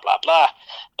lifestyle, blah blah blah.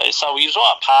 So he was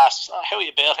walking past. How are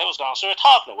you, Bill? How was it going? So we're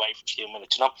talking away for a few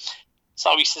minutes,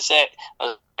 So he says,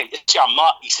 "It's your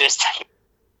mat." He says,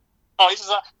 "Oh," he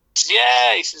says.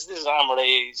 Yeah, he says, "This is Amory."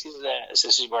 He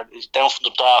says, he's down from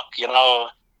the dock,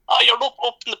 "Oh, you're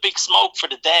up in the big smoke for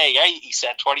the day, eh?" He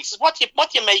said to her. He says, What do you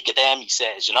make of them?" He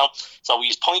says, So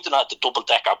he's pointing at the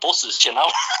double-decker buses,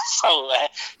 So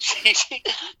she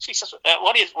says,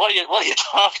 what are you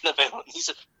talking about?" He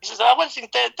says, "I would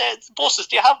think the buses.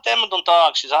 Do you have them in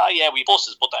Dundalk?" She says, "Oh yeah, we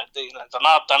buses, but they're not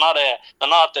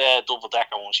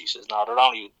double-decker ones." She says, "No, they're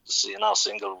only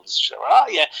single ones." She said, "Oh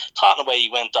yeah." Talking away, he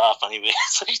went off anyway.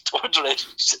 So he turned around. She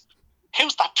said,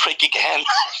 "Who's that prick again?"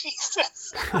 He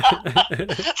says.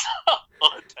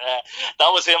 But,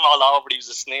 that was him all over. He was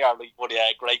a sneer, but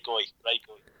great guy.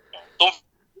 Don't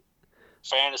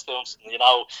fairness to him, as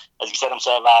he said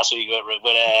himself last week with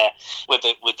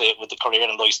the career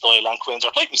and lifestyle and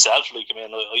Queensland, like myself,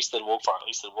 I still work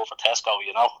for Tesco,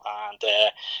 and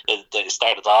it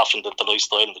started off in the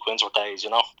lifestyle in the Queensland days,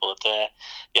 But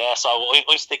so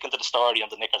I'm sticking to the story on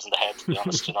the knickers in the head, to be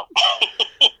honest,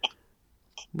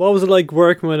 What was it like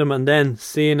working with him and then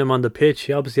seeing him on the pitch?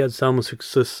 He obviously had so much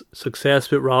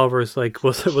success with Rovers. Like,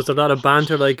 was there a lot of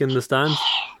banter like in the stands?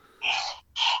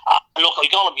 Look, I'm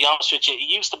going to be honest with you.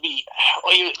 He used to be,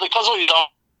 because he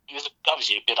was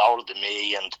obviously a bit older than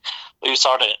me, and I used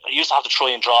to have to try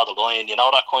and draw the line, you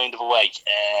know, that kind of a way,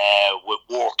 with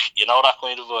work, you know, that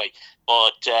kind of a way.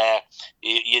 But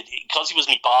because he was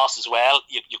my boss as well,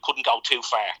 you couldn't go too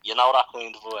far, you know, that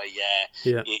kind of a way.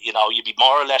 You know, you'd be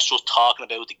more or less just talking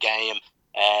about the game.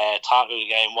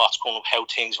 What's going on, how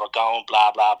things were going,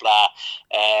 blah blah blah.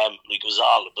 Like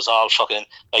it was all fucking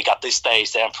like at this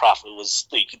stage. Then, Prof, it was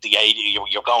like the 80s.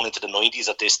 You're going into the 90s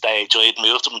at this stage. I had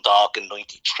moved to Dundalk in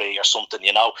 '93 or something,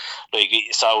 you know. Like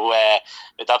so,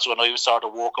 that's when I was started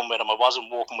working with him. I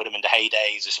wasn't working with him in the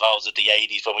heydays, I suppose, at the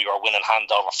 80s when we were winning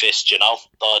hand over fist, you know.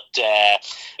 But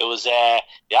it was But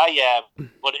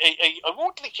I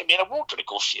worked like I worked with a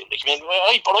good few. Like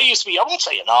I used to be. I won't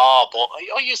say no, but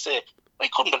I used to. I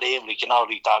couldn't believe, like, you know,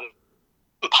 like that.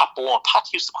 Pat Bourne,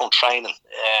 Pat used to come training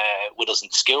with us in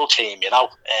the school team, you know.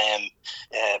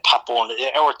 Pat Bourne,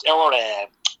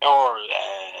 our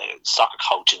soccer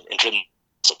coach in Drimnagh,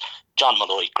 John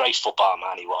Malloy, great football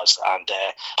man he was, and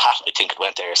Pat, I think,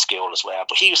 went there to school as well.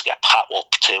 But he used to get Pat up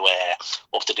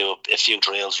to do a few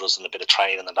drills for us and a bit of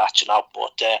training and that, you know.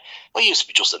 But I used to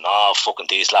be just fucking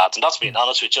these lads, and that's being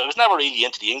honest with you. I was never really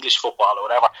into the English football or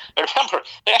whatever. I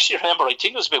actually remember, I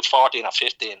think it was about 14 or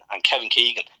 15, and Kevin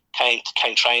Keegan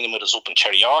came training with us up in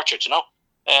Cherry Orchard, you know.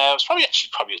 It was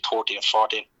probably 13,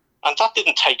 14, and that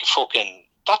didn't take a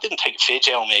fidge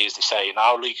out of me, as they say, you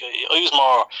know. Like, I was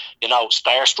more, you know,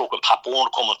 starstruck when Pat Bourne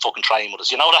come and fucking train with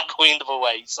us, you know, that kind of a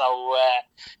way. So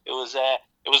it was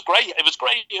great. It was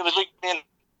great. It was like, it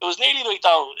was nearly like,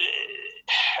 though,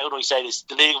 how do I say this?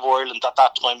 The League of Ireland at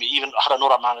that time, we even had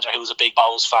another manager who was a big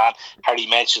Bows fan. Harry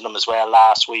mentioned him as well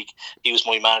last week. He was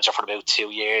my manager for about 2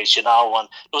 years, you know, and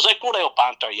it was like good out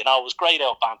banter, you know. It was great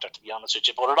out banter, to be honest with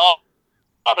you. But it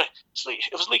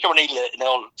was like an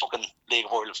old fucking League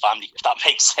of Ireland family, if that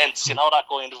makes sense, you know, that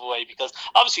kind of a way, because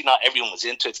obviously not everyone was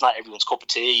into it. It's not everyone's cup of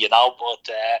tea, you know, but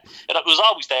it was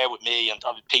always there with me and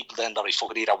people then that I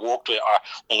fucking either worked with or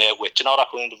hung out with, you know,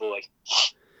 that kind of a way.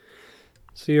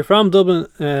 So you're from Dublin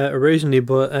originally,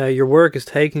 but your work is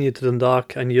taking you to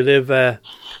Dundalk, and you live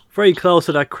very close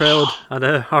to that crowd at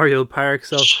Oriel Park.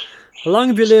 So how long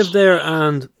have you lived there,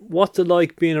 and what's it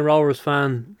like being a Rovers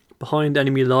fan behind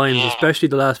enemy lines, especially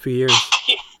the last few years?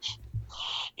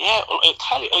 Yeah, well, I'll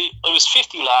tell you, I was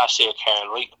 50 last year,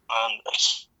 Carl, right? And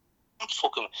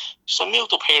I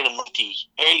moved up here in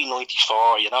early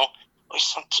 94, you know. I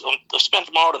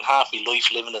spent more than half my life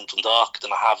living in Dundalk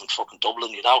than I have in fucking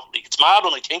Dublin, you know. Like, it's mad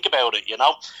when I think about it, you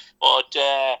know. But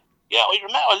yeah, I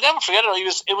remember. I'll never forget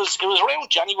it. It was around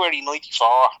January '94,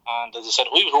 and as I said,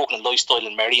 we were working in Lifestyle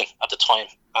in Merrion at the time,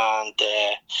 and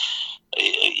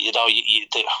you know,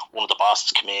 one of the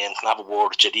bosses come in and have a word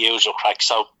with you, the usual crack.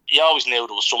 So you always knew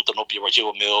there was something up, you were due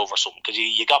a move or something, because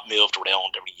you got moved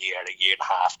around every year, a year and a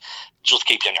half, just to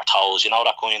keep you on your toes, you know,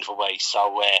 that kind of a way.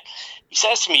 So he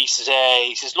says to me, he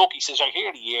says, look, he says, you're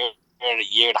here a year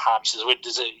and a half. He says,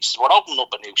 we're opening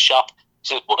up a new shop. He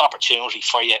says, good opportunity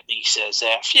for you. He says,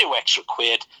 a few extra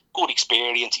quid, good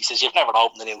experience. He says, you've never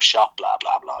opened a new shop, blah,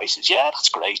 blah, blah. He says, yeah, that's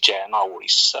great, yeah, no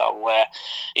worries. So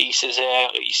he says,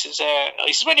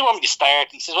 when do you want me to start?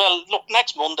 He says, well, look,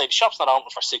 next Monday, the shop's not open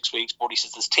for 6 weeks, but he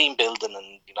says, there's team building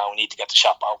and, you know, we need to get the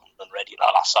shop open and ready and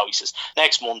all that. So he says,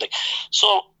 next Monday.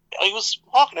 So I was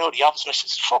walking out of the office and I said,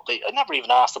 fuck, I never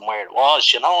even asked him where it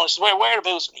was, you know. I said,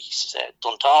 whereabouts? And he says,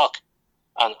 Dundalk.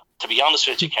 And to be honest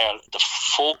with you, Carl, the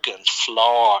fucking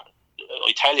floor,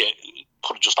 I tell you,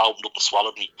 could have just opened up and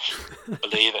swallowed me.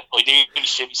 Believe it. I nearly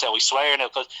shit myself. I swear now,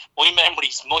 because my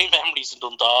memories in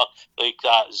Dundalk like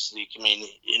that is like, I mean,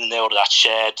 in and out of that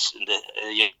shed, in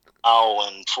the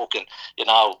and fucking, you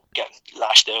know, getting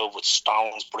lashed out with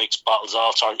stones, bricks, bottles,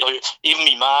 all sorts. Even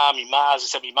me ma, as I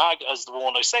said, me ma is the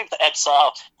one I was saying to Ed Saw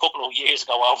a couple of years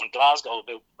ago over in Glasgow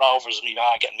about Rovers, and me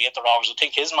ma getting me into Rovers. I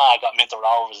think his ma got me into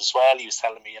Rovers as well, he was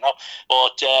telling me, you know.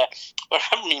 But I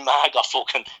remember me ma got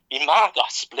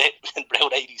split in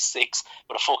about 86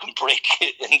 with a fucking brick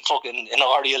in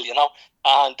Oriel, you know.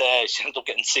 And she ended up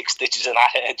getting 6 stitches in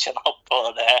her head, you know.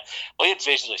 But I had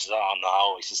visions. I said, oh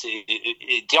no. He says,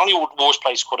 the only worst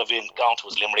place could have been gone to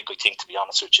was Limerick, I think, to be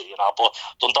honest with you, you know. But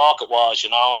Dundalk it was,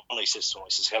 you know. And he says,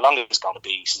 how long is it going to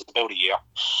be? He says, about a year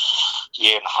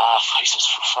and a half. He says,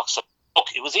 for fuck's sake.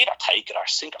 Look, it was either take it or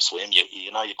sink or swim.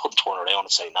 You know, you couldn't turn around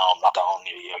and say, no, I'm not going.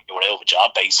 You were out of a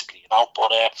job, basically, you know.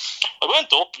 But I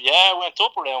went up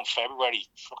around February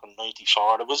fucking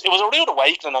 94. It was a rude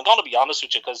awakening, I'm going to be honest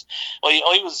with you, because I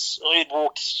had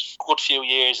worked a good few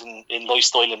years in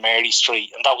Lifestyle in Mary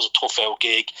Street, and that was a tough out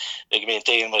gig. Like, I mean,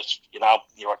 dealing with, you know,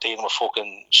 you were dealing with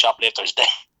fucking shoplifters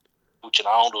you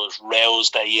know, there was rows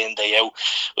day in, day out.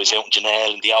 I was out in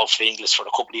Janelle and the Old Finglas for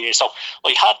a couple of years. So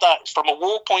I had that, from a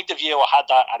work point of view, I had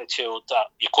that attitude that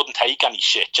you couldn't take any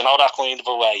shit, you know, that kind of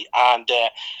a way. And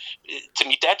to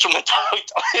my detriment,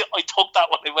 I took that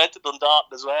when I went to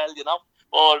Dundalton as well, you know.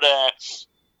 But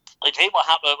I tell you what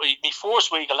happened. My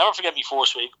first week, I'll never forget my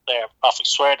first week there. I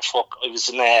swear to fuck, I was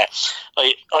in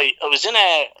I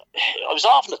was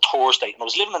off on a Thursday, and I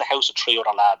was living in a house with 3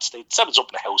 other lads. They set us up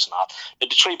in a house and that.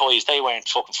 The 3 boys, they weren't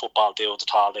fucking football dudes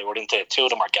at all. They were into 2 of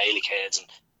them are Gaelic heads, and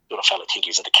the other fella, I think he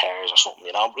was at the Cars or something,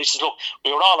 you know. But he says, look,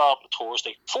 we were all off on a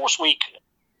Thursday. First week,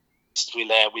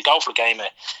 we'll go for a game of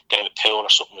pool or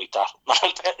something like that.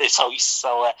 So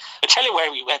I tell you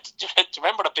where we went. Do you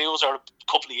remember the Boozer a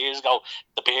couple of years ago?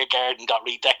 The beer garden got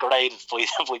redecorated by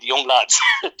the young lads.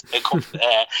 It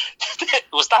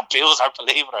was that Boozer,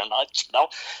 believe it or not, you know.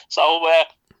 So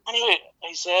anyway,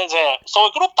 he says, so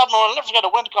I got up that morning, I'll never forget, I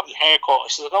went and got my haircut. I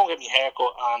said, I'll go and get my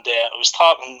haircut, and I was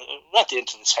talking, went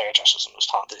into this hairdresser's and I was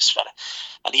talking to this fella,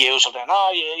 and the usual then,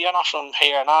 you're not from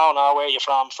here now, where are you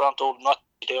from Dublin, not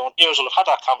doing. Usual, I've had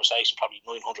that conversation probably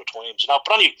 900 times, you know.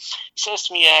 But anyway, he says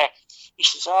to me, he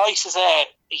says,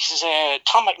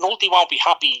 Tom McNulty won't be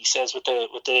happy, he says, with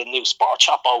the new sport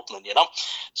shop opening, you know.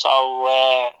 So,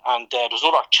 and there's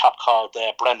another chap called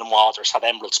Brendan Waters, had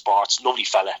Emerald Sports, lovely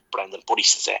fella, Brendan, but he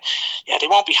says, yeah, they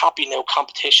won't be happy in no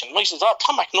competition. And he says,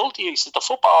 Tom McNulty, he says, the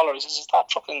footballer, he says, is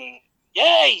that fucking...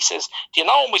 Yeah, he says, do you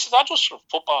know him? He says, I just for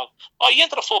football. Oh, you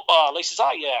into the football? He says,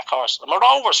 oh, yeah, of course. I'm a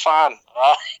Rovers fan.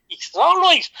 He says, all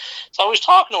right. So I was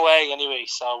talking away anyway.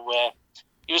 So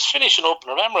he was finishing up,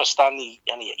 and I remember standing,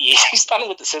 and he's standing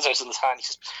with the scissors in his hand. He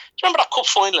says, do you remember that cup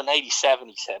final in 87?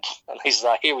 He said, and he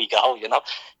says, here we go, you know.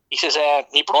 He says,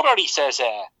 my brother, he says,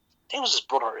 I think it was his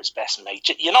brother, his best mate.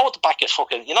 You know what the back of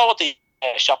fucking, you know what the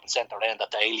shopping centre end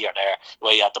at the Ailier there,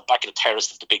 where you had the back of the terrace,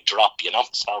 there's the big drop, you know.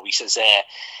 So he says, I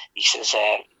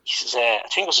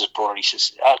think it was his brother. He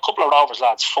says a couple of Rovers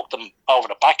lads fucked him over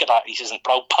the back of that. He says, and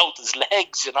broke both his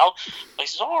legs, you know. I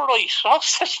says, all right,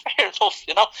 that's fair enough,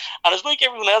 you know. And it's like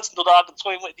everyone else in the dog at the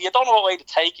time, you don't know what way to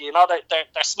take it, you know. They're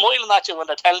smiling at you when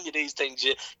they're telling you these things.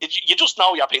 You just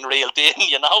know you're being reeled in,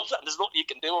 you know. And there's nothing you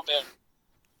can do about it.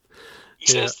 He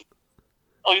says,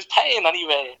 I was paying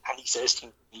anyway, and he says to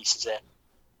me, he says,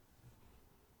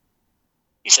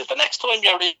 the next time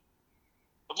you're in,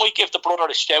 I might give the brother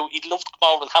a shout. He'd love to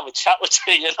come over and have a chat with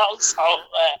you, you know. So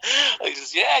I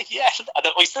says, yeah. And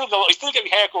I still get my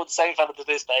hair cut with the same fella to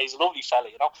this day. He's a lovely fella,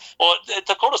 you know. But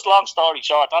to cut us long story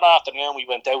short, that afternoon we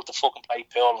went out to fucking play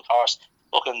pool, and of course,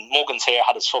 fucking Muggins here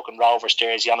had his fucking Rovers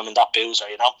jersey on him in that Boozer,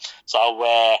 you know. So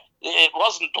it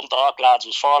wasn't Dundalk lads, it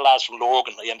was 4 lads from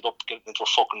Logan. I ended up getting into a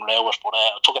fucking row, but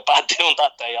I took a bad doing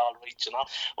that day, all right, you know.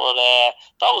 But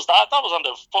that was on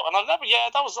the foot, and that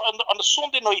was on the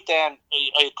Sunday night. Then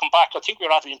I come back. I think we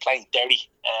were after playing Derry.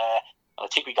 I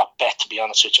think we got bet, to be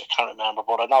honest with you. I can't remember,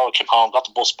 but I know I came home, got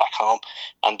the bus back home,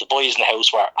 and the boys in the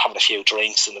house were having a few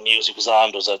drinks, and the music was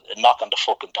on. There was a knock on the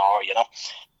fucking door, you know.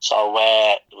 So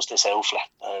it was this outfit.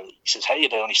 He says, how you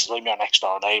doing? He says, I'm your next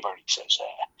door neighbour. He says,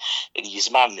 and he's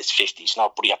a man in his 50s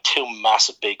now, but he had 2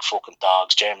 massive big fucking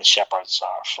dogs, German Shepherds,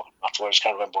 or fucking, I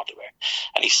can't remember what they were.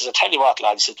 And he says, I tell you what,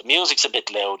 lad, he says, the music's a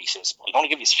bit loud. He says, I'm going to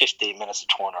give you 15 minutes to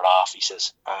turn it off. He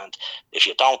says, and if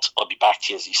you don't, I'll be back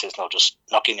to you. He says, no, just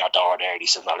knock in your door there. He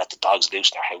says, no, let the dogs loose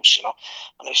in your house, you know.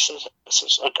 And I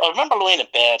says, I remember lying in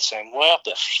bed saying, what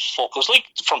the fuck? It was like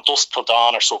from dusk till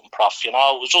dawn or something, prof, you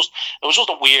know. It was just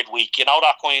a weird week, you know,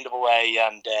 that kind of a way.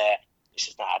 And he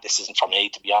says, nah, this isn't for me,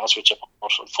 to be honest with you.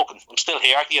 But I'm still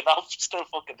here, you know, still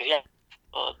fucking here.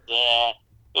 But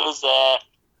it was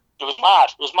mad.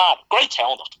 It was mad. Great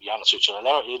town, though, to be honest with you.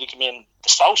 I mean, the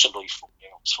social life, you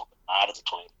know, was fucking mad at the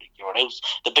time. You were out.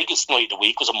 The biggest night of the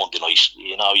week was a Monday night.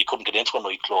 You know, you couldn't get into a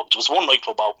nightclub. There was one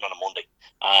nightclub open on a Monday,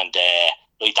 and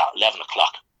like that, 11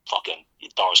 o'clock. Fucking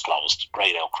doors closed,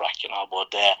 great out crack, you know.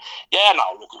 But yeah,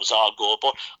 no, look, it was all good.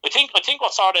 But I think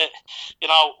what sort of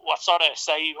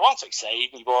saved, I won't say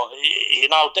saved me, but you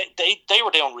know, they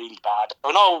were doing really bad.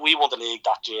 I know we won the league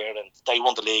that year, and they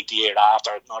won the league the year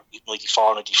after,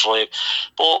 94, 95.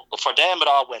 But for them, it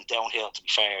all went downhill, to be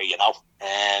fair, you know.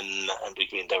 And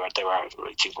they were I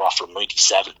think off from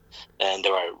 97, and they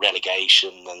were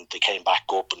relegation, and they came back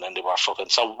up, and then they were fucking.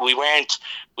 So we weren't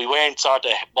sort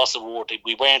of, what's the word?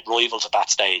 We weren't rivals at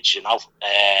that stage, you know.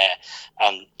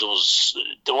 And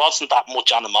there wasn't that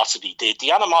much animosity.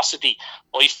 The animosity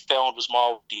I found was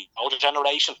more the older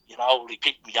generation, you know, the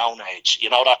people my own age, you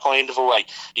know, that kind of a way.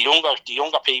 The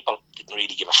younger people didn't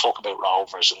really give a fuck about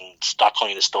Rovers and that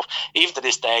kind of stuff. Even to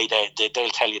this day, they'll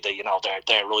tell you that, you know,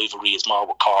 their rivalry is more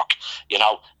with Cork, you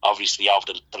know, obviously over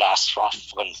the last from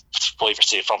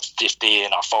 15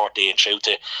 or 14 through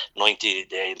to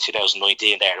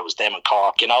 2019 there, it was them and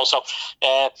Cork, you know, so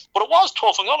but it was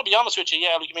tough. I'm going to be honest with you,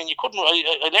 yeah, like, I mean, you couldn't,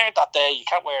 I learned that day, you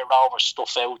can't wear Rover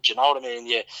stuff out, you know what I mean,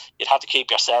 you'd have to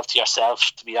keep yourself to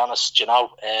yourself, to be honest, you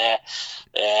know. I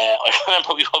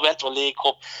remember we went to a League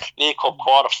Cup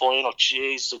quarter final,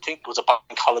 jeez, I think it was a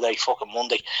bank holiday fucking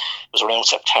Monday, it was around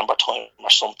September time or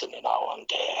something, you know,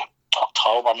 and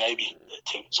October maybe, I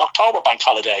think it was October bank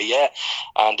holiday, yeah,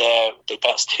 and they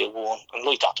bet us 2-1, and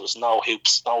like that, there was no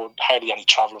hoops, hardly any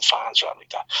travelling fans or anything like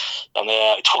that, and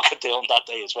I took it down that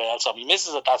day as well. So my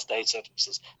missus at that stage said, he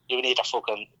says, you need to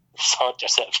fucking sort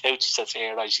yourself out. She says,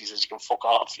 here, right, she says, you can fuck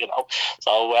off, you know.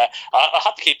 So I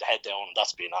had to keep the head down, and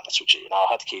that's being honest with you, you know, I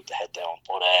had to keep the head down,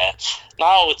 but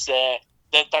now it's they're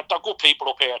good people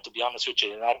up here, to be honest with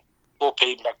you, you know, good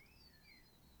people,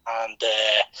 and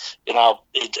you know,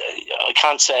 I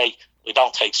can't say we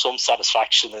don't take some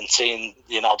satisfaction in seeing,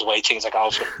 you know, the way things are going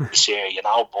for this year, you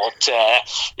know, but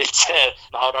it's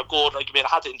no, they're good. Like, I mean, I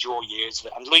had to endure years of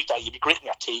it, and like that, you'd be gritting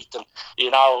your teeth, and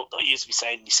you know, I used to be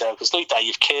saying to myself, because like that,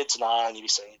 you've kids and all, and you'd be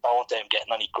saying, you don't want them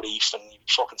getting any grief, and you'd be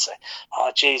fucking saying,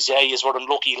 oh jeez, yeah, you were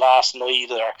unlucky last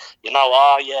night, or you know,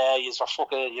 oh yeah, you were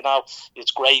fucking, you know, it's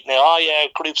great now, oh yeah,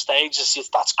 group stages,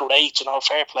 that's great, you know,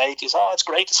 fair play to you, oh, it's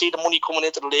great to see the money coming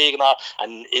into the league and all,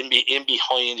 and in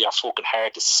behind your fucking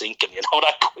heart is sinking, you know,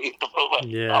 that kind of moment.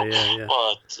 Yeah.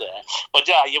 But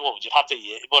yeah, you would. You'd have to.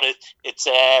 But it's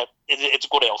a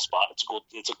good old spot. It's a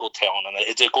good town, and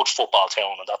it's a good football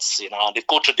town, and that's, you know, and it's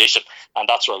good tradition, and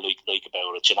that's what I like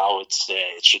about it. You know, it's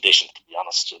tradition, to be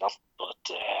honest. You know, but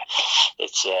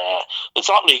it's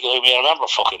not like, I mean, I remember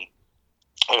fucking.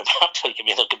 I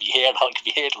mean, I could be here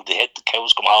till the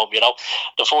cows come home, you know.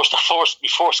 The first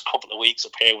couple of weeks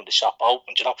up here when the shop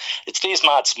opened, you know, it's these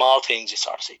mad small things you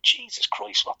sort of say, Jesus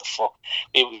Christ, what the fuck.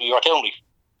 We were down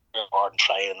warden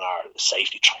training or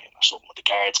safety training or something. The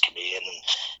guards came in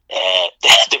and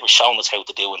they were showing us how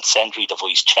to do incendiary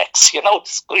device checks, you know,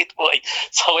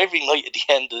 so every night at the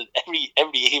end of every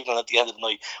evening at the end of the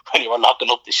night when you were locking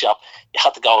up the shop, you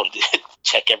had to go and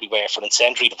check everywhere for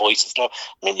incendiary devices. Now,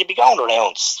 I mean, you'd be going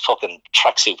around fucking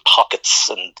tracksuit pockets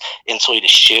and inside the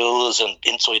shoes and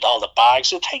inside all the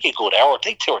bags. It'd take a good hour, it'd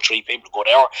take 2 or 3 people a good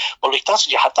hour, but like, that's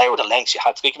what you had. They were the lengths you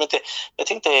had to come into. I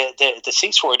think the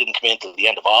ceasefire didn't come in until the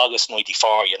end of August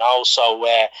 '94, you know, so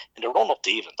in the run up to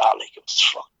even that, like, it was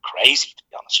fucking crazy, to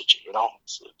be honest with you, you know, it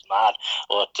was mad,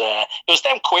 but it was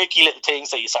them quirky little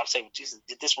things that you start saying, Jesus,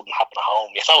 this wouldn't happen at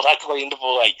home, you know, that kind of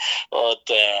way, but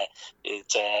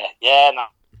it's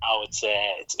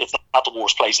not the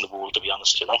worst place in the world, to be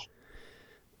honest, you know.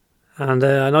 And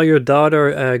I know your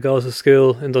daughter goes to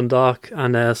school in Dundalk,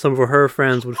 and some of her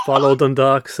friends would follow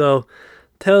Dundalk, so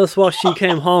tell us what she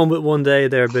came home with one day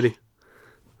there, Biddy.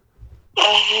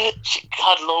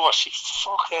 God love her, she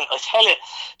fucking, I tell you,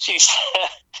 she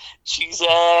was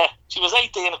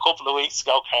 18 a couple of weeks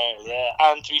ago, Carl, yeah,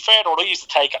 and to be fair though, I used to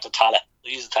take her to Tala,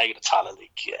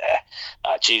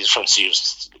 like, Jesus, from she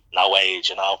was no age,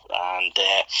 you know, and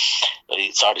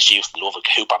she used to love a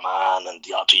Cooper Man, and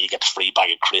you get the free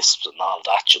bag of crisps and all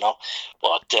that, you know,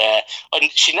 but and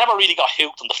she never really got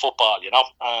hooked on the football, you know,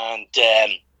 and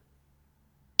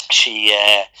she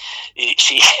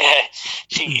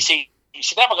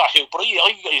never got hooked, but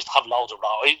I used to have loads of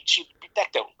Rovers. She'd be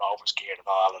decked out in Rovers gear and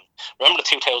all. And remember the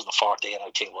 2014, I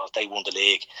think, was they won the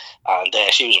league, and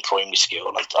she was in primary school.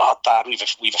 And I thought, Dad, we've a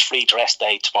free dress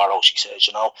day tomorrow. She says,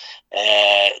 you know,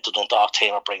 the Dundalk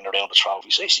team are bringing around the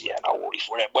trophies. I said, yeah, no worries.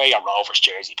 Wear your Rovers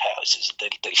jersey, pal. I says,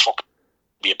 they fucking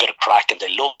be a bit of crack, and they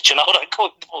loved, you know, that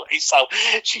kind of way. So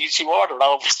she wore the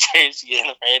Rovers jersey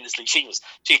in, earnestly. She's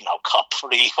no cop for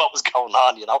really what was going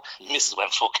on, you know. Mrs.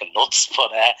 went fucking nuts,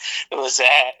 but it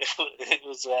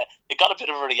got a bit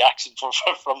of a reaction from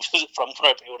one of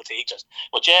the teachers.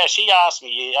 But yeah, she asked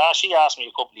me a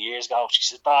couple of years ago. She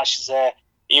said, "Dad,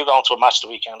 are you going to a match the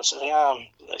weekend?" I said, I am,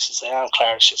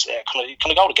 Claire. She said, can I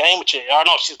go to the game with you? Or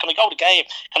no, she said, can I go to the game?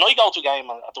 Can I go to a game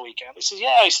at the weekend? I said,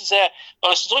 yeah. I said,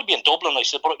 I'd be in Dublin. I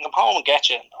said, but I can come home and get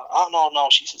you. Oh, no.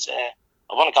 She says, I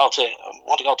want to go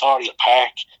to Oriel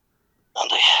Park. And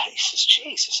he says,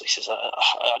 Jesus. I says,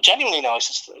 genuinely now. I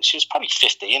says, she was probably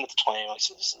 15 at the time. I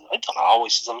says, I don't know. I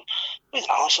says, I'll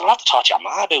have to talk to your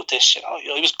man about this. You know,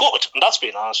 he was good, and that's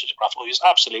being honest with you, Raph. He was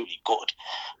absolutely good.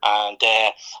 And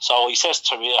so he says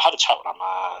to me, I had a chat with her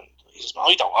man. He says,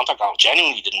 I don't want her going.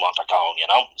 Genuinely didn't want her going, you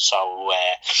know. So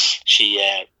she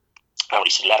And he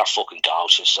said, let her fucking go.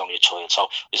 She's only a child. So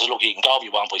he said, look, you can go if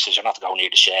you want, but he says, you're not to go near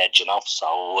the shed, you know.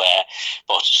 So,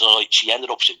 but so she ended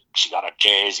up, she got her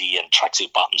jersey and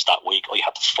tracksuit bottoms that week. I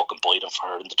had to fucking buy them for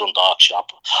her in the Dundalk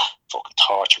shop. Fucking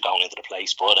torture going into the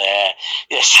place. But,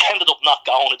 yeah, she ended up not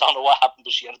going. I don't know what happened,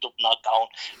 but she ended up not going.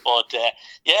 But,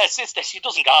 yeah, since she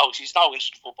doesn't go. She's no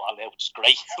interested in football now, which is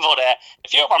great. But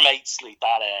if you ever mates like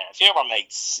that,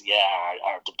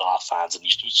 are Dundalk fans, and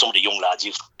some of the young lads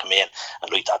used to come in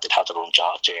and like that, they'd have their own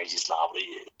jerseys now.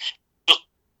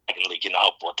 Like, you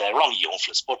know, but we're only young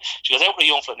fellas. But she goes out with a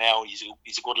young fella now. He's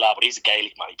a good lad, but he's a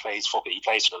Gaelic man. He plays for the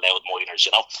Louth Miners,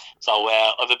 you know. So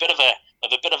I've a bit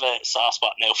of a soft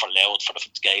spot now for Louth, for the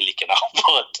Gaelic, you know.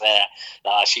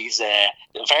 But she's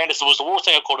in fairness, the worst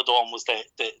thing I could have done was to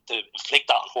inflict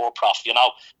that on her, prof, you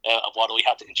know, of what I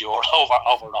had to endure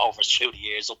over through the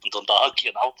years up in Dundalk,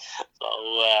 you know. So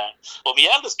but my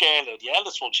eldest girl, the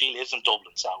eldest one, she lives in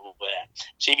Dublin, so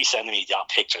she'd be sending me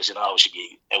pictures, you know. She'd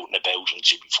be out and about and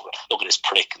she'd be look at this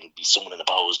prick and be someone in a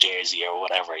Bows jersey or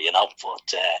whatever, you know.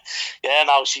 But yeah,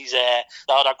 no, she's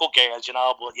no, they're good girls, you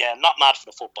know. But yeah, not mad for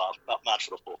the football.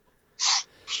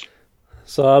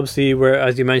 So obviously,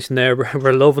 as you mentioned there,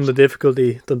 we're loving the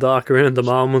difficulty Dundalk are in at the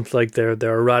moment, like their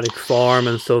erratic form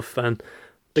and stuff, and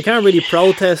they can't really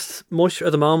protest much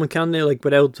at the moment, can they? Like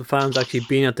without the fans actually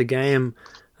being at the game.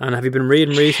 And have you been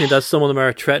reading recently that some of them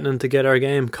are threatening to get our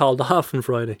game called off on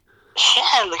Friday?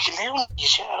 Yeah, like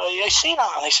I see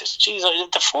that, and I says, "Geez,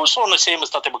 the first one I seen was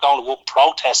that they were going to go and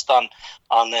protest on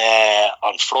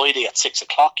Friday at 6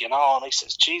 o'clock, you know." And I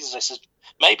says, "Jesus," I says,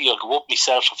 maybe I'll go up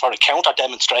myself for a counter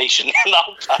demonstration, you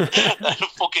know.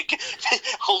 Fucking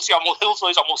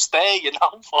Hillsides, I must stay, you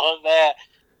know. But yeah,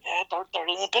 they're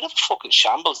in a bit of a fucking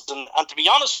shambles, and to be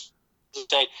honest,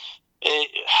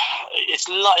 it's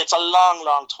a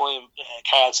long time,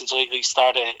 Carl, since I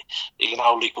started, you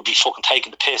know, like would be fucking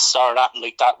taking the piss or that and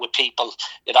like that with people,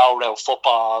 you know, around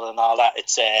football and all that.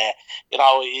 It's you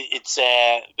know, it's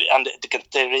and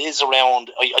there is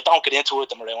around. I don't get into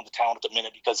it around the town at the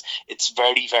minute because it's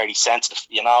very, very sensitive.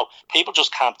 You know, people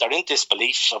just can't. They're in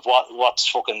disbelief of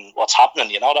what's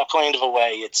happening. You know, that kind of a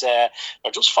way. It's they're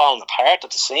just falling apart at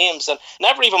the seams, and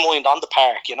never even mind on the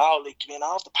park. You know, like I mean,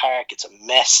 off the park, it's a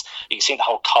mess. You can see the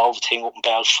whole COVID thing up in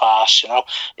Belfast, you know,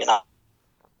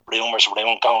 rumours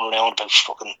going around about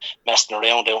fucking messing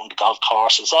around out on the golf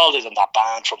courses, all this and that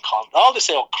ban from COVID, all this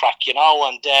old crack, you know,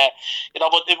 and you know,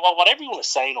 but what everyone is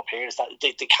saying up here is that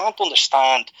they can't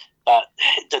understand that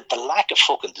the lack of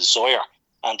fucking desire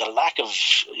and the lack of,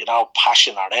 you know,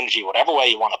 passion or energy, whatever way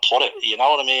you want to put it, you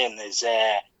know what I mean, is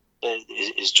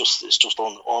just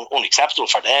unacceptable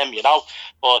for them, you know.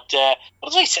 But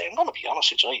as I say, I'm going to be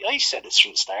honest with you, I said this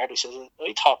from the start. I said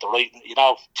I thought the right, you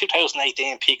know,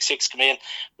 2018 Peak Six come in,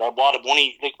 they're a lot of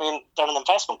money. Like, I mean, they're an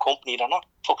investment company. They're not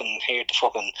fucking here to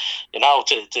fucking, you know,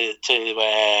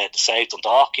 to save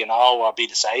Dundalk, you know, or be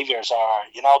the saviours, or,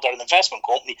 you know, they're an investment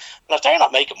company, and if they're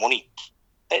not making money,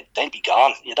 they'll be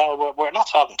gone, you know. We're not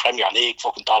talking Premier League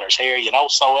fucking dollars here, you know.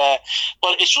 So,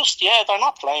 but it's just, yeah, they're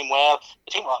not playing well.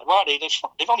 I think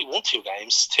they've only won 2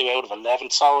 games, 2 out of 11.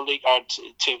 So, like, or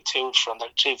two from their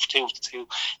two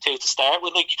to start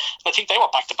with. Like, I think they were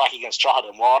back to back against Drogheda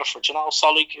and Waterford, you know.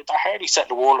 So, like, they're hardly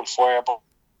setting the world on fire, but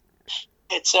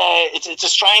it's a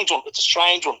strange one. It's a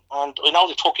strange one, and I know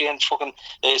they took in fucking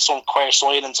some queer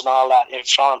signings and all that.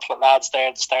 Throwing lads there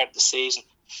at the start of the season.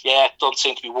 Yeah, it doesn't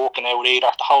seem to be working out either.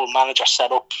 The whole manager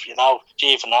set up, you know,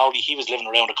 Giovanni, he was living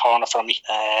around the corner from me.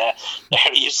 There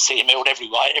he used to see him out every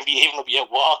evening I'd be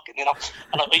out walking, you know.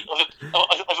 And I've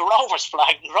a Rovers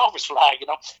flag, you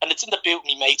know, and it's in the boot of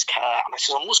my mate's car. And I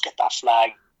said, I must get that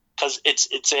flag because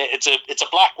it's a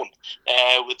black one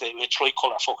with a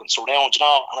tricolour fucking surround, you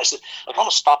know. And I said, I'm going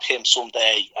to stop him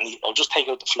someday, and I'll just take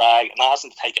out the flag and ask him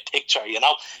to take a picture, you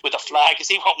know, with the flag, because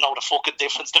he won't know the fucking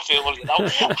difference to feel, you know.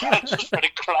 Just for the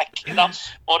crack, you know.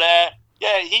 But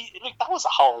yeah, that was a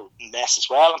whole mess as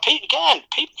well. And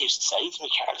people used to say to me,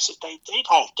 Carlos, they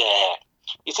don't.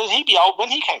 He said when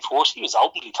he came first, he was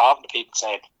openly talking to people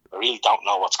saying, I really don't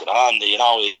know what's going on. You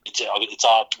know, it's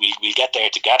all we'll get there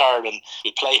together and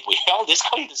we'll play all this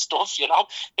kind of stuff. You know,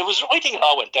 I think it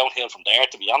all went downhill from there.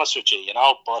 To be honest with you, you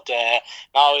know. But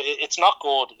no, it's not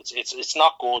good. It's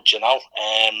not good. You know.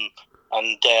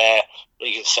 And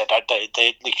like I said,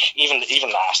 they like even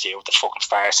last year with the fucking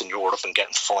farce in Europe and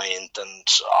getting fined and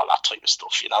all that type of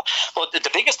stuff, you know. But the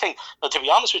biggest thing, to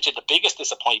be honest with you, the biggest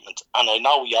disappointment, and I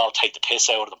know we all take the piss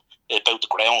out of them, about the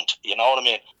ground. You know what I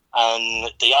mean?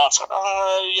 And they all said,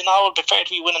 you know, it'd be fair to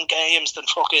be winning games than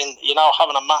fucking, you know,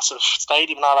 having a massive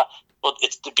stadium and all that. But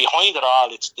it's behind it all.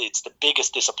 It's the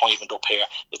biggest disappointment up here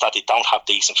is that they don't have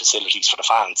decent facilities for the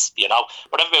fans. You know,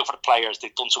 whatever about for the players,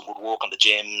 they've done some good work on the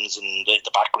gyms and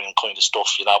the background kind of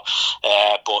stuff. You know,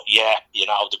 but yeah, you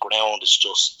know, the ground is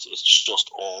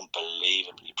just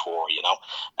unbelievably poor. You know,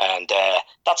 and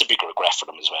that's a big regret for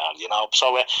them as well. You know,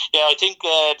 so yeah, I think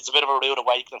it's a bit of a rude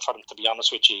awakening for them, to be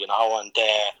honest with you. You know, and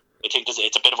I think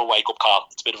it's a bit of a wake up call.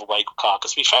 It's a bit of a wake up call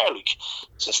because, to be fair, like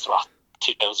since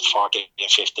 2014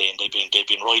 and 15, they've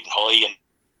been riding high and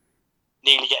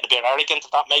nearly getting a bit arrogant,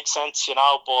 if that makes sense, you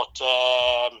know. But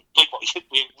like what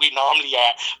we normally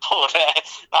are. But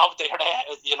now they're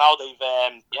you know, they've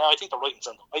yeah, I think they're right in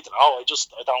front. I don't know.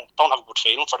 I don't have a good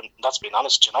feeling for them. That's being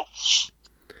honest, you know.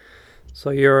 So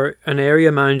you're an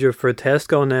area manager for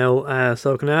Tesco now.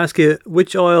 So can I ask you,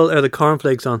 which oil are the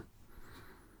cornflakes on?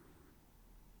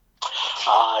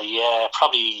 Yeah,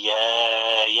 probably,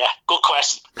 yeah, good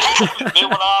question.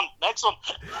 Moving on, next one.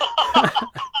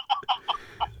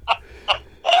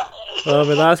 Well,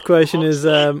 my last question is,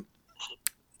 the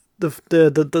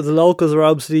locals are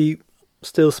obviously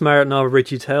still smarting over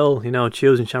Richie Tell, you know,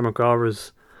 choosing Shamrock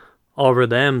Rovers over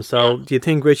them. So do you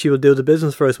think Richie will do the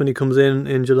business for us when he comes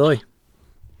in July?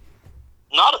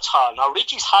 Not at all. Now,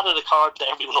 Richie's had it according to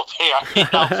everyone up here. You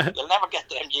know, you'll never get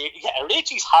them years. Yeah,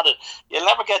 Richie's had it. You'll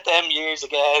never get them years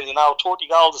again. You know, 30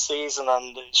 goals a season,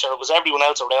 and sure, it was everyone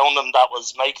else around them that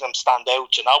was making them stand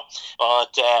out, you know.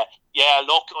 But, yeah,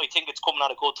 look, I think it's coming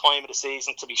at a good time of the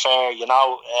season, to be fair, you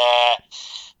know.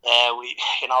 We,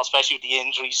 you know, especially with the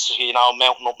injuries, you know,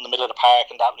 mounting up in the middle of the park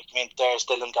and that, like, I mean, there's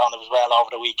Dylan gone as well over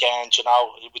the weekend, you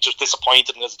know, which was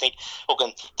disappointing because I think,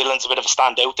 okay, Dylan's a bit of a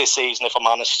standout this season, if I'm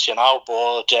honest, you know,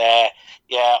 but,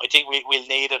 yeah, I think we'll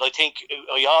need it.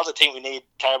 I also think we need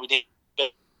a bit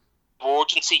of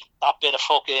urgency, that bit of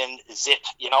fucking zip,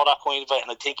 you know, that kind of it,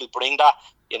 and I think he'll bring that.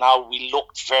 You know, we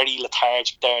looked very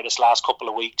lethargic there this last couple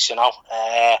of weeks, you know,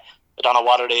 I don't know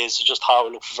what it is. It's just how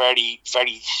it looked very,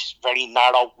 very, very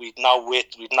narrow. We'd no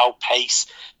width, we'd no pace.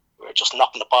 We were just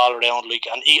knocking the ball around. Like,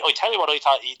 and I tell you what, I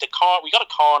thought we got a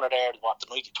corner there. What, the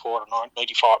 93rd or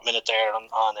 94th minute there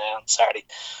on Saturday,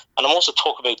 and it must have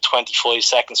took about 25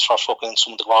 seconds for fucking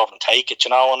someone to go over and take it. You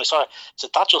know, and I said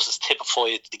that just has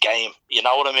typified the game. You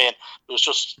know what I mean? It was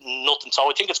just nothing. So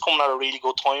I think it's coming at a really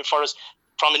good time for us,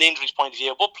 from an injuries point of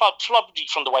view, but probably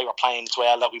from the way we're playing as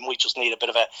well, that we might just need a bit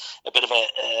of a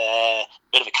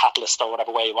catalyst, or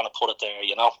whatever way you want to put it there,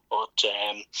 you know. But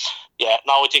yeah,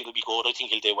 no, I think it'll be good. I think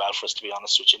he'll do well for us, to be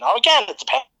honest with you. Now, again, it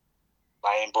depends.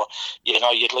 But you know,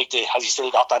 you'd like to. Has he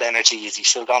still got that energy? Is he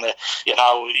still gonna? You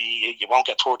know, you won't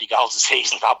get 30 goals a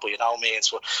season, that, but you know what I mean.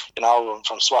 So, you know,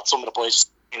 from what some of the boys,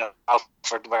 you know,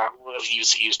 Alfred, where he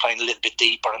was playing a little bit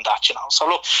deeper and that, you know. So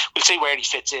look, we'll see where he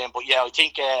fits in. But yeah, I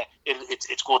think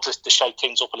it's good to shake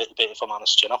things up a little bit, if I'm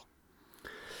honest, you know.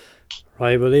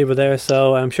 Right, we'll leave it there.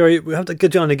 So I'm sure we have to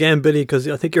get you on again, Billy, because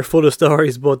I think you're full of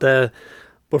stories. But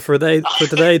for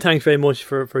today, thanks very much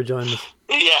for joining us.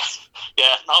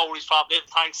 Yeah, no worries, probably.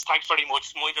 Thanks very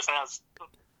much. Mind yourselves.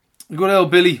 Good old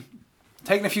Billy.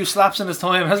 Taking a few slaps in his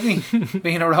time, hasn't he?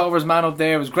 Being a Rovers man up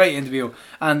there. It was a great interview.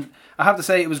 And I have to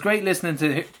say, it was great listening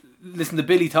to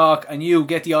Billy talk and you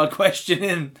get the odd question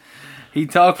in.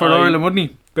 He'd talk for Ireland, wouldn't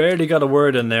he? Barely got a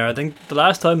word in there. I think the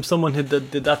last time someone did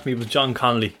that to me was John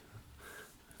Connolly.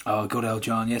 Oh, good old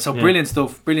John. Yeah, so brilliant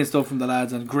stuff from the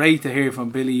lads, and great to hear from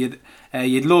Billy.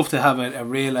 You'd love to have a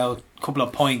real out couple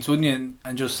of points, wouldn't you?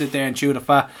 And just sit there and chew the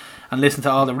fat and listen to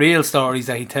all the real stories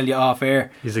that he'd tell you off air.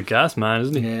 He's a gas man,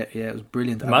 isn't he? Yeah, it was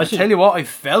brilliant. I tell you what, I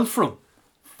felt for him.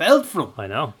 I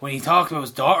know. When he talked about his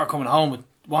daughter coming home with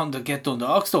wanting to get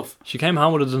Dundalk stuff. She came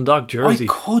home with a Dundalk jersey.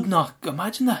 I could not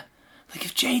imagine that. Like,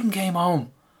 if Jayden came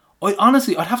home, I'd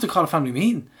have to call a family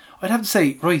meeting. I'd have to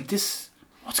say, right,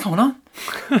 what's going on?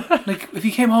 Like, if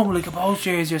he came home with like a Bulls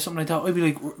jersey or something like that, I'd be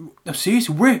like, no,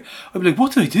 seriously, where? I'd be like,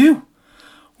 what did I do?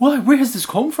 Why? Where has this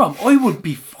come from? I would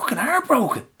be fucking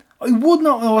heartbroken. I would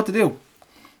not know what to do.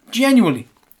 Genuinely.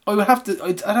 I'd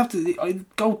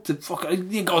go to fuck. I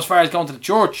didn't go as far as going to the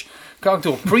church, going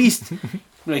to a priest.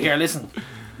 Like, here, listen,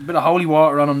 a bit of holy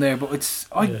water on him there. But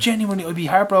genuinely, I'd be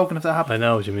heartbroken if that happened. I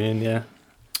know what you mean. Yeah.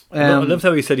 I loved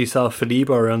how he said he saw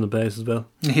Filippo around the base as well.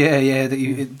 Yeah.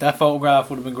 That photograph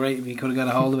would have been great if he could have got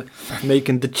a hold of it.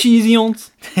 Making the cheesions.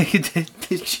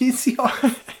 the cheesions.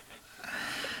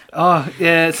 Oh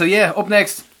yeah. So yeah, up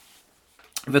next,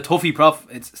 the toughie prof.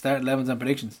 It's start 11s and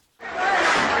predictions.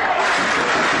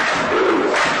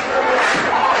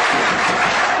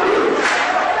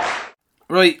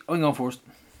 Right, I'm going first.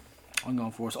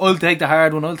 I'll take the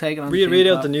hard one. I'll take it on. Read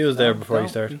out the news there before you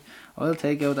start. I'll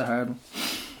take out the hard one.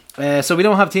 So we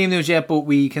don't have team news yet, but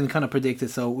we can kind of predict it.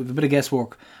 So we have a bit of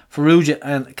guesswork. Farrugia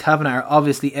and Kavanagh are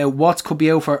obviously out. Watts could be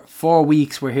out for 4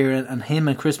 weeks, we're hearing, and him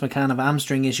and Chris McCann have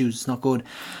hamstring issues. It's not good.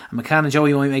 And McCann and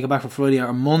Joey might make it back for Friday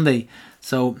or Monday.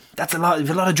 So that's a lot. There's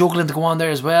a lot of juggling to go on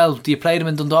there as well. Do you play them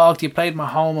in Dundalk? Do you play them at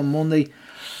home on Monday?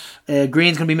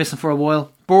 Green's going to be missing for a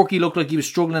while. Borky looked like he was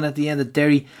struggling at the end of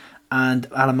Derry, and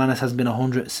Alan Manis hasn't been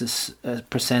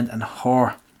 100%, and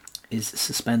Hoare is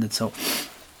suspended. So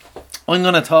I'm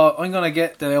gonna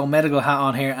get the old medical hat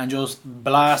on here and just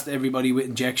blast everybody with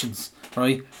injections.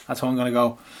 Right, that's how I'm gonna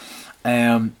go.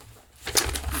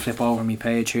 Flip over my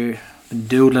page here. Been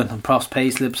doodling on Prof's pay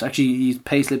slips. Actually, his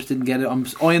pay slips didn't get it. I'm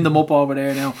eyeing them up over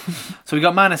there now. So we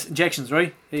got Manis injections,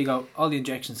 right? Here you go. All the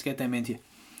injections. Get them into you.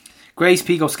 Grace,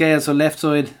 Pico, Scales. So left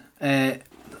side.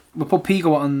 We'll put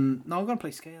Pico on. No, I'm gonna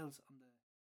play Scales.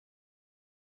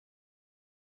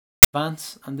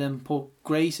 Vance, and then put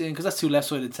Grace in, because that's 2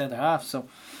 left-sided centre half. So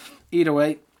either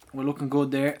way, we're looking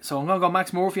good there. So I'm going to go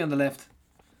Max Murphy on the left.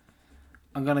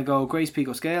 I'm going to go Grace,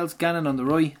 Pico, Scales. Gannon on the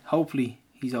right. Hopefully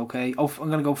he's okay. I'm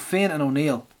going to go Finn and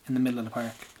O'Neill in the middle of the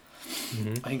park.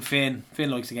 I think Finn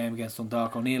likes the game against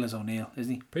Dundalk. O'Neill is O'Neill,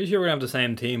 isn't he? Pretty sure we're going to have the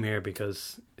same team here,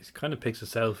 because it kind of picks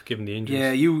itself given the injuries.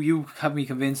 Yeah, you have me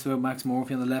convinced about Max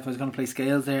Murphy on the left. I was going to play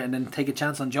Scales there and then take a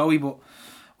chance on Joey, but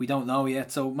we don't know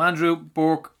yet. So Mandrew,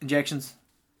 Burke, injections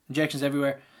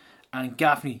everywhere, and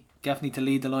Gaffney to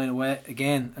lead the line away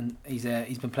again. And he's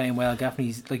been playing well.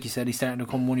 Gaffney's, like you said, he's starting to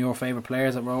become one of your favourite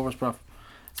players at Rovers, Prof.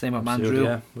 Same with Mandrew.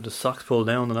 Yeah, with the socks pulled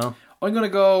down and all. I'm gonna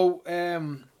go. It's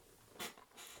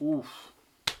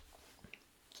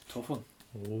a tough one.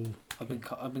 Ooh. I've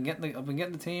been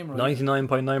getting the team right.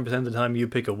 99.9% of the time you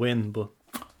pick a win, but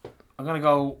I'm gonna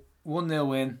go 1-0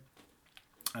 win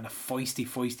and a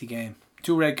feisty game.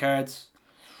 2 red cards.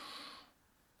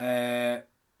 Gannon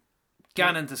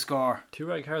to score. 2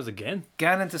 red cards again?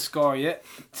 Gannon to score, yeah.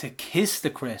 To kiss the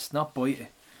crest, not bite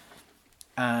it.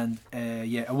 And a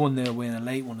 1-0 win, a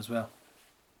late one as well.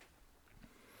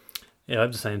 Yeah, I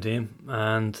have the same team.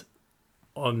 And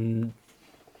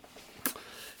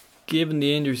given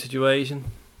the injury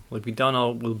situation, like we don't know,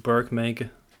 will Burke make it?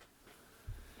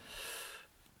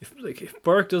 If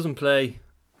Burke doesn't play,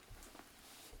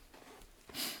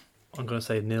 I'm going to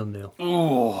say 0-0.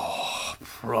 Oh,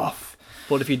 Prof.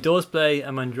 But if he does play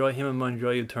and him and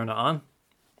Mondroy turn it on,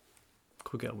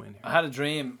 could get a win here. I had a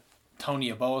dream Tony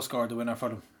Aboa scored the winner for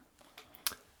them.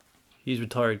 He's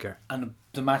retired, Gar. And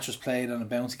the match was played on a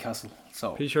bouncy castle.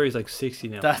 So pretty sure he's like 60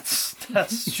 now. That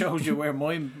shows you where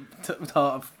my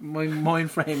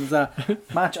mind frame is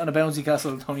at. Match on a bouncy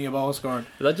castle, Tony Aboa scored.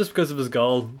 Is that just because of his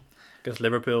goal against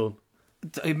Liverpool?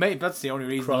 That's the only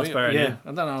reason. Crossbar, yeah.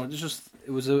 I don't know.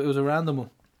 It was a random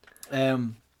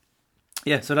one.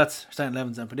 So that's starting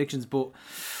 11s and predictions. But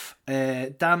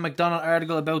Dan McDonald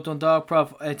article about Dundalk,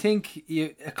 Prof. I think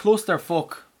a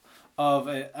clusterfuck of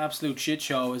an absolute shit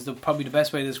show is probably the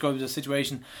best way to describe the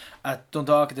situation at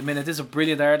Dundalk at the minute. This is a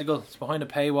brilliant article. It's behind a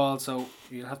paywall, so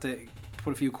you'll have to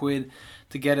put a few quid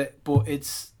to get it. But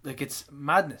it's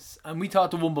madness. And we thought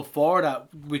the one before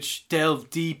that, which delved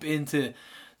deep into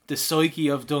the psyche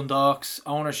of Dundalk's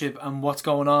ownership and what's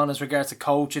going on as regards to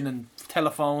coaching and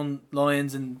telephone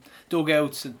lines and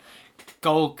dugouts and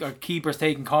goal or keepers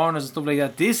taking corners and stuff like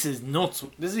that. This is nuts.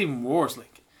 This is even worse.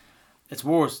 It's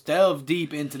worse. Delve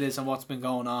deep into this and what's been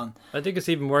going on. I think it's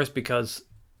even worse because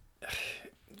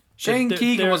Shane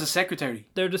Keegan was a secretary.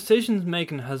 Their decision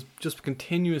making has just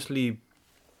continuously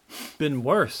been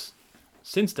worse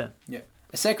since then. Yeah,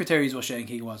 a secretary is what Shane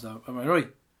Keegan was, though. Am I right?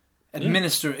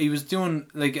 He was doing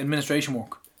administration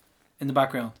work in the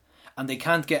background, and they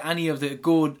can't get any of the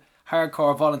good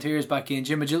hardcore volunteers back in.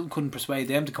 Jim Magilton couldn't persuade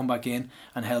them to come back in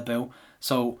and help out,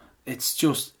 so it's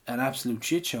just an absolute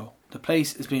shit show. The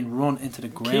place is being run into the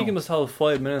ground. Keegan was told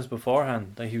 5 minutes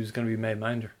beforehand that he was going to be made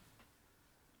manager.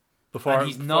 Before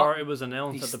it was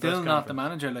announced at the press conference. He's still not the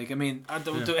manager. I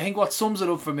think what sums it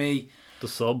up for me, the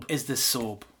sub, is the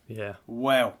sub. Yeah.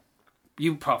 Wow.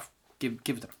 You, Prof, give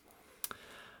it them.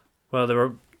 Well,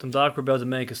 Dundalk were about to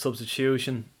make a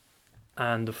substitution,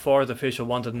 and the fourth official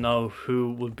wanted to know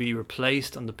who would be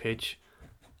replaced on the pitch,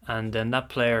 and then that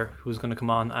player who was going to come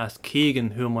on asked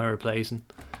Keegan, who am I replacing?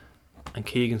 And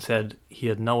Keegan said he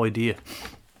had no idea.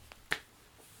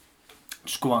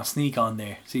 Just go on, sneak on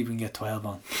there, see if we can get 12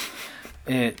 on.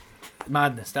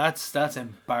 Madness. That's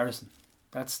embarrassing.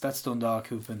 That's Dundalk,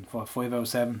 who've been 5 out of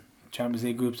 7 Champions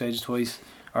League group stages twice,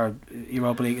 or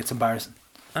Europa League. It's embarrassing.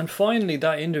 And finally,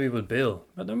 that injury with Bill.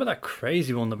 Remember that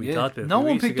crazy one that we talked about? No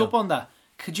one picked up on that.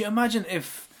 Could you imagine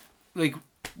if,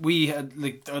 we had,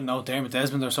 I don't know, Dermot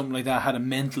Desmond or something like that had a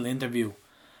mental interview,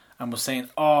 and was saying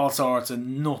all sorts of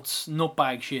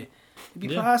nutbag shit. He'd be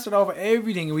Yeah. plastered over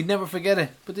everything and we'd never forget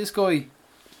it. But this guy...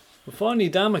 But finally,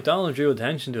 Dan McDonald drew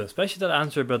attention to it, especially that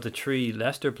answer about the 3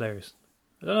 Leicester players.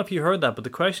 I don't know if you heard that, but the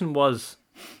question was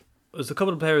a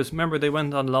couple of players, remember they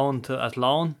went on loan to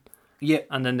Athlone? Yeah.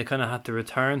 And then they kind of had to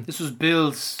return. This was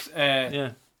Bill's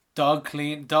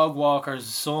dog walker's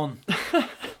son.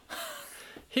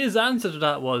 His answer to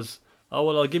that was, oh,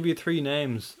 well, I'll give you 3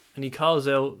 names. And he calls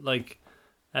out, like,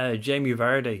 Jamie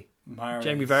Vardy.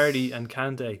 Jamie Vardy and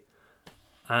Kante.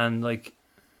 And, like,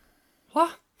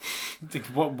 what?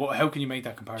 What? How can you make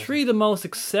that comparison? 3 of the most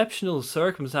exceptional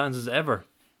circumstances ever.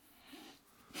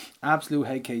 Absolute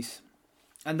head case.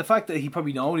 And the fact that he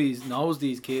probably knows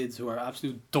these kids who are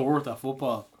absolute dirt at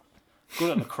football.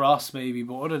 Good at lacrosse maybe,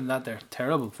 but other than that they're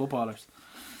terrible footballers.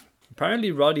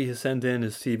 Apparently Roddy has sent in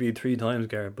his CV 3 times,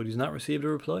 Gareth, but he's not received a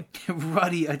reply.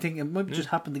 Roddy, I think it might just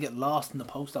happen to get lost in the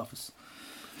post office.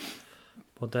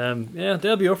 But yeah,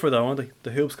 they'll be up for that, won't they?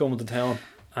 The Hoops coming to town.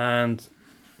 And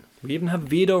we even have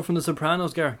Vito from The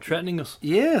Sopranos, Gareth, threatening us.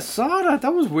 Yeah, saw that.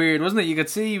 That was weird, wasn't it? You could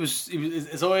see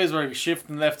his eyes were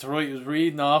shifting left to right. He was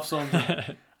reading off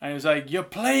something. And he was like, "You're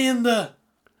playing the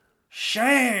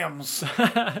Shams."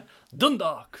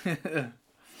 Dundalk.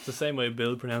 It's the same way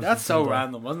Bill pronounces it. That's so Dundalk.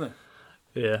 random, wasn't it?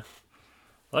 Yeah.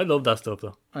 I love that stuff,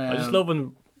 though. I just love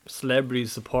when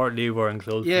celebrities support Leave wearing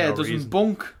clothes. Yeah, for no doesn't reason.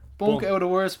 Bunk out of the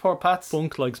worst, poor Pats.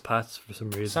 Bunk likes Pats for some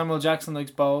reason. Samuel Jackson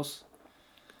likes balls.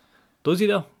 Does he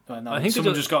though? No, I think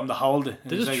someone just got him to hold it.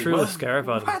 They just threw a scarf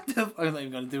at him. What the I'm not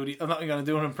even going to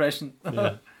do an impression.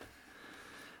 Yeah.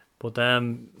 But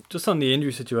just on the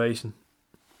injury situation,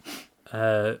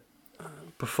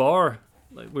 before,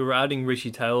 like, we were adding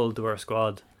Richie Towell to our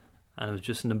squad, and it was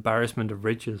just an embarrassment of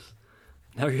riches.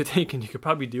 Now you're thinking you could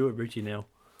probably do it, Richie, now.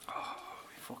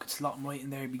 Fucking slot him right in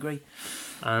there, it'd be great.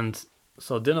 And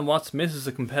so Dylan Watts misses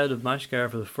a competitive match, for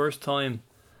the first time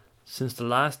since the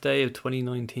last day of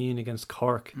 2019 against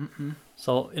Cork.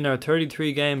 So in our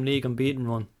 33 game league unbeaten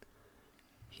run,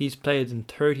 he's played in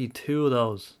 32 of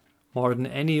those, more than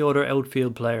any other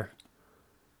outfield player.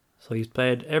 So he's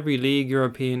played every league,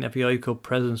 European, FAI Cup,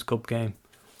 President's Cup game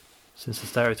since the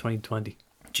start of 2020.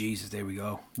 Jesus, there we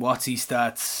go. Watsy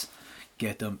stats,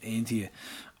 get them into you.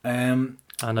 And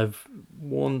I've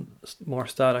one more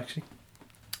stat actually.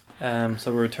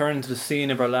 So we're returning to the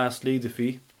scene of our last league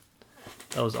defeat.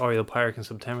 That was Oriel Park in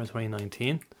September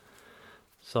 2019.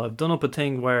 So I've done up a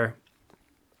thing where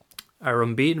our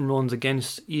unbeaten runs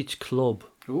against each club.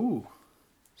 Ooh.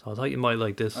 So I thought you might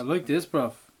like this. I like this,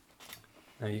 prof.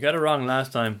 Now you got it wrong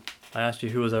last time. I asked you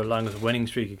who was our longest winning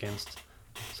streak against.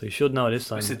 So you should know this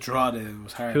time. It's a draw. It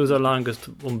was hard. Who was our longest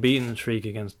unbeaten streak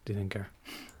against, do you think, Gar?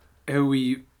 That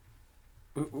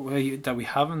we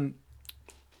haven't.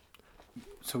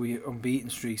 So we unbeaten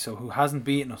streak. So who hasn't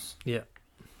beaten us? Yeah.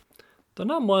 They're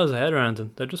not miles ahead or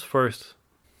anything. They're just first.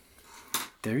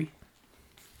 Derry?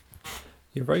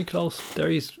 You're very close.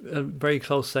 Derry's a very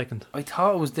close second. I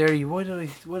thought it was Derry. Why did I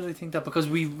think that? Because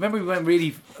we went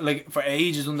really, like, for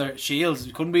ages under Shields.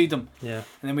 We couldn't beat them. Yeah.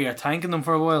 And then we were tanking them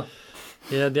for a while.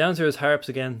 Yeah, the answer is Harps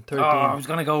again. 13. Oh, I was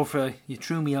going to go for it. You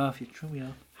threw me off.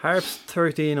 Harps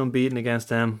 13 unbeaten against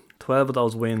them. 12 of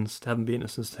those wins. They haven't beaten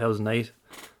us since 2008.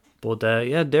 But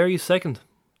yeah, Derry's second.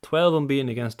 12 unbeaten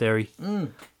against Derry.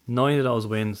 9 of those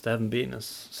wins. They haven't beaten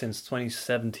us since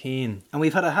 2017. And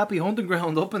we've had a happy hunting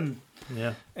ground up in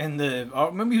the. I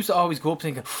remember we used to always go up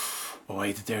thinking, "Oh,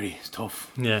 wait, the Derry, it's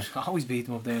tough." Yeah, I always beat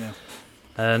them up there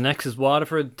now. Next is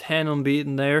Waterford, 10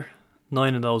 unbeaten there,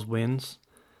 9 of those wins.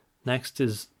 Next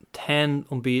is 10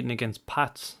 unbeaten against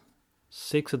Pats,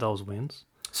 6 of those wins.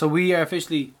 So we are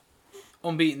officially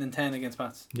unbeaten in 10 against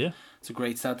Pats. Yeah, it's a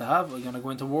great stat to have. We're going to go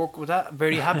into work with that.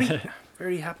 Very happy,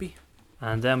 very happy.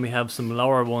 And then we have some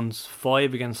lower ones.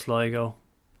 5 against Sligo.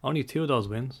 Only 2 of those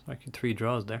wins. Actually 3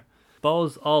 draws there.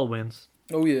 Bows, all wins.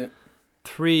 Oh yeah.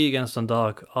 3 against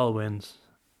Dundalk, all wins.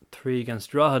 3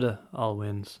 against Drogheda, all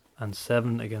wins. And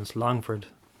 7 against Longford.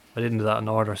 I didn't do that in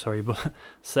order, sorry. But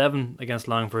 7 against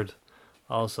Longford,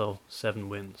 also 7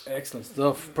 wins. Excellent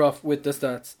stuff, Prof, with the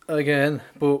stats again.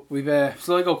 But we've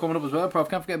Sligo coming up as well, Prof.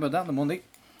 Can't forget about that on the Monday.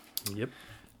 Yep.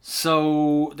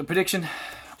 So the prediction,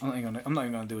 I'm not even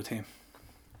going to do a team.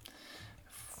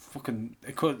 Fucking,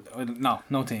 it could,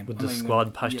 no team. With the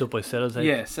squad patched up by Sellotape?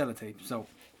 Yeah, Sellotape. So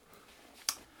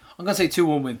I'm going to say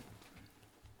 2-1 win.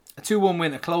 A 2-1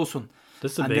 win, a close one.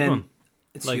 This is a big one.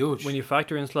 It's like, huge. When you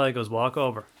factor in Sligo's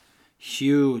walkover.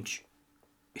 Huge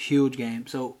game.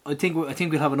 So I think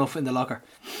we'll have enough in the locker.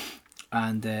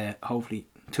 And hopefully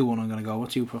 2-1 I'm going to go.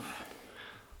 What's you, Prof?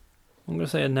 I'm going to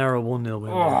say a narrow 1-0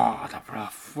 win. Oh, that,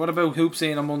 Prof. What about hoop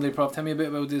scene on Monday, Prof? Tell me a bit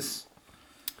about this.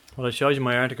 Well, I showed you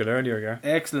my article earlier, Gar.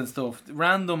 Excellent stuff.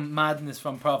 Random madness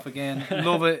from Prof again.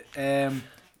 Love it.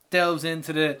 Delves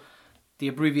into the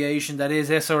abbreviation that is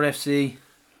SRFC.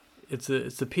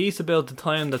 It's a piece about the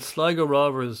time that Sligo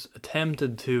Rovers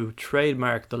attempted to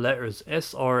trademark the letters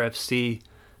SRFC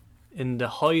in the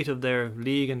height of their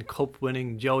league and cup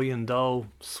winning Joey and Doe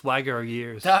swagger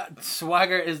years. That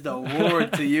swagger is the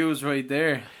word to use right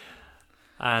there.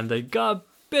 And they got a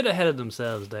bit ahead of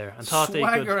themselves there and thought they could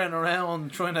swaggering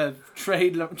around trying to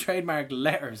trademark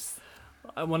letters.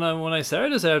 When I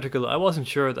started this article, I wasn't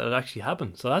sure that it actually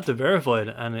happened, so I had to verify it,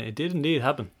 and it did indeed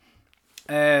happen.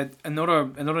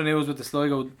 Another news with the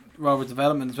Sligo Rovers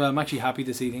development as well. I'm actually happy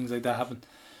to see things like that happen.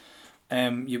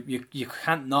 You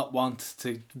can't not want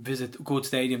to visit good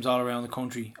stadiums all around the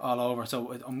country, all over.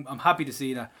 So I'm happy to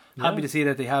see that. Happy to see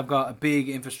that they have got a big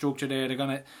infrastructure there.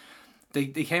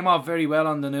 They came off very well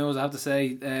on the news, I have to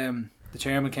say. The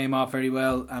chairman came off very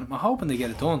well, and I'm hoping they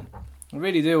get it done. I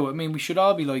really do. I mean, we should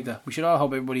all be like that. We should all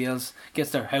hope everybody else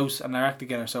gets their house and their act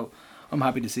together. So I'm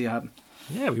happy to see it happen.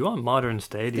 Yeah, we want modern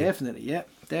stadiums. Definitely, yeah,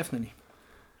 definitely.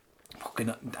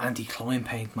 Fucking anti-climb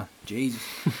paint, man. Jesus.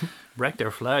 Wrecked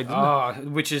their flag, didn't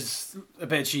it? Which is a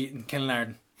bed sheet in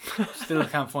Kilnarden. Still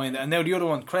can't find it. And now the other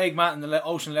one, Craig Matt and the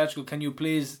Ocean Electrical, can you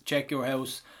please check your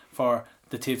house for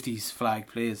the Tifties flag,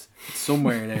 please? It's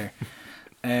somewhere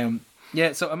there.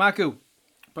 Yeah, so Amaku,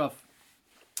 Prof,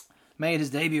 made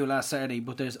his debut last Saturday,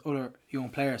 but there's other young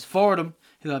players, 4 of them,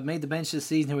 who have made the bench this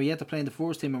season, who are yet to play in the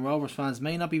first team, and Rovers fans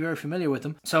may not be very familiar with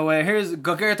them. So here's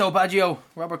Goggerto Baggio,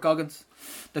 Robert Goggins.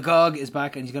 The Gog is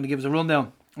back, and he's going to give us a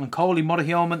rundown on Coley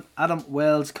Motahyoman, Adam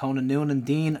Wells, Conan Noonan,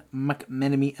 Dean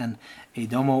McMenemy, and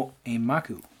Edomo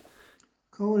Amaku.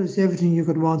 Cole is everything you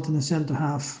could want in a centre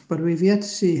half, but we've yet to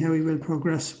see how he will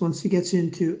progress once he gets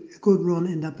into a good run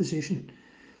in that position.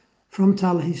 From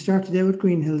Tala, he started out with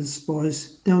Greenhill's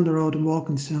boys down the road in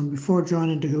Walkinstown before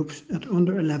joining the hoops at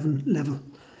under 11 level.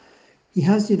 He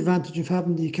has the advantage of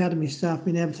having the academy staff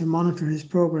being able to monitor his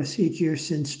progress each year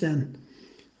since then.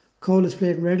 Cole has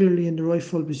played regularly in the right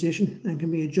full position and can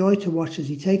be a joy to watch as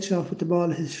he takes off with the ball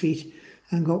at his feet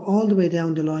and go all the way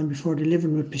down the line before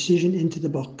delivering with precision into the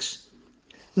box.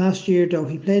 Last year, though,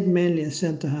 he played mainly as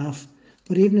centre half,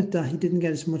 but even at that, he didn't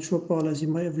get as much football as he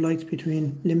might have liked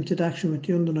between limited action with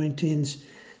the under-19s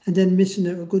and then missing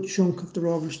out a good chunk of the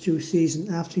Rovers 2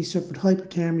 season after he suffered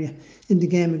hypothermia in the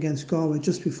game against Galway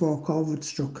just before COVID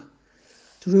struck.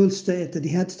 The rules stated that he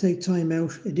had to take time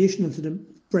out, additional to the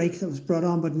break that was brought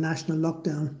on by the national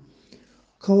lockdown.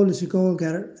 Cole is a goal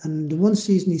getter, and the one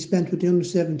season he spent with the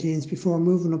under-17s before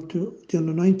moving up to the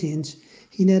under-19s,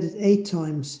 he netted 8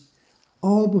 times,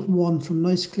 all but one from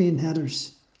nice clean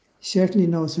headers. He certainly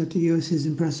knows how to use his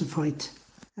impressive height.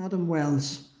 Adam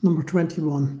Wells, number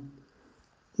 21.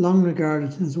 Long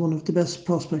regarded as one of the best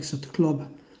prospects at the club,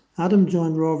 Adam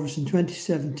joined Rovers in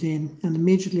 2017 and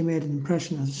immediately made an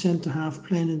impression as a centre-half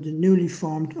playing in the newly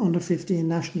formed Under-15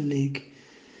 National League.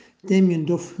 Damien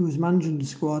Duff, who was managing the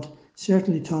squad,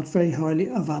 certainly thought very highly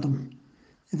of Adam.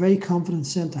 A very confident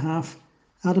centre-half,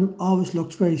 Adam always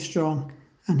looked very strong,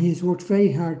 and he has worked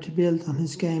very hard to build on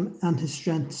his game and his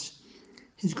strengths.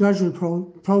 His gradual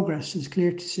progress is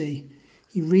clear to see.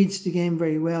 He reads the game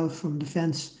very well from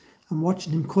defence, and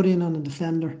watching him cut in on a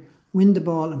defender, win the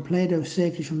ball and play it out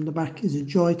safely from the back is a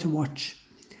joy to watch.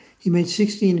 He made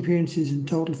 16 appearances in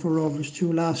total for Rovers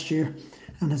 2 last year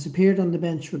and has appeared on the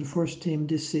bench for the first team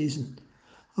this season.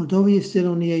 Although he is still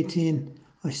only 18,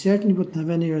 I certainly wouldn't have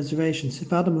any reservations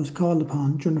if Adam was called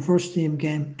upon during the first team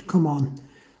game to come on.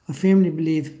 I firmly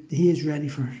believe that he is ready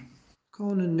for it.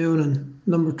 Conan Noonan,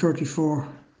 number 34.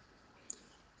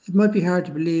 It might be hard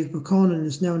to believe, but Conan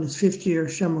is now in his 5th year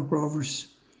at Shamrock Rovers.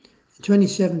 In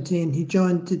 2017, he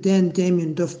joined the then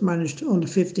Damien Duff managed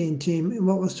under-15 team in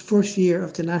what was the first year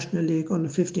of the National League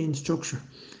under-15 structure.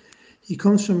 He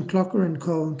comes from Clocker &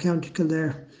 Co in County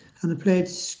Kildare and had played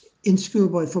in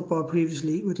schoolboy football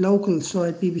previously with local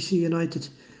side BBC United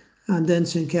and then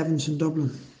St Kevin's in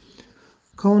Dublin.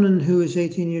 Conan, who is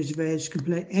 18 years of age, can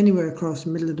play anywhere across the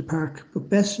middle of the park, but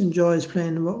best enjoys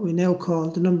playing in what we now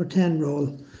call the number 10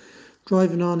 role,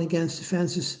 driving on against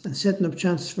defences and setting up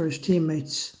chances for his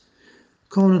teammates.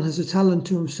 Conan has a talent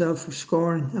to himself for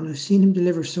scoring, and I've seen him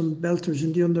deliver some belters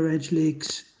in the underage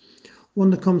leagues.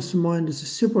 One that comes to mind is a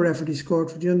super effort he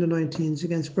scored for the under-19s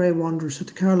against Bray Wanderers at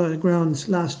the Carlisle grounds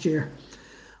last year.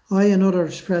 I and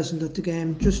others present at the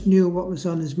game just knew what was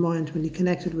on his mind when he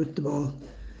connected with the ball.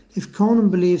 If Conan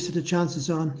believes that the chance is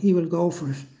on, he will go for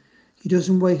it. He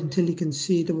doesn't wait until he can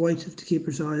see the white of the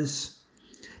keeper's eyes.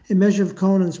 A measure of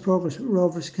Conan's progress with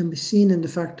Rovers can be seen in the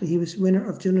fact that he was winner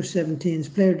of the Under-17's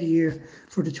Player of the Year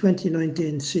for the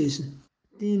 2019 season.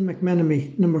 Dean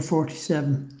McMenemy, number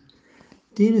 47.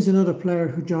 Dean is another player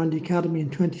who joined the academy in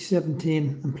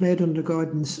 2017 and played under the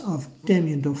guidance of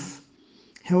Damien Duff.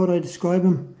 How would I describe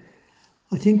him?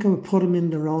 I think I would put him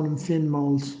in the Ronan Flynn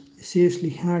mould. A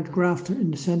seriously hard grafter in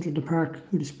the centre of the park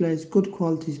who displays good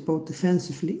qualities both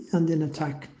defensively and in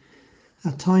attack.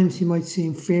 At times he might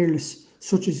seem fearless,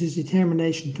 such as his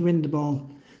determination to win the ball.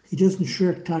 He doesn't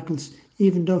shirk tackles,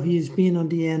 even though he has been on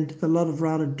the end of a lot of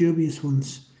rather dubious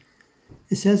ones.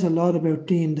 It says a lot about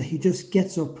Dean that he just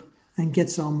gets up and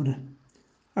gets on with it.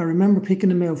 I remember picking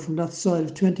him out from that side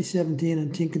of 2017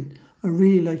 and thinking I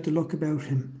really like the look about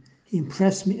him. He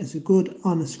impressed me as a good,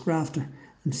 honest grafter,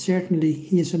 and certainly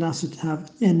he is an asset to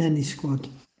have in any squad.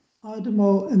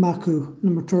 Idemo Emaku,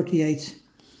 number 38.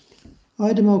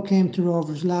 Idemo came to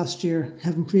Rovers last year,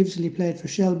 having previously played for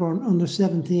Shelbourne under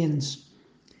 17s.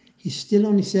 He's still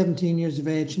only 17 years of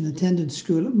age and attended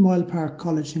school at Moyle Park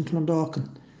College in Clondalkin.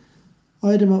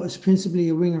 Idemo is principally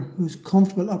a winger who is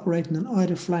comfortable operating on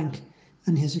either flank,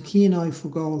 and he has a keen eye for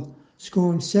goal,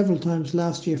 scoring several times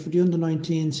last year for the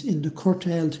under-19s in the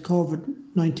curtailed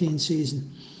COVID-19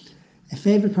 season. A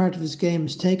favourite part of his game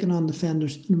is taking on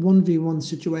defenders in 1v1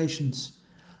 situations.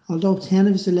 Although 10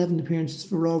 of his 11 appearances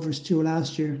for Rovers 2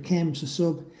 last year came as a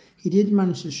sub, he did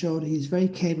manage to show that he is a very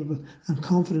capable and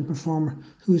confident performer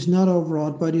who is not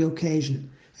overawed by the occasion,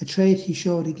 a trait he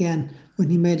showed again when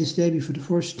he made his debut for the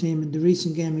first team in the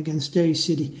recent game against Derry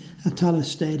City at Tallaght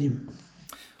Stadium.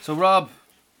 So Rob,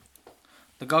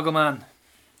 the Goggle Man,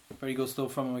 very good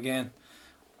stuff from him again,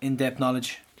 in-depth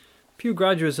knowledge. A few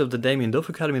graduates of the Damien Duff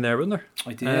Academy there, wasn't there?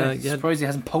 I did. Surprised he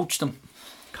hasn't poached them.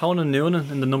 Conan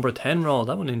Noonan in the number 10 role,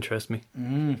 that one interests me.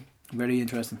 Very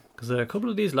interesting. Because a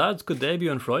couple of these lads could debut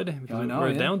on Friday. I know,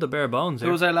 we're down to bare bones. Who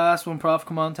was our last one, Prof?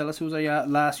 Come on, tell us who was our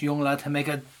last young lad to make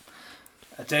a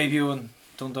debut in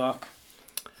Dundalk.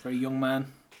 Very young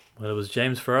man. Well, it was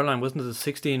James Furlan, wasn't it? The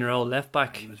 16-year-old left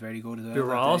back. He was very good as well. We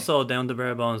were also down to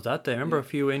bare bones that day. Remember a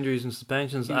few injuries and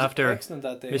suspensions after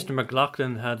Mr.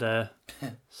 McLaughlin had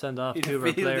sent off two of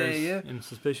our players in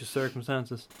suspicious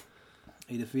circumstances.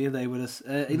 He had a field day with us.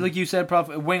 Like you said, Prof,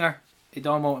 a winger.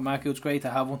 Idemo Emaku, it's great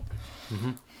to have one.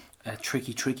 A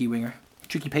tricky winger.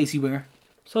 Tricky, pacey winger.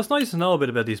 So it's nice to know a bit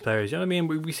about these players. You know what I mean?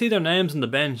 We see their names on the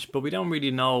bench, but we don't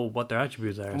really know what their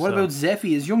attributes are. And what about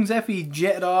Zeffy? Is young Zeffy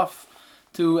jetted off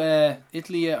to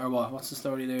Italy or what? What's the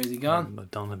story there? Is he gone? I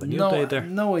don't have any update there.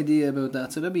 No idea about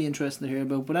that, so that'd be interesting to hear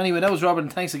about. But anyway, that was Robert,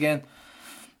 and thanks again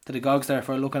to the Gogs there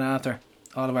for looking after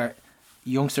all of our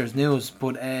youngsters' news.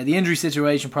 But the injury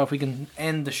situation, Prof, we can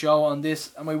end the show on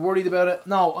this. Am I worried about it?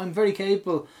 No, I'm very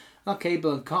capable. Not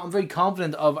capable. I'm very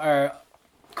confident of our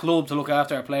club to look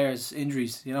after our players'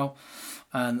 injuries, you know.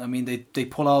 And I mean, they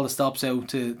pull all the stops out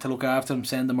to look after them,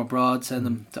 send them abroad, send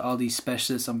them to all these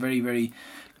specialists. I'm very, very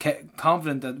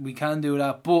confident that we can do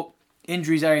that. But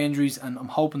injuries are injuries, and I'm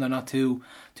hoping they're not too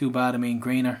bad. I mean,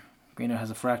 Greener has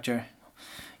a fracture.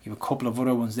 You have a couple of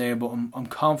other ones there, but I'm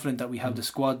confident that we have the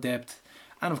squad depth,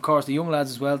 and of course the young lads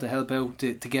as well to help out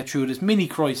to get through this mini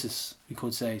crisis, we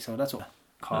could say. So that's what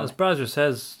as Brazier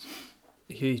says,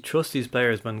 he trusts these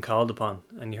players when called upon,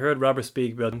 and you heard Robert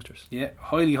speak about youngsters. Yeah,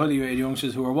 highly rated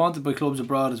youngsters who are wanted by clubs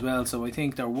abroad as well, so I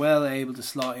think they're well able to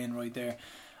slot in right there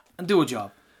and do a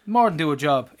job. More than do a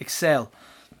job, excel.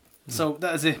 So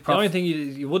that is it. The only thing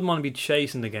you wouldn't want to be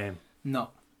chasing the game. No.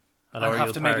 I'd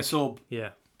have to make a sub. Yeah.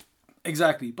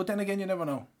 Exactly. But then again, you never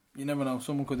know.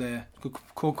 Someone could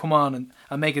come on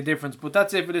and make a difference. But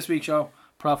that's it for this week's show,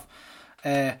 Prof.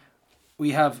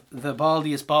 We have the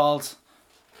baldiest balls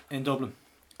in Dublin.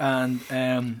 And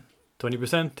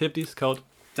 20% Tipties code.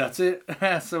 That's it.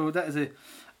 So that is it.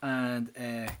 And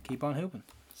keep on hooping.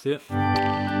 See ya.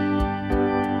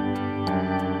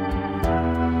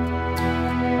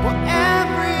 Well,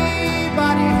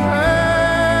 everybody hurts,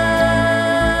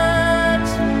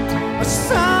 but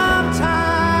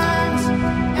sometimes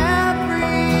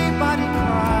everybody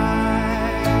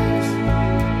cries.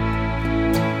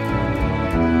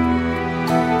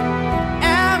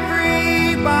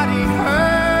 Everybody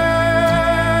hurts.